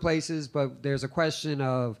in some places, but there's a question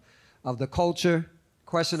of the culture,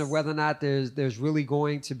 question of whether or not there's really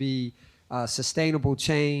going to be sustainable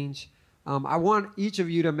change. I want each of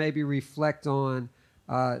you to maybe reflect on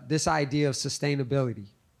this idea of sustainability.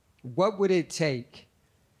 What would it take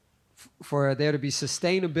for there to be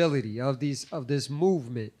sustainability of this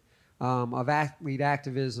movement of athlete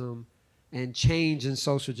activism and change in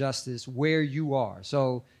social justice where you are?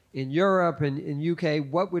 So in Europe and in UK,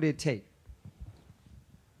 what would it take?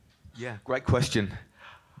 Yeah, great question.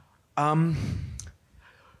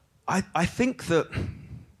 I think that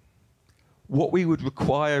what we would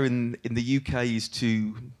require in the UK is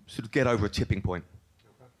to sort of get over a tipping point.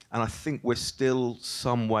 Okay. And I think we're still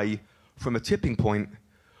some way from a tipping point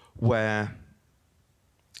where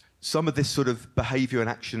some of this sort of behaviour and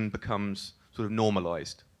action becomes sort of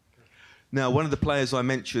normalised. Okay. Now, one of the players I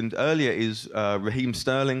mentioned earlier is Raheem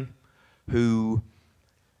Sterling, who,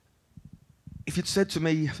 if you'd said to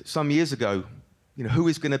me some years ago, who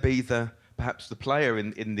is going to be perhaps the player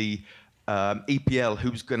in the EPL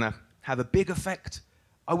who's going to have a big effect,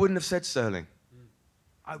 I wouldn't have said Sterling.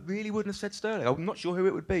 I really wouldn't have said Sterling. I'm not sure who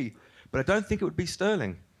it would be, but I don't think it would be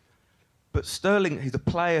Sterling. But Sterling, he's a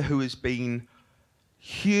player who has been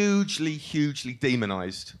hugely, hugely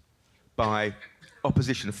demonised by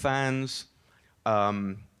opposition fans,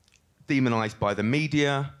 demonised by the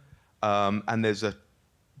media, and there's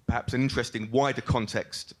perhaps an interesting wider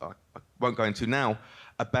context I won't go into now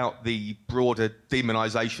about the broader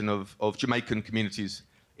demonisation of Jamaican communities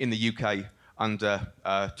in the UK under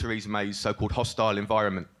Theresa May's so-called hostile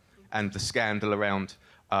environment and the scandal around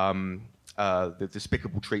the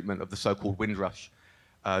despicable treatment of the so-called Windrush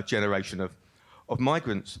generation of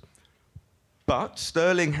migrants. But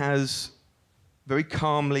Sterling has very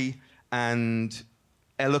calmly and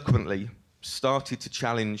eloquently started to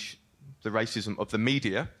challenge the racism of the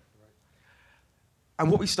media.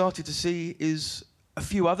 And what we started to see is a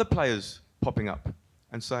few other players popping up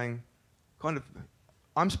and saying, kind of,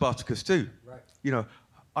 I'm Spartacus too. Right.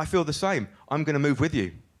 I feel the same. I'm going to move with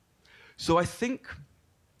you. So I think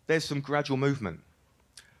there's some gradual movement.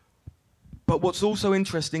 But what's also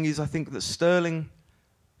interesting is I think that Sterling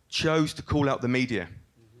chose to call out the media.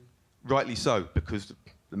 Mm-hmm. Rightly so, because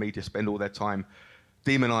the media spend all their time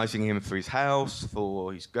demonising him for his house,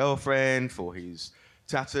 for his girlfriend, for his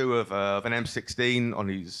tattoo of an M16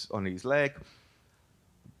 on his leg.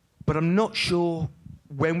 But I'm not sure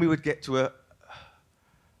when we would get to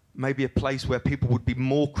maybe a place where people would be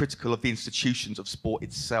more critical of the institutions of sport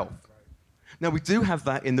itself. Now, we do have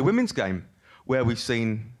that in the women's game, where we've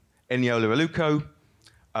seen Eniola Aluko,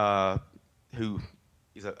 who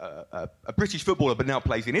is a British footballer but now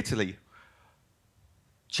plays in Italy,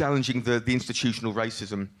 challenging the institutional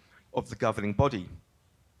racism of the governing body.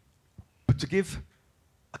 But to give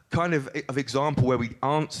a kind of example where we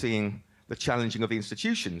aren't seeing the challenging of the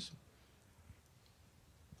institutions,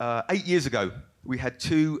 8 years ago, we had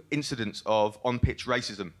 2 incidents of on-pitch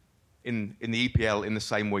racism in the EPL in the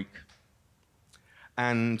same week.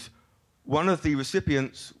 And one of the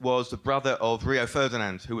recipients was the brother of Rio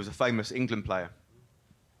Ferdinand, who was a famous England player.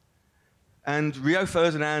 And Rio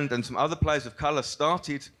Ferdinand and some other players of colour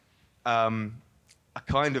started a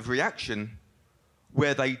kind of reaction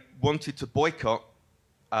where they wanted to boycott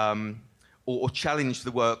or challenge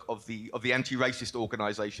the work of the anti-racist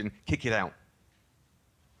organisation, Kick It Out.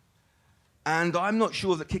 And I'm not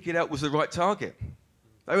sure that Kick It Out was the right target.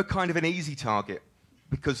 They were kind of an easy target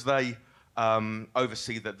because they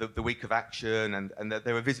oversee the week of action and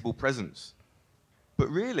they're a visible presence. But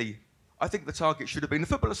really, I think the target should have been the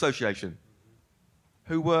Football Association,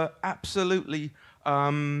 who were absolutely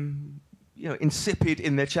insipid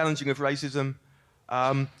in their challenging of racism.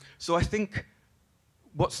 So I think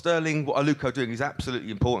what Aluko are doing is absolutely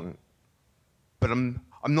important. But I'm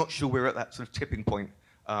not sure we're at that sort of tipping point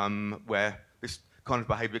where this kind of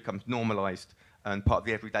behaviour becomes normalised and part of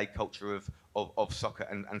the everyday culture of soccer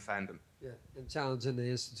and fandom. Yeah, and challenging the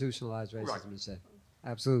institutionalized racism, Right. you say.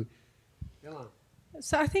 Absolutely. Ilhaam.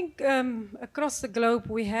 So I think across the globe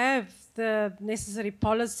we have the necessary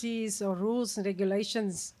policies or rules and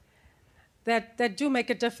regulations that do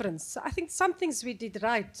make a difference. So I think some things we did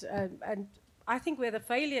right, and I think where the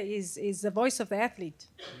failure is the voice of the athlete.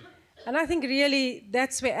 And I think really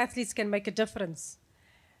that's where athletes can make a difference.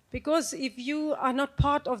 Because if you are not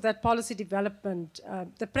part of that policy development,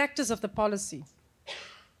 the practice of the policy,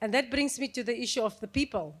 and that brings me to the issue of the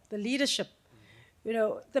people, the leadership. You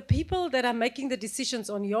know, the people that are making the decisions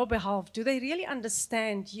on your behalf, do they really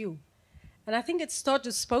understand you? And I think it's Todd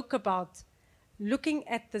who spoke about looking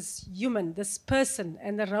at this human, this person,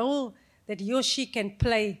 and the role that he or she can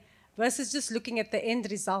play versus just looking at the end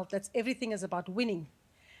result. That's everything is about winning.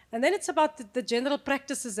 And then it's about the general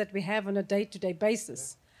practices that we have on a day-to-day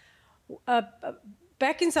basis.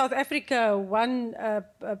 Back in South Africa, one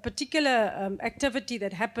particular activity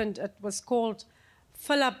that happened, it was called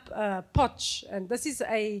Fill Up Potch, and this is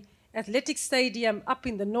an athletic stadium up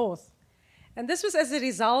in the north. And this was as a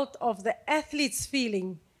result of the athletes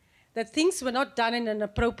feeling that things were not done in an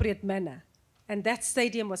appropriate manner, and that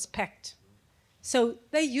stadium was packed. So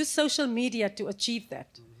they used social media to achieve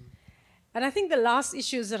that. And I think the last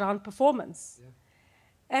issue is around performance.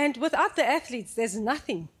 And without the athletes, there's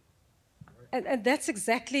nothing. And that's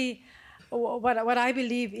exactly what I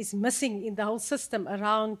believe is missing in the whole system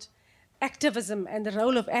around activism and the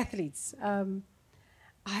role of athletes.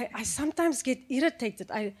 I sometimes get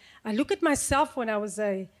irritated. I look at myself when I was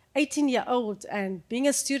a 18-year-old and being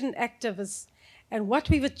a student activist and what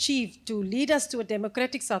we've achieved to lead us to a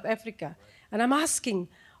democratic South Africa. And I'm asking,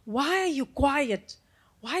 why are you quiet?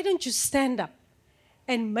 Why don't you stand up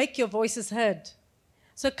and make your voices heard?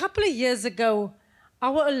 So a couple of years ago,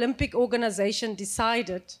 our Olympic organization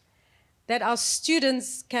decided that our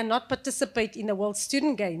students cannot participate in the World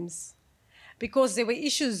Student Games because there were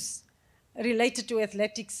issues related to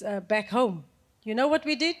athletics back home. You know what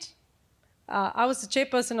we did? I was the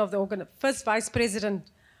chairperson of the first vice president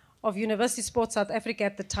of University Sports South Africa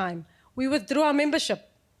at the time. We withdrew our membership.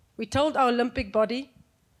 We told our Olympic body,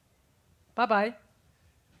 bye-bye,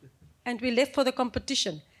 and we left for the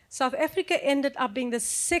competition. South Africa ended up being the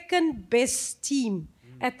second best team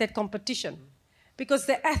at that competition because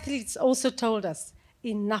the athletes also told us,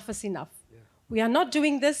 enough is enough. Yeah. We are not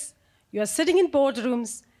doing this. You are sitting in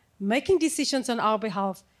boardrooms, making decisions on our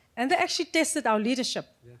behalf, and they actually tested our leadership.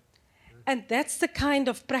 Yeah. Yeah. And that's the kind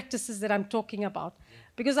of practices that I'm talking about. Yeah.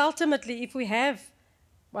 Because ultimately, if we have,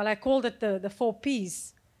 well, I called it the 4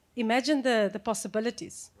 Ps, imagine the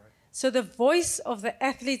possibilities. Right. So the voice of the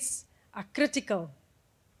athletes are critical.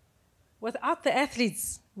 Without the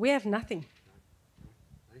athletes, we have nothing.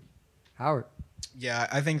 Howard. Yeah,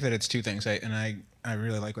 I think that it's 2 things, I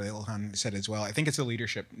really like what Ilhaam said as well. I think it's the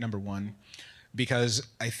leadership, number 1, because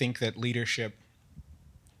I think that leadership,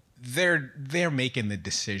 they're making the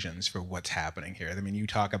decisions for what's happening here. I mean, you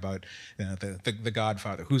talk about the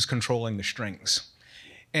Godfather, who's controlling the strings.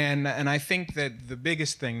 And I think that the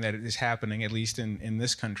biggest thing that is happening, at least in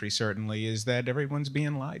this country certainly, is that everyone's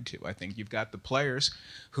being lied to. I think you've got the players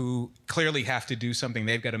who clearly have to do something.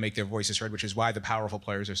 They've got to make their voices heard, which is why the powerful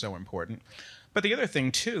players are so important. But the other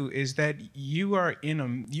thing too is that you are in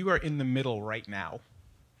the middle right now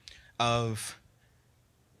of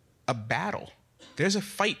a battle. There's a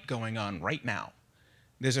fight going on right now.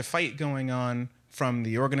 There's a fight going on from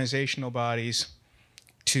the organizational bodies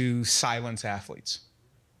to silence athletes.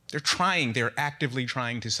 They're actively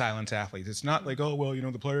trying to silence athletes. It's not like, oh, well,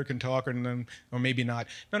 the player can talk or maybe not.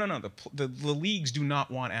 No. The leagues do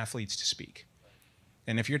not want athletes to speak.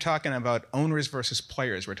 And if you're talking about owners versus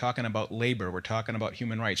players, we're talking about labor, we're talking about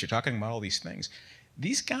human rights, you're talking about all these things.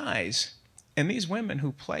 These guys and these women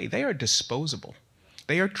who play, they are disposable.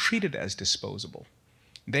 They are treated as disposable.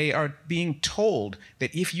 They are being told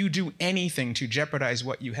that if you do anything to jeopardize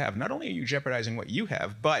what you have, not only are you jeopardizing what you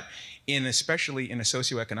have, but especially in a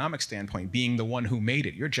socioeconomic standpoint, being the one who made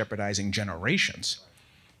it, you're jeopardizing generations.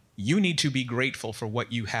 You need to be grateful for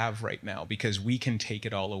what you have right now because we can take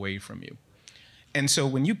it all away from you. And so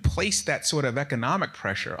when you place that sort of economic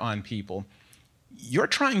pressure on people, you're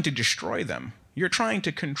trying to destroy them. You're trying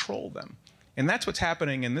to control them. And that's what's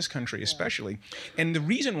happening in this country especially. And the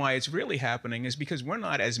reason why it's really happening is because we're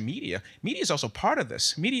not, as media is also part of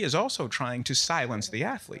this. Media is also trying to silence the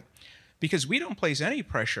athlete because we don't place any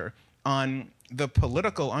pressure on the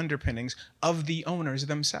political underpinnings of the owners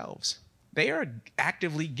themselves. They are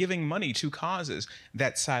actively giving money to causes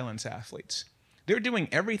that silence athletes. They're doing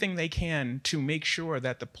everything they can to make sure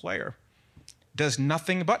that the player does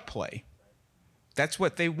nothing but play. That's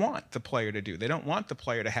what they want the player to do. They don't want the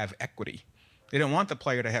player to have equity. They don't want the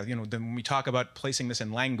player to have, when we talk about placing this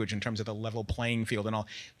in language in terms of the level playing field and all,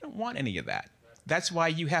 they don't want any of that. That's why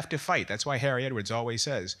you have to fight. That's why Harry Edwards always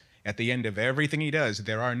says, at the end of everything he does,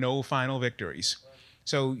 there are no final victories.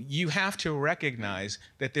 So you have to recognize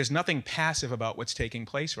that there's nothing passive about what's taking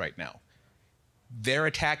place right now. They're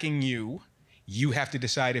attacking you. You have to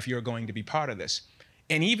decide if you're going to be part of this.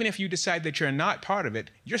 And even if you decide that you're not part of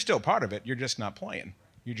it, you're still part of it. You're just not playing.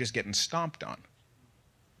 You're just getting stomped on.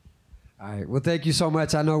 All right. Well, thank you so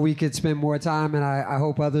much. I know we could spend more time, and I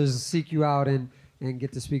hope others seek you out and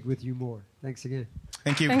get to speak with you more. Thanks again.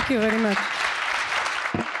 Thank you. Thank you very much.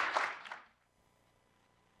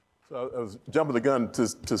 So I was jumping the gun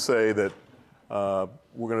to say that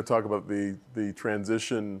we're going to talk about the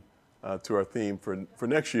transition to our theme for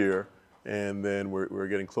next year, and then we're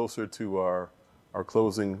getting closer to our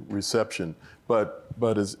closing reception. But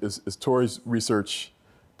as Tori's research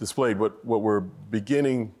displayed, what we're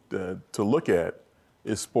beginning to look at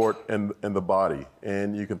is sport and the body.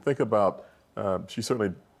 And you can think about, she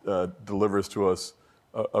certainly delivers to us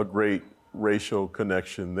a great racial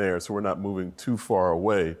connection there, so we're not moving too far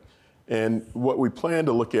away. And what we plan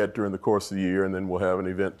to look at during the course of the year, and then we'll have an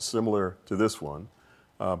event similar to this one,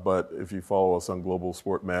 but if you follow us on Global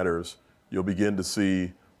Sport Matters, you'll begin to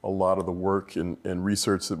see a lot of the work and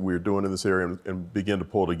research that we're doing in this area and begin to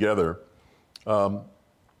pull together. What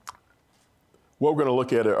we're going to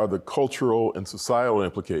look at are the cultural and societal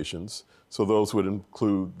implications. So those would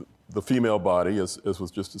include the female body, as was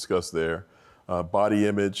just discussed there, body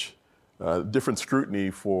image, different scrutiny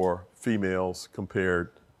for females compared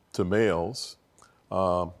to males,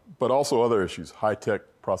 but also other issues, high-tech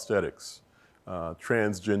prosthetics,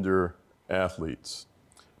 transgender athletes.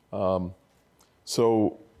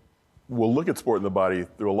 So we'll look at sport in the body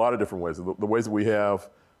through a lot of different ways, the ways that we have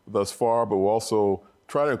thus far, but we'll also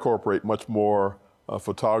try to incorporate much more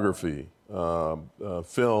photography,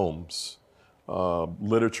 films,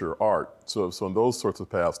 literature, art, so in those sorts of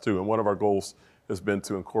paths too. And one of our goals has been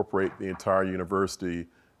to incorporate the entire university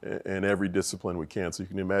in every discipline we can. So you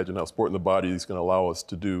can imagine how sport in the body is going to allow us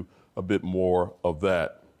to do a bit more of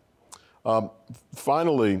that.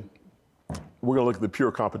 Finally, we're going to look at the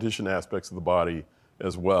pure competition aspects of the body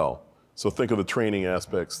as well. So think of the training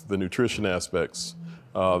aspects, the nutrition aspects,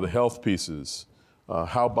 the health pieces,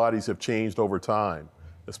 how bodies have changed over time,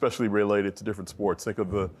 especially related to different sports. Think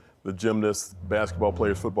of the gymnasts, basketball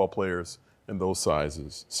players, football players, and those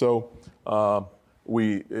sizes. So at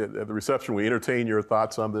the reception, we entertain your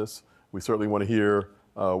thoughts on this. We certainly want to hear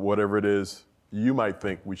whatever it is you might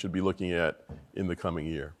think we should be looking at in the coming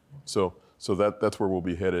year. So that's where we'll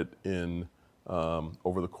be headed in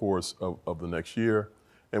over the course of the next year.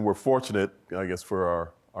 And we're fortunate, I guess,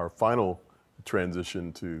 for our final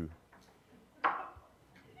transition to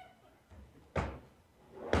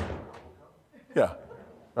yeah.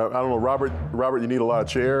 I don't know, Robert, you need a lot of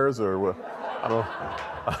chairs or what? I don't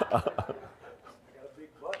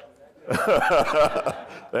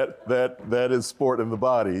know. That is sport in the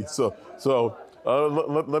body. So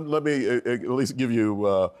Let me at least give you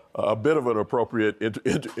a bit of an appropriate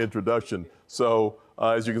introduction. So,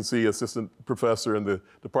 as you can see, assistant professor in the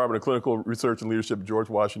Department of Clinical Research and Leadership at George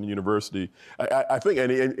Washington University. I think,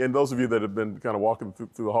 and those of you that have been kind of walking through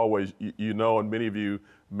the hallways, you know, and many of you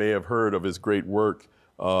may have heard of his great work,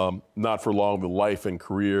 Not for Long, the life and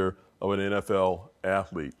career of an NFL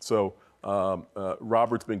athlete. So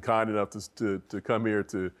Robert's been kind enough to come here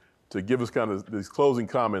to give us kind of these closing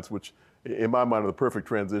comments, which in my mind are the perfect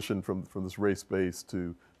transition from this race space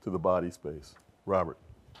to the body space. Robert,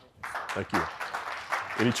 thank you.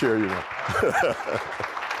 Any chair you want.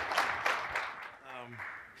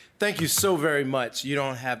 Thank you so very much. You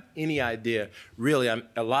don't have any idea. Really,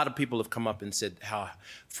 a lot of people have come up and said how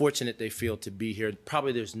fortunate they feel to be here.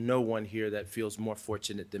 Probably there's no one here that feels more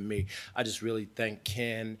fortunate than me. I just really thank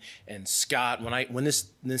Ken and Scott. When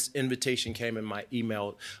this invitation came in my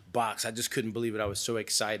email box, I just couldn't believe it. I was so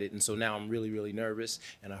excited, and so now I'm really, really nervous,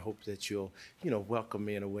 and I hope that you'll, welcome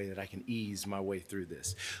me in a way that I can ease my way through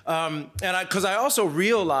this. Because I also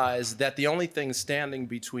realize that the only thing standing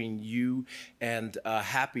between you and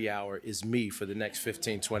happy hour is me for the next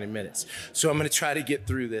 15, 20 minutes. So I'm going to try to get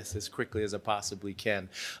through this as quickly as I possibly can.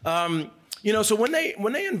 So when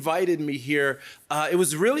they invited me here, it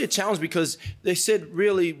was really a challenge because they said,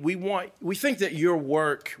 really, we think that your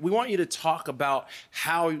work, we want you to talk about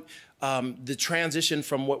how the transition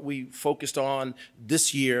from what we focused on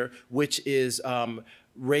this year, which is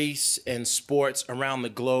race and sports around the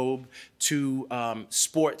globe, to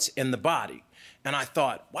sports in the body. And I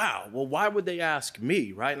thought, wow, well, why would they ask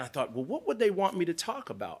me, right? And I thought, well, what would they want me to talk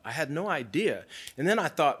about? I had no idea. And then I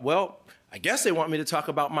thought, well, I guess they want me to talk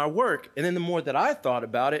about my work. And then the more that I thought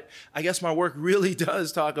about it, I guess my work really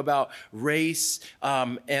does talk about race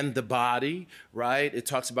and the body, right? It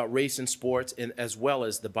talks about race and sports and as well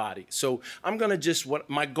as the body. So I'm going to what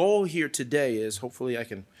my goal here today is, hopefully I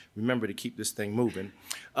can remember to keep this thing moving.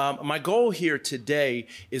 My goal here today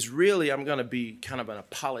is really, I'm going to be kind of an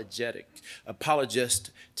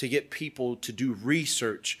apologist to get people to do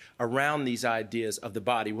research around these ideas of the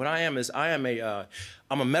body. What I am is I'm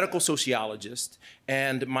a medical sociologist,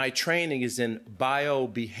 and my training is in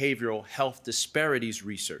biobehavioral health disparities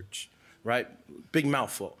research, right? Big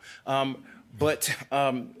mouthful. But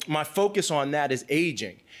my focus on that is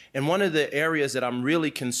aging. And one of the areas that I'm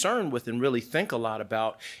really concerned with and really think a lot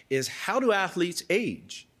about is how do athletes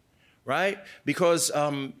age, right? Because,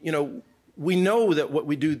 we know that what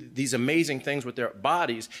we do, these amazing things with their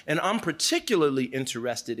bodies, and I'm particularly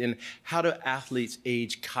interested in how do athletes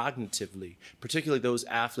age cognitively, particularly those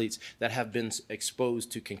athletes that have been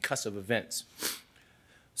exposed to concussive events.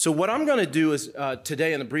 So what I'm going to do is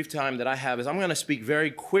today, in the brief time that I have, is I'm going to speak very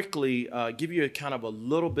quickly, give you a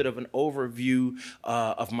little bit of an overview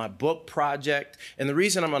of my book project. And the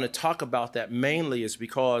reason I'm going to talk about that mainly is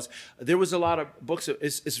because there was a lot of books.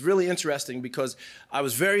 It's really interesting because I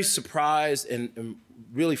was very surprised and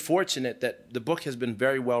really fortunate that the book has been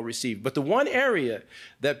very well received. But the one area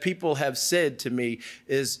that people have said to me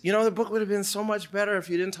is, the book would have been so much better if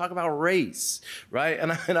you didn't talk about race, right?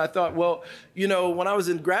 And I thought, well, when I was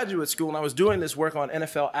in graduate school and I was doing this work on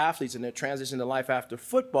NFL athletes and their transition to life after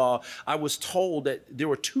football, I was told that there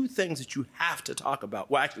were two things that you have to talk about.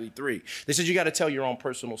 Well, actually three. They said you got to tell your own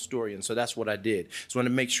personal story, and so that's what I did. So I wanted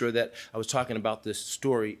to make sure that I was talking about this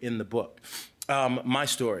story in the book. My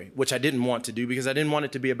story, which I didn't want to do because I didn't want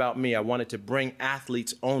it to be about me. I wanted to bring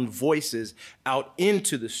athletes' own voices out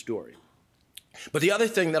into the story. But the other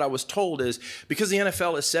thing that I was told is because the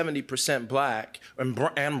NFL is 70% black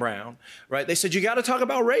and brown, right? They said, you got to talk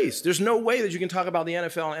about race. There's no way that you can talk about the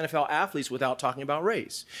NFL and NFL athletes without talking about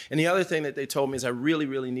race. And the other thing that they told me is I really,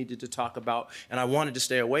 really needed to talk about, and I wanted to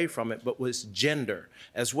stay away from it, but was gender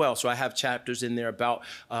as well. So I have chapters in there about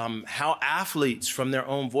how athletes from their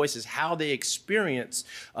own voices, how they experience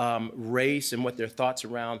race and what their thoughts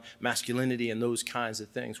around masculinity and those kinds of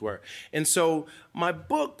things were. And so my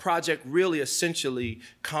book project really essentially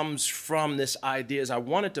comes from this idea is I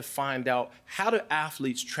wanted to find out how do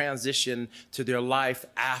athletes transition to their life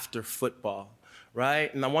after football,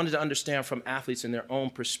 right? And I wanted to understand from athletes in their own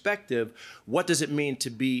perspective, what does it mean to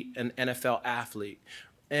be an NFL athlete?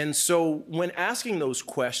 And so when asking those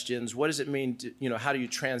questions, what does it mean to, how do you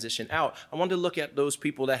transition out? I wanted to look at those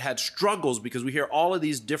people that had struggles because we hear all of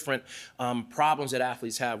these different problems that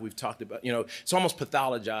athletes have. We've talked about, it's almost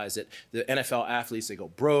pathologized that the NFL athletes, they go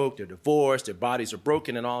broke, they're divorced, their bodies are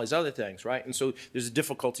broken and all these other things, right? And so there's a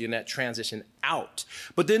difficulty in that transition out.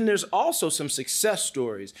 But then there's also some success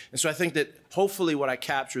stories. And so I think that hopefully what I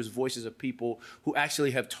capture is voices of people who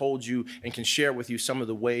actually have told you and can share with you some of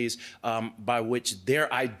the ways by which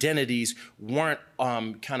their identities weren't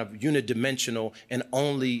kind of unidimensional and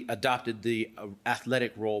only adopted the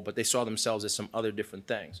athletic role, but they saw themselves as some other different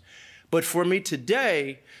things. But for me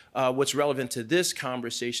today, what's relevant to this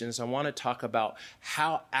conversation is I want to talk about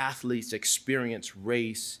how athletes experience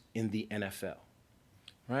race in the NFL,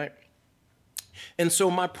 right? And so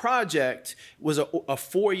my project was a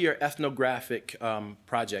 4-year ethnographic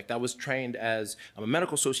project. I was trained as, I'm a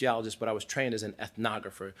medical sociologist, but I was trained as an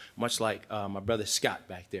ethnographer, much like my brother Scott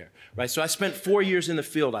back there, right? So I spent 4 years in the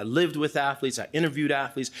field. I lived with athletes. I interviewed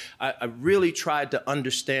athletes. I really tried to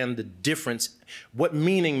understand the difference, what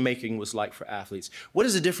meaning making was like for athletes. What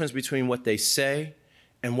is the difference between what they say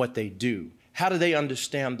and what they do? How do they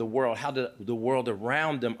understand the world? How do the world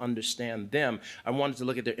around them understand them? I wanted to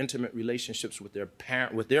look at their intimate relationships with their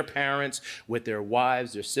parents, with their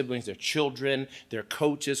wives, their siblings, their children, their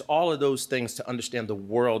coaches, all of those things to understand the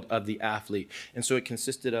world of the athlete. And so it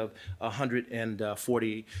consisted of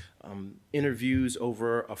 140 interviews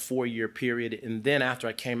over a 4-year period. And then after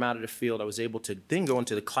I came out of the field, I was able to then go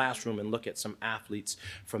into the classroom and look at some athletes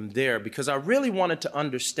from there, because I really wanted to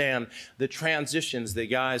understand the transitions, the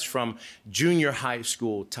guys from junior high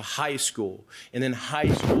school to high school, and then high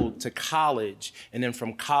school to college, and then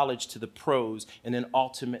from college to the pros, and then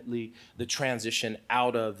ultimately the transition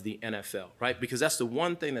out of the NFL, right? Because that's the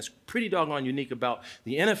one thing that's pretty doggone unique about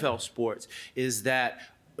the NFL sports, is that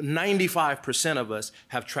 95% of us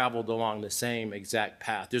have traveled along the same exact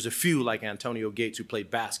path. There's a few like Antonio Gates who played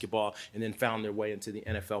basketball and then found their way into the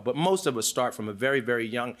NFL. But most of us start from a very, very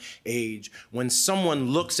young age when someone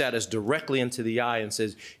looks at us directly into the eye and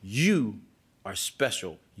says, you are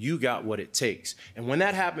special. You got what it takes. And when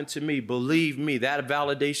that happened to me, believe me, that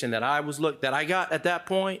validation that I got at that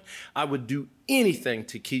point, I would do anything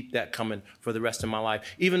to keep that coming for the rest of my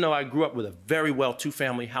life. Even though I grew up with a very well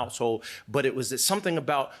 2-family household, but it was something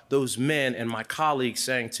about those men and my colleagues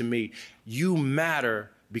saying to me, you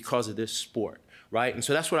matter because of this sport, right? And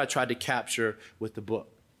so that's what I tried to capture with the book.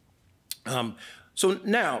 So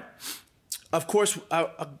now, of course,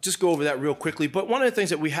 I'll just go over that real quickly, but one of the things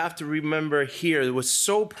that we have to remember here that was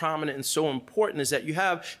so prominent and so important is that you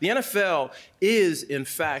have, the NFL is, in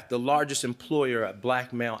fact, the largest employer of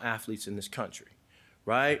black male athletes in this country,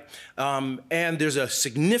 right? And there's a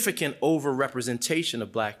significant overrepresentation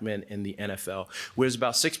of black men in the NFL, where there's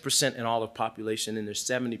about 6% in all the population, and there's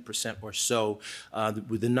 70% or so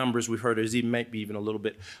with the numbers we've heard, might be even a little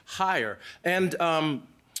bit higher. And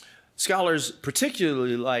scholars,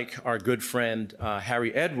 particularly like our good friend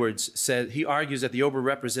Harry Edwards, said he argues that the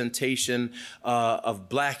overrepresentation of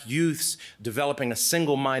black youths developing a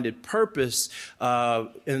single-minded purpose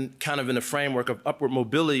in the framework of upward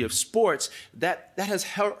mobility of sports, that has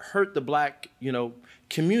hurt the black,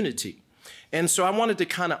 community. And so I wanted to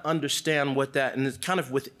kind of understand what that, and it's kind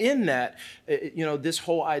of within that, this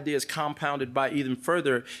whole idea is compounded by even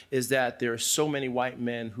further, is that there are so many white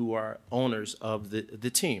men who are owners of the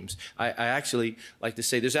teams. I actually like to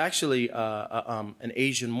say there's actually an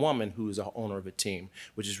Asian woman who is an owner of a team,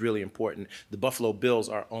 which is really important. The Buffalo Bills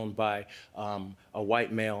are owned by a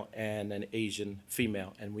white male and an Asian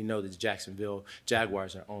female, and we know that the Jacksonville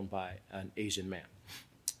Jaguars are owned by an Asian man.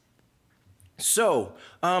 So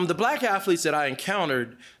the black athletes that I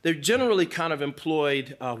encountered, they're generally kind of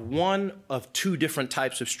employed one of two different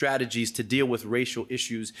types of strategies to deal with racial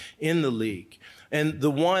issues in the league. And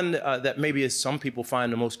the one that maybe is some people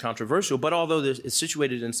find the most controversial, but although it's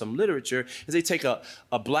situated in some literature, is they take a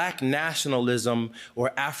black nationalism or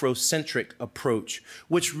Afrocentric approach,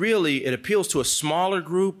 which really, it appeals to a smaller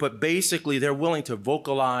group, but basically they're willing to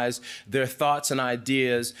vocalize their thoughts and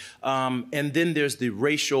ideas. And then there's the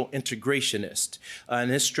racial integrationist.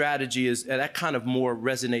 And his strategy is, that kind of more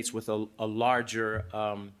resonates with a larger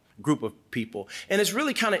group of people. And it's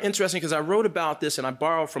really kind of interesting because I wrote about this and I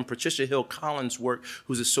borrowed from Patricia Hill Collins' work,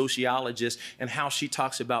 who's a sociologist, and how she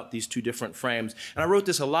talks about these two different frames. And I wrote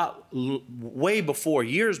this a lot, way before,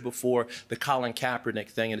 years before the Colin Kaepernick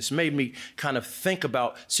thing. And it's made me kind of think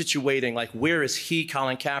about situating, like, where is he,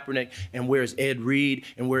 Colin Kaepernick, and where is Ed Reed,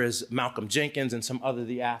 and where is Malcolm Jenkins and some other of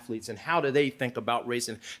the athletes, and how do they think about race,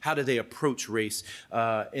 and how do they approach race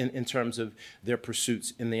in terms of their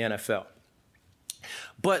pursuits in the NFL.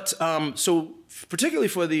 But so particularly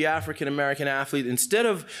for the African-American athlete, instead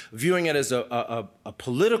of viewing it as a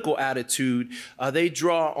political attitude, they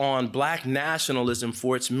draw on black nationalism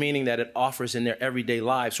for its meaning that it offers in their everyday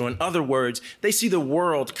lives. So in other words, they see the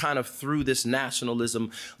world kind of through this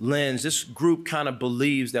nationalism lens. This group kind of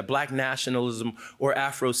believes that black nationalism or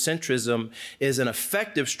Afrocentrism is an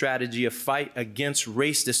effective strategy of fight against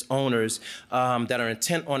racist owners that are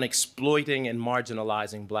intent on exploiting and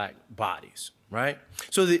marginalizing black bodies. right?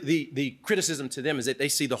 So the criticism to them is that they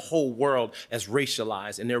see the whole world as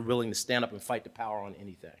racialized, and they're willing to stand up and fight the power on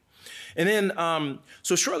anything. And then,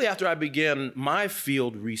 so shortly after I began my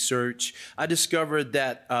field research, I discovered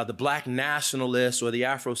that the black nationalists or the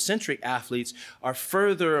Afrocentric athletes are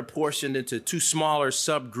further apportioned into two smaller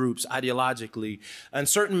subgroups ideologically. And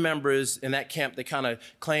certain members in that camp, they kind of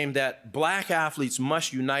claim that black athletes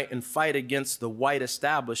must unite and fight against the white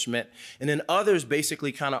establishment. And then others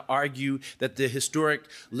basically kind of argue that the historic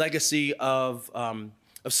legacy of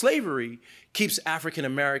slavery keeps African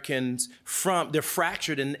Americans they're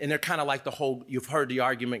fractured and they're kind of like the whole, you've heard the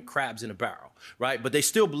argument, crabs in a barrel, right? But they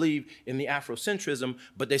still believe in the Afrocentrism,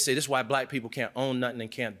 but they say this is why black people can't own nothing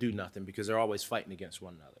and can't do nothing, because they're always fighting against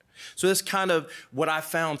one another. So that's kind of what I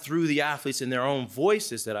found through the athletes and their own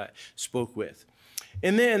voices that I spoke with.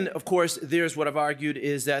 And then, of course, there's what I've argued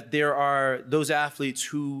is that there are those athletes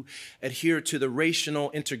who adhere to the racial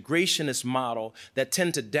integrationist model that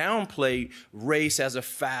tend to downplay race as a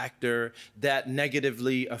factor that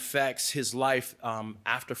negatively affects his life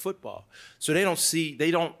after football. So they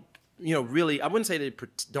don't really, I wouldn't say they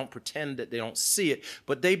don't pretend that they don't see it,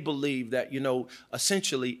 but they believe that,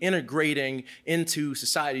 essentially integrating into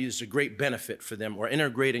society is a great benefit for them, or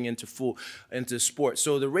integrating into sports.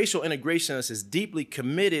 So the racial integrationist is deeply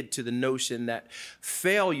committed to the notion that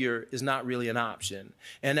failure is not really an option,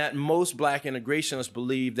 and that most black integrationists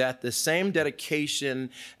believe that the same dedication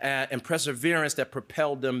and perseverance that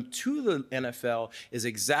propelled them to the NFL is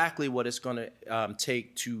exactly what it's going to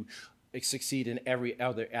take to succeed in every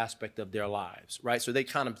other aspect of their lives, right? So they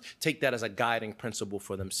kind of take that as a guiding principle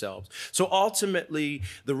for themselves. So ultimately,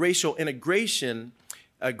 the racial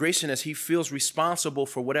integrationist, he feels responsible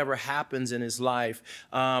for whatever happens in his life.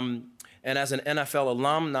 And as an NFL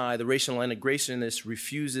alumni, the racial integrationist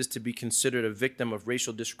refuses to be considered a victim of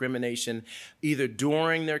racial discrimination either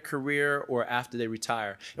during their career or after they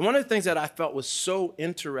retire. And one of the things that I felt was so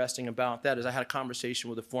interesting about that is I had a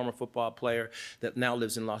conversation with a former football player that now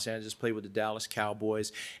lives in Los Angeles, played with the Dallas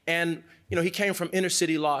Cowboys. And he came from inner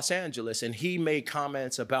city Los Angeles, and he made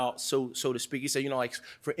comments about, so to speak, he said, like,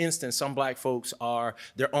 for instance, some black folks are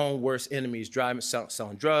their own worst enemies,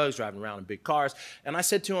 selling drugs, driving around in big cars. And I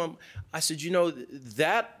said to him,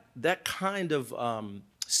 that kind of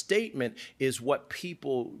statement is what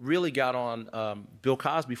people really got on Bill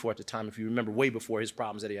Cosby for at the time, if you remember, way before his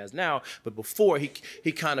problems that he has now. But before,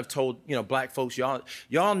 he kind of told black folks,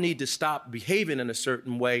 y'all need to stop behaving in a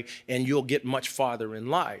certain way, and you'll get much farther in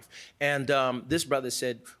life. And this brother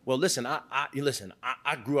said, well, listen,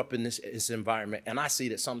 I grew up in this environment, and I see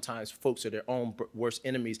that sometimes folks are their own worst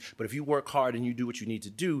enemies. But if you work hard and you do what you need to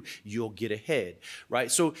do, you'll get ahead, right?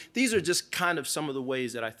 So these are just kind of some of the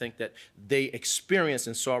ways that I think that they experienced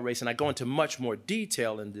and saw race, and I go into much more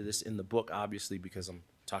detail into this in the book, obviously, because I'm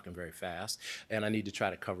talking very fast, and I need to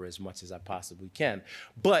try to cover as much as I possibly can.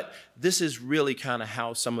 But this is really kind of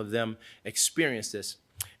how some of them experience this.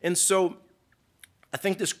 And so I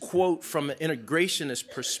think this quote from an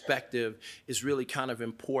integrationist perspective is really kind of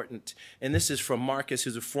important. And this is from Marcus,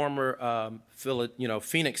 who's a former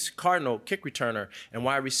Phoenix Cardinal kick returner and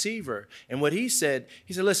wide receiver. And what he said,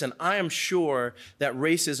 listen, I am sure that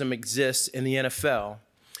racism exists in the NFL,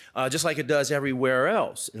 just like it does everywhere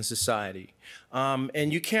else in society.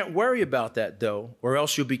 And you can't worry about that, though, or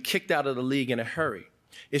else you'll be kicked out of the league in a hurry.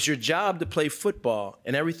 It's your job to play football,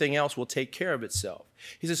 and everything else will take care of itself.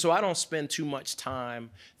 He said, so I don't spend too much time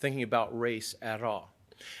thinking about race at all.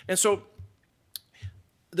 And so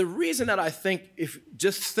the reason that I think, if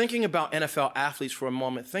just thinking about NFL athletes for a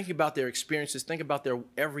moment, thinking about their experiences, think about their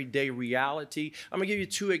everyday reality, I'm gonna give you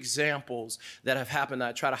two examples that have happened that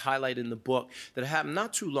I try to highlight in the book that happened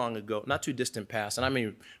not too long ago, not too distant past, and I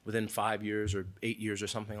mean within 5 years or 8 years or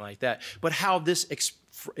something like that, but how this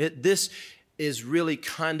is really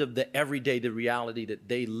kind of the reality that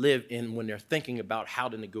they live in when they're thinking about how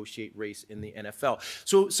to negotiate race in the NFL.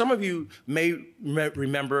 So some of you may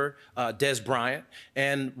remember Des Bryant,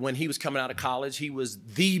 and when he was coming out of college, he was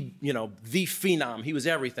the phenom. He was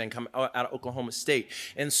everything coming out of Oklahoma State.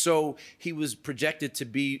 And so he was projected to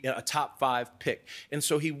be a top 5 pick. And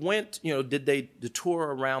so he went, did the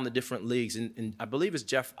tour around the different leagues, and I believe it's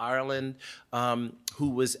Jeff Ireland, who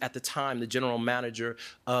was at the time the general manager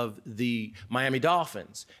of the Miami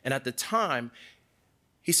Dolphins. And at the time,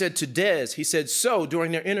 he said to Des, so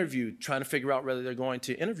during their interview, trying to figure out whether they're going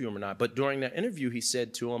to interview him or not, but during their interview, he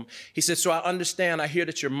said to him, so I understand, I hear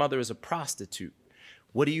that your mother is a prostitute.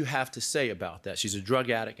 What do you have to say about that? She's a drug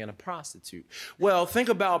addict and a prostitute. Well, think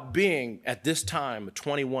about being, at this time, a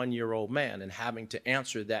 21-year-old man and having to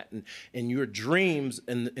answer that in your dreams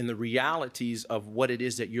and in the realities of what it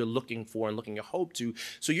is that you're looking for and looking to hope to.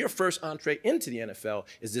 So your first entree into the NFL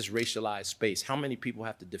is this racialized space. How many people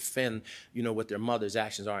have to defend, you know, what their mother's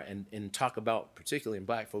actions are and talk about, particularly in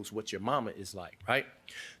black folks, what your mama is like, right?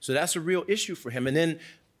 So that's a real issue for him. And then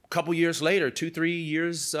couple years later, 2-3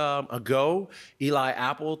 years ago, Eli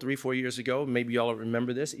Apple, 3-4 years ago, maybe y'all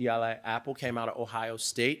remember this, Eli Apple came out of Ohio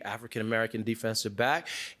State, African-American defensive back,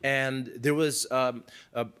 and there was a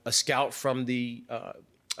scout from the,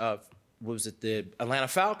 the Atlanta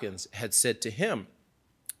Falcons had said to him,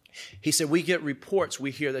 he said, we get reports,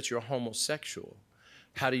 we hear that you're homosexual.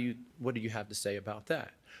 What do you have to say about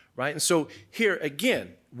that? Right? And so here,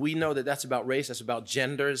 again, we know that that's about race, that's about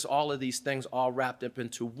genders, all of these things all wrapped up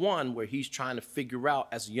into one where he's trying to figure out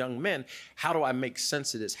as young men, how do I make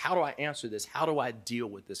sense of this? How do I answer this? How do I deal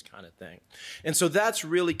with this kind of thing? And so that's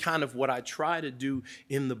really kind of what I try to do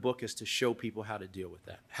in the book, is to show people how to deal with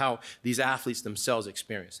that, how these athletes themselves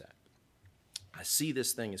experience that. I see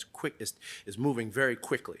this thing is moving very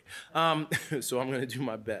quickly. So I'm going to do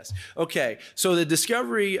my best. Okay, so the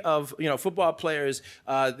discovery of, you know, football players,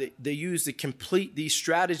 they use to complete these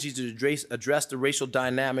strategies to address the racial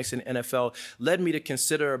dynamics in NFL led me to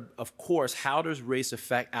consider, of course, how does race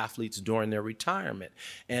affect athletes during their retirement?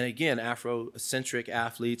 And again, Afrocentric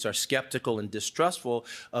athletes are skeptical and distrustful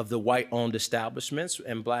of the white-owned establishments,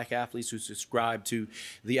 and black athletes who subscribe to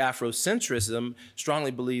the Afrocentrism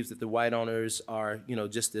strongly believes that the white owners are, you know,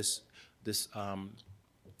 just this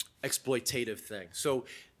exploitative thing. So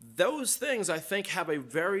those things, I think, have a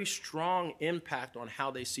very strong impact on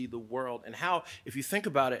how they see the world, and how, if you think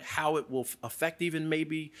about it, how it will affect even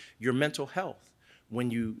maybe your mental health when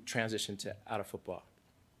you transition out of football.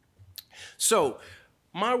 So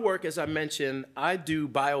my work, as I mentioned, I do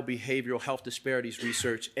biobehavioral health disparities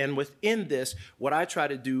research, and within this, what I try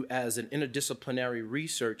to do as an interdisciplinary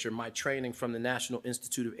researcher, my training from the National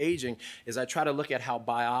Institute of Aging, is I try to look at how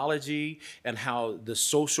biology and how the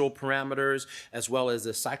social parameters, as well as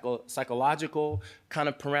the psychological kind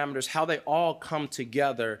of parameters, how they all come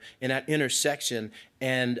together in that intersection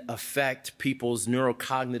and affect people's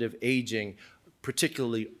neurocognitive aging,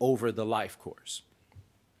 particularly over the life course.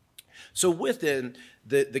 So within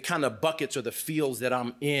the kind of buckets or the fields that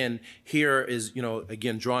I'm in here is, you know,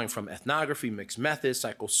 again, drawing from ethnography, mixed methods,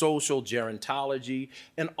 psychosocial, gerontology,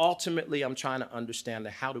 and ultimately I'm trying to understand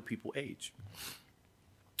how do people age.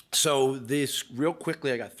 So this, real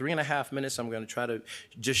quickly, I got 3.5 minutes. I'm going to try to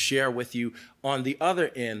just share with you on the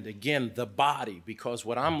other end, again, the body, because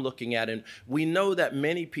what I'm looking at, and we know that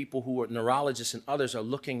many people who are neurologists and others are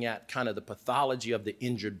looking at kind of the pathology of the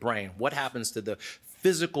injured brain. What happens to the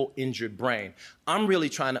physical injured brain? I'm really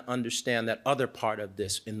trying to understand that other part of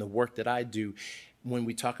this in the work that I do when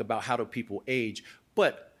we talk about how do people age.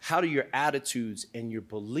 But how do your attitudes and your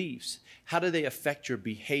beliefs, how do they affect your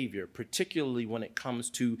behavior, particularly when it comes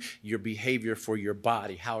to your behavior for your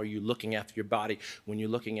body? How are you looking after your body when you're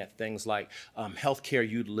looking at things like healthcare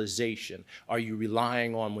utilization? Are you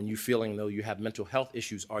relying on, when you're feeling though you have mental health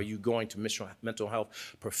issues, are you going to mental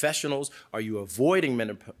health professionals? Are you avoiding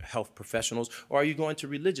mental health professionals? Or are you going to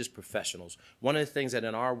religious professionals? One of the things that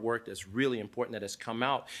in our work that's really important that has come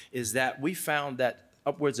out is that we found that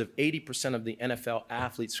upwards of 80% of the NFL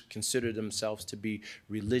athletes consider themselves to be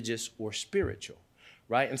religious or spiritual,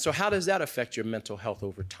 right? And so how does that affect your mental health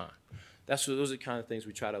over time? Those are the kind of things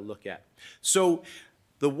we try to look at. So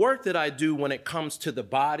the work that I do when it comes to the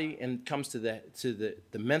body and comes to the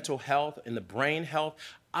mental health and the brain health,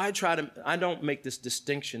 I don't make this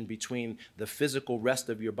distinction between the physical rest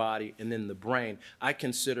of your body and then the brain. I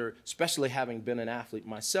consider, especially having been an athlete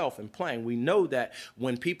myself and playing, we know that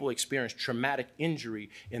when people experience traumatic injury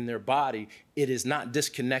in their body, it is not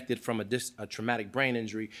disconnected from a traumatic brain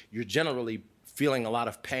injury. You're generally feeling a lot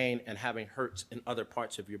of pain and having hurts in other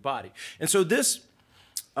parts of your body. And so this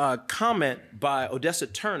comment by Odessa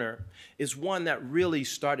Turner is one that really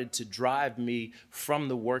started to drive me from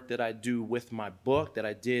the work that I do with my book that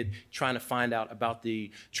I did trying to find out about the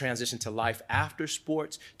transition to life after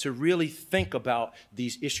sports, to really think about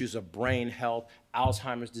these issues of brain health,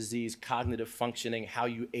 Alzheimer's disease, cognitive functioning, how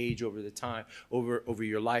you age over the time, over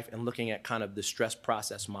your life, and looking at kind of the stress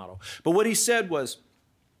process model. But what he said was,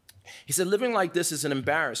 he said, living like this is an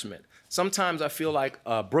embarrassment. Sometimes I feel like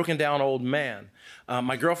a broken down old man.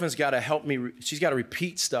 My girlfriend's got to help me. She's got to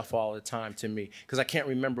repeat stuff all the time to me because I can't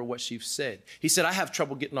remember what she said. He said, I have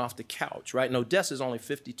trouble getting off the couch, right? And Odessa's only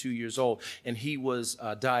 52 years old, and he was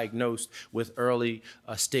diagnosed with early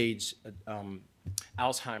stage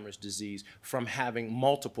Alzheimer's disease from having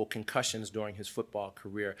multiple concussions during his football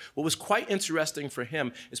career. What was quite interesting for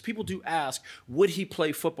him is people do ask, would he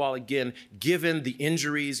play football again given the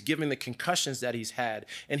injuries, given the concussions that he's had?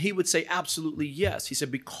 And he would say absolutely yes. He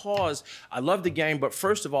said, because I love the game, but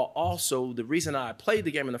first of all, also the reason I played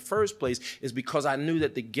the game in the first place is because I knew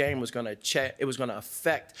that the game was going to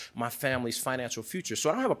affect my family's financial future. So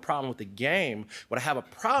I don't have a problem with the game. What I have a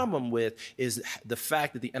problem with is the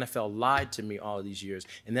fact that the NFL lied to me all of these years.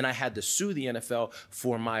 And then I had to sue the NFL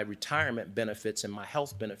for my retirement benefits and my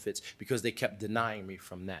health benefits because they kept denying me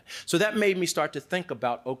from that. So that made me start to think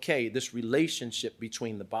about, okay, this relationship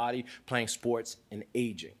between the body, playing sports, and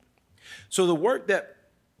aging. So the work that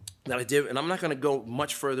I did, and I'm not going to go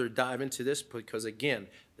much further dive into this because, again,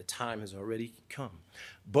 the time has already come.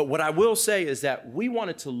 But what I will say is that we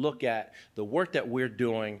wanted to look at the work that we're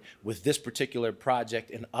doing with this particular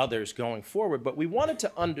project and others going forward, but we wanted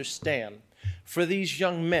to understand for these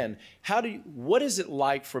young men, what is it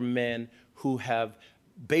like for men who have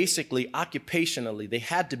basically occupationally, they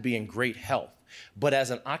had to be in great health, but as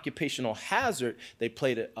an occupational hazard, they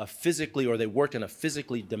played a physically, or they worked in a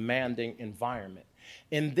physically demanding environment.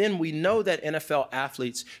 And then we know that NFL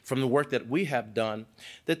athletes, from the work that we have done,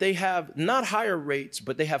 that they have not higher rates,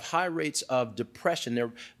 but they have high rates of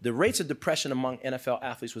depression. The rates of depression among NFL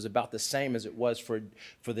athletes was about the same as it was for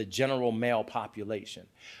the general male population.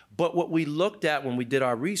 But what we looked at when we did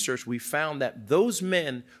our research, we found that those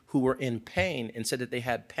men who were in pain and said that they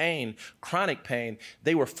had pain, chronic pain,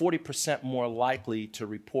 they were 40% more likely to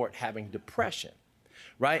report having depression.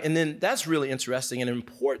 Right? And then that's really interesting and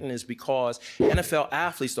important is because NFL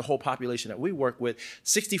athletes, the whole population that we work with,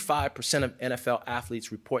 65% of NFL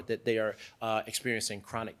athletes report that they are experiencing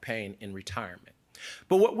chronic pain in retirement.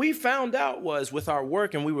 But what we found out was with our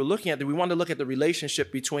work, and we were looking at we wanted to look at the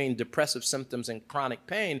relationship between depressive symptoms and chronic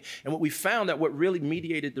pain. And what we found that what really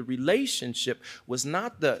mediated the relationship was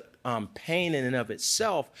not the pain in and of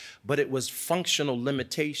itself, but it was functional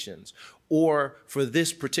limitations. Or for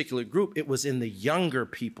this particular group, it was in the younger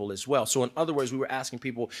people as well. So in other words, we were asking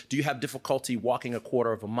people, do you have difficulty walking a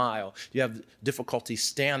quarter of a mile? Do you have difficulty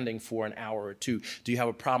standing for an hour or two? Do you have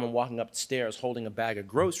a problem walking up the stairs holding a bag of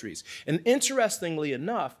groceries? And interestingly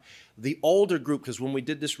enough, the older group, because when we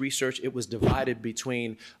did this research, it was divided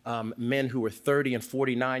between men who were 30 and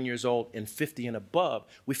 49 years old and 50 and above.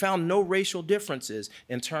 We found no racial differences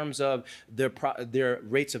in terms of their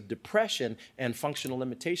rates of depression and functional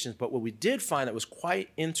limitations. But what we did find that was quite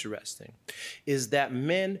interesting is that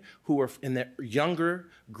men who were in the younger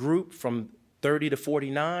group from 30 to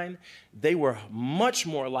 49, they were much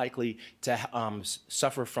more likely to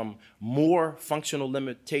suffer from more functional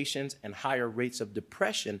limitations and higher rates of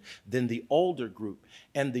depression than the older group.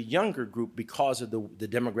 And the younger group, because of the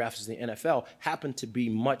demographics of the NFL, happened to be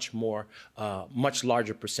much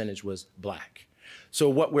larger percentage was Black. So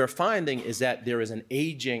what we're finding is that there is an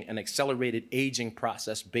accelerated aging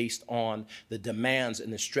process based on the demands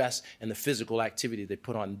and the stress and the physical activity they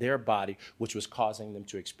put on their body, which was causing them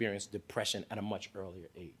to experience depression at a much earlier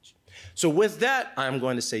age. So with that, I'm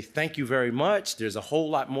going to say thank you very much. There's a whole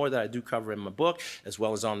lot more that I do cover in my book, as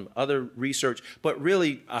well as on other research. But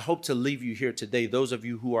really, I hope to leave you here today, those of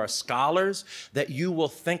you who are scholars, that you will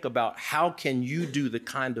think about how can you do the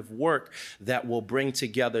kind of work that will bring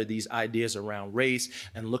together these ideas around race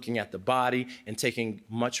and looking at the body and taking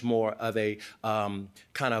much more of a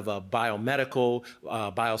kind of a biomedical,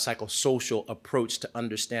 biopsychosocial approach to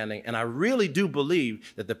understanding. And I really do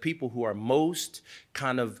believe that the people who are most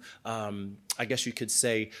kind of, I guess you could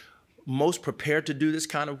say, most prepared to do this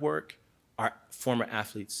kind of work are former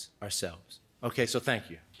athletes ourselves. Okay, so thank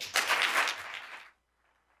you.